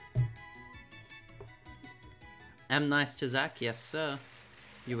 Am nice to Zach? Yes, sir.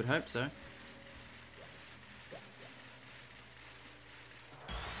 You would hope so.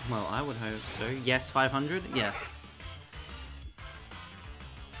 Well, I would hope so. Yes, 500? Yes.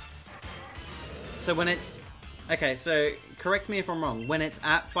 So when it's... Okay, so correct me if I'm wrong. When it's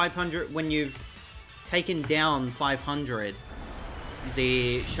at 500, when you've taken down 500,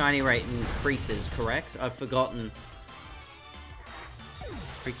 the shiny rate increases, correct? I've forgotten.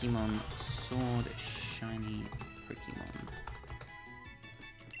 Pokémon Sword Shiny Pokémon.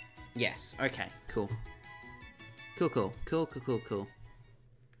 Yes, okay, cool. Cool.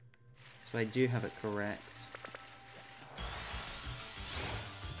 So I do have it correct.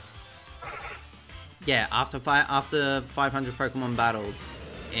 Yeah, after 500 Pokemon battled,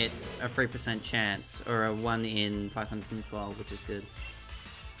 it's a 3% chance, or a 1 in 512, which is good.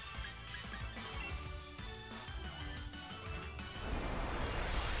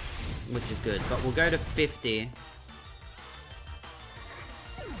 Which is good, but we'll go to 50.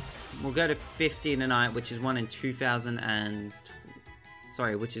 We'll go to 50 tonight, which is 1 in 2000 and...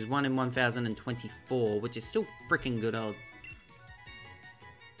 Sorry, which is 1 in 1024, which is still freaking good odds.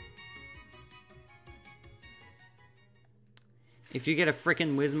 If you get a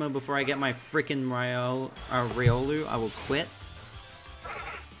frickin' Whismur before I get my frickin' Riolu, I will quit.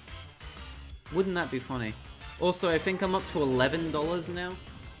 Wouldn't that be funny? Also, I think I'm up to $11 now.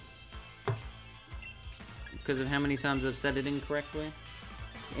 Because of how many times I've said it incorrectly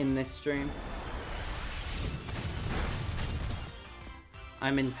in this stream.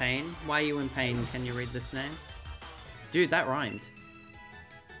 I'm in pain. Why are you in pain? Can you read this name? Dude, that rhymed.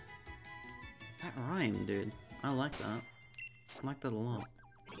 That rhymed, dude. I like that. I like that a lot.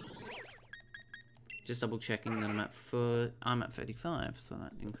 Just double checking that I'm at 35, so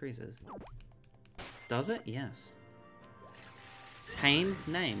that increases. Does it? Yes. Pain?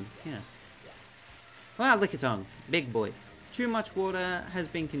 Name? Yes. Wow, lick a tongue. Big boy. Too much water has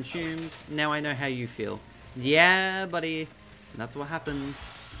been consumed. Now I know how you feel. Yeah, buddy. That's what happens.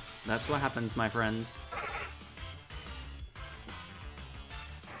 That's what happens, my friend.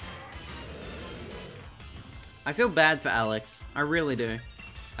 I feel bad for Alex. I really do.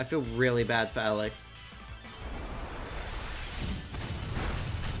 I feel really bad for Alex.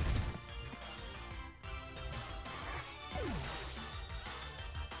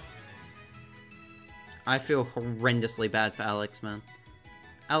 I feel horrendously bad for Alex, man.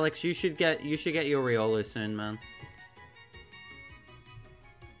 Alex, you should get your Riolu soon, man.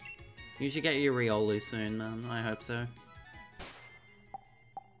 You should get your Riolu soon, man. I hope so.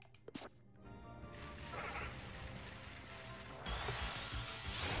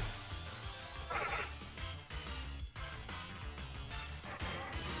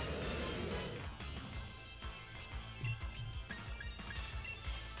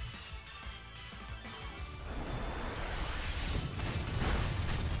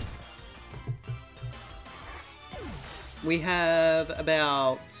 We have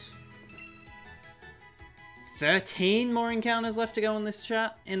about 13 more encounters left to go in this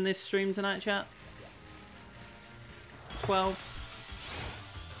chat, in this stream tonight, chat. 12.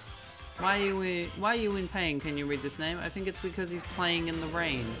 Why are you in pain? Can you read this name? I think it's because he's playing in the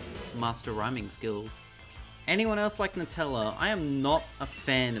rain. Master rhyming skills. Anyone else like Nutella? I am not a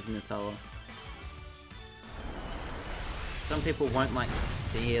fan of Nutella. Some people won't like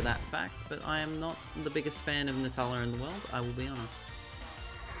to hear that fact, but I am not the biggest fan of Nutella in the world, I will be honest.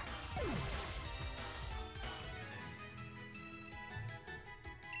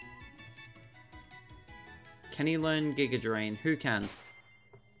 Can he learn Giga Drain? Who can?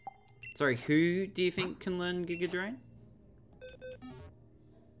 Sorry, who do you think can learn Giga Drain?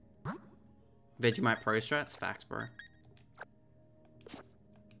 Vegemite Pro Strats? Facts, bro.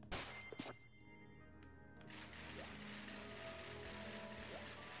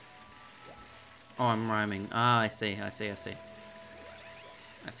 Oh, I'm rhyming. Ah, I see. I see.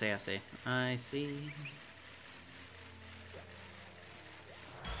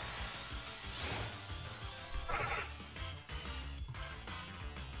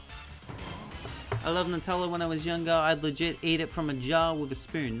 I love Nutella. When I was younger, I'd legit eat it from a jar with a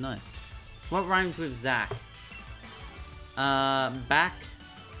spoon. Nice. What rhymes with Zach? Back,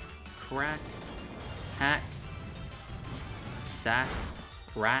 crack, hack, sack,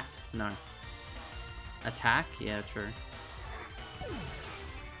 rat? No. Attack? Yeah, true.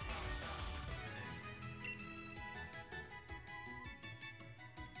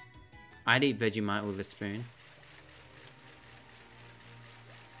 I'd eat Vegemite with a spoon.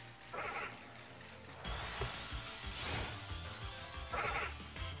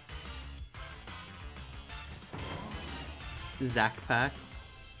 Zack Pack.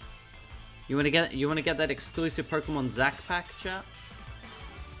 You wanna get that exclusive Pokemon Zack Pack, chat?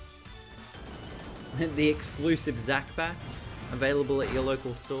 The exclusive Zack Pack, available at your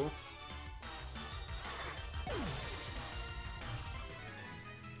local store.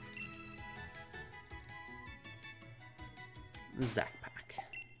 Zack Pack.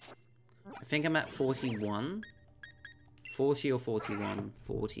 I think I'm at 41. 40 or 41?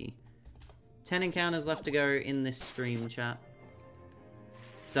 40. 10 encounters left to go in this stream, chat.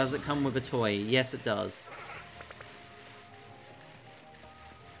 Does it come with a toy? Yes, it does.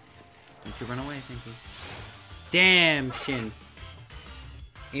 Don't you run away, thank you. Damn, Shin.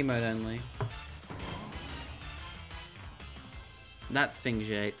 Emote only. That's things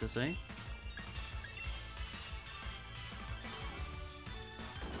you hate to see.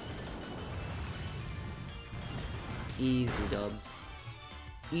 Easy dubs.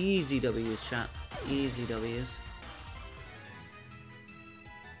 Easy W's, chat. Easy W's.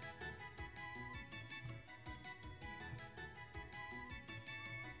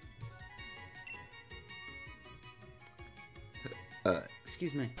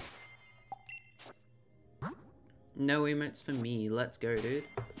 Excuse me. No emotes for me. Let's go, dude.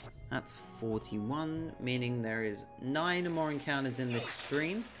 That's 41, meaning there is 9 more encounters in this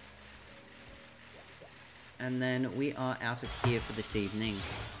stream. And then we are out of here for this evening.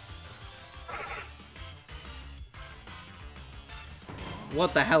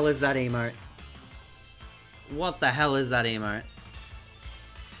 What the hell is that emote? What the hell is that emote?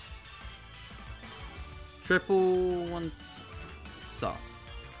 Triple one sus.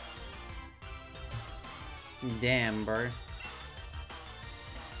 Damn, bro.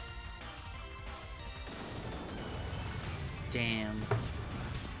 Damn.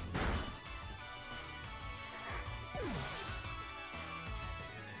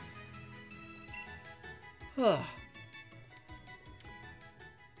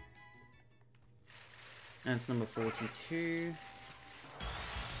 That's number 42.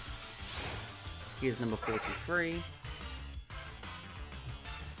 Here's number 43.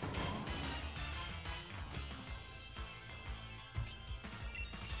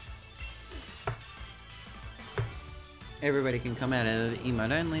 Everybody can come out of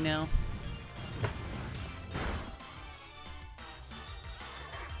emote only now.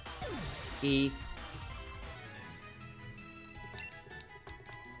 E.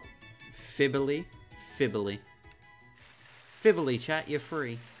 Fibbly. Fibbly. Fibbly, chat, you're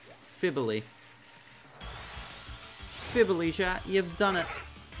free. Fibbly. Fibbly, chat, you've done it.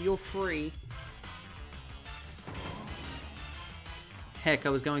 You're free. Heck, I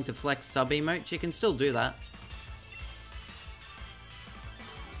was going to flex sub emote. You can still do that.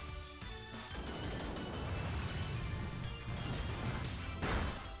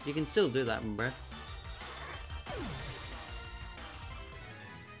 You can still do that, bruh.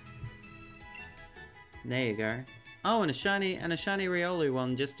 There you go. Oh, and a shiny Riolu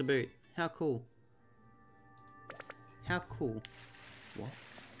one just to boot. How cool. How cool. What?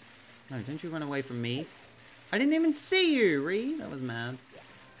 No, don't you run away from me. I didn't even see you, Ree. That was mad.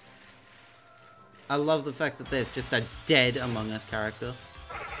 I love the fact that there's just a dead Among Us character.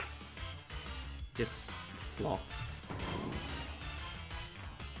 Just flop.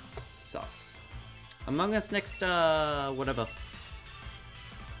 Sus. Among Us next, whatever.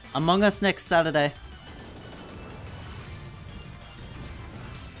 Among Us next Saturday.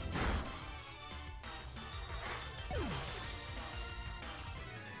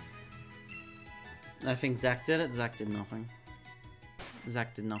 I think Zach did it. Zach did nothing.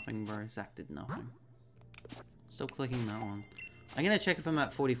 Zach did nothing, bro. Zach did nothing. Still clicking that one. I'm gonna check if I'm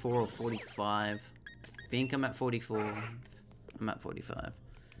at 44 or 45. I think I'm at 44. I'm at 45.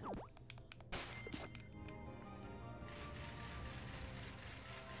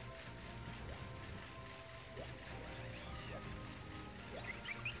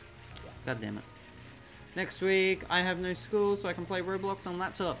 God damn it. Next week, I have no school, so I can play Roblox on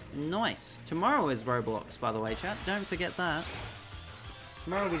laptop. Nice. Tomorrow is Roblox, by the way, chat. Don't forget that.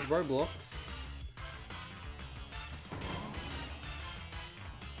 Tomorrow is Roblox.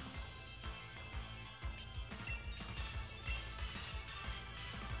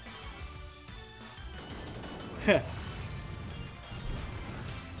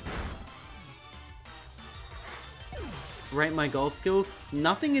 Rate my golf skills.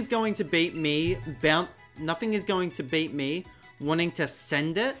 Nothing is going to beat me Nothing is going to beat me wanting to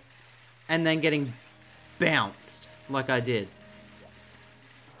send it and then getting bounced like I did.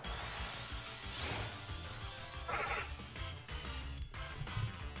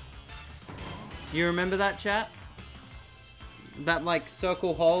 You remember that, chat? That like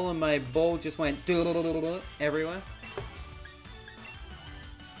circle hole and my ball just went everywhere.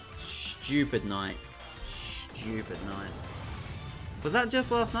 Stupid night. Stupid night. Was that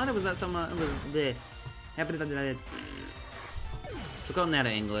just last night or was that someone? It was there. Forgotten how to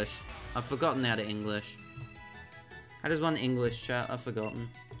English. I've forgotten how to English. How does one English chat? I've forgotten.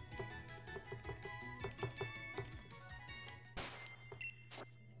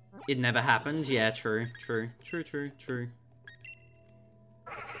 It never happened. Yeah, true.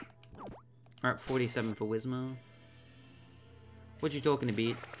 We're at 47 for Whismur. What you talking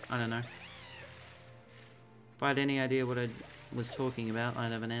about? I don't know. If I had any idea what I was talking about,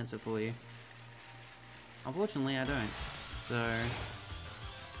 I'd have an answer for you. Unfortunately, I don't. So...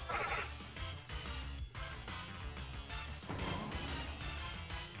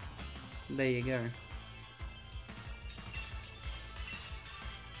 there you go.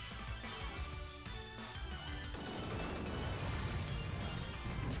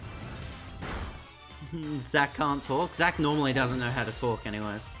 Zach can't talk. Zach normally doesn't know how to talk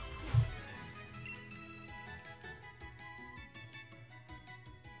anyways.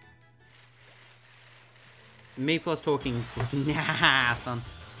 Me plus talking equals nah, son.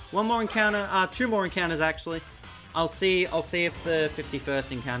 One more encounter, two more encounters actually. I'll see if the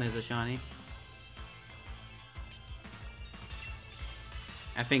 51st encounter is a shiny.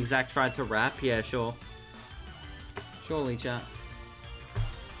 I think Zach tried to rap. Yeah, sure. Surely, chat.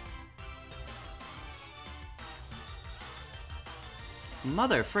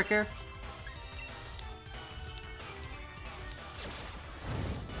 Mother fricker.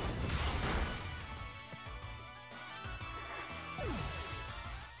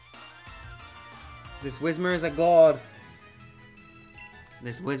 This Whismur is a god.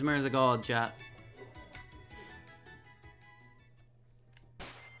 This Whismur is a god, chat.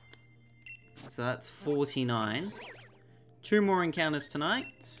 So that's 49. Two more encounters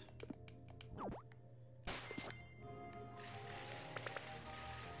tonight.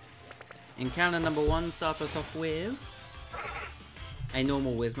 Encounter number 1 starts us off with a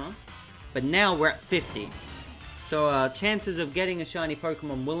normal Whismur. But now we're at 50. So chances of getting a shiny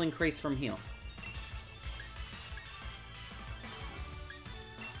Pokemon will increase from here.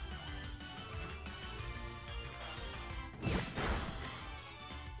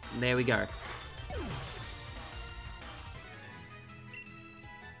 There we go.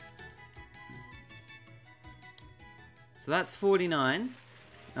 So that's 49.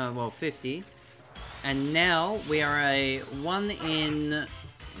 Well, 50. And now we are a 1 in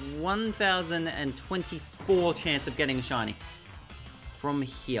 1,024 chance of getting a shiny. From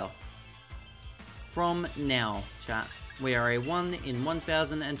here. From now, chat. We are a 1 in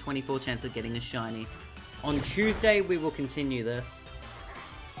 1,024 chance of getting a shiny. On Tuesday, we will continue this.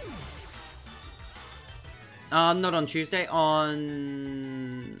 Not on Tuesday,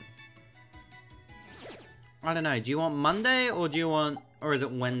 on... I don't know, do you want Monday or do you want... or is it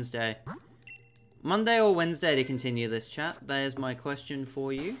Wednesday? Monday or Wednesday to continue this, chat? That is my question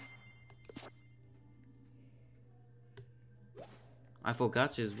for you. I thought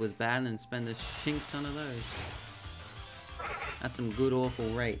Gutches was bad and spend a shinks ton of those. That's some good awful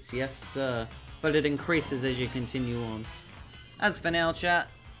rates, yes sir. But it increases as you continue on. As for now, chat,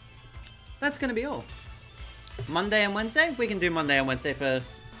 that's gonna be all. Monday and Wednesday? We can do Monday and Wednesday for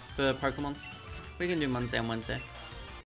Pokemon. We can do Monday and Wednesday.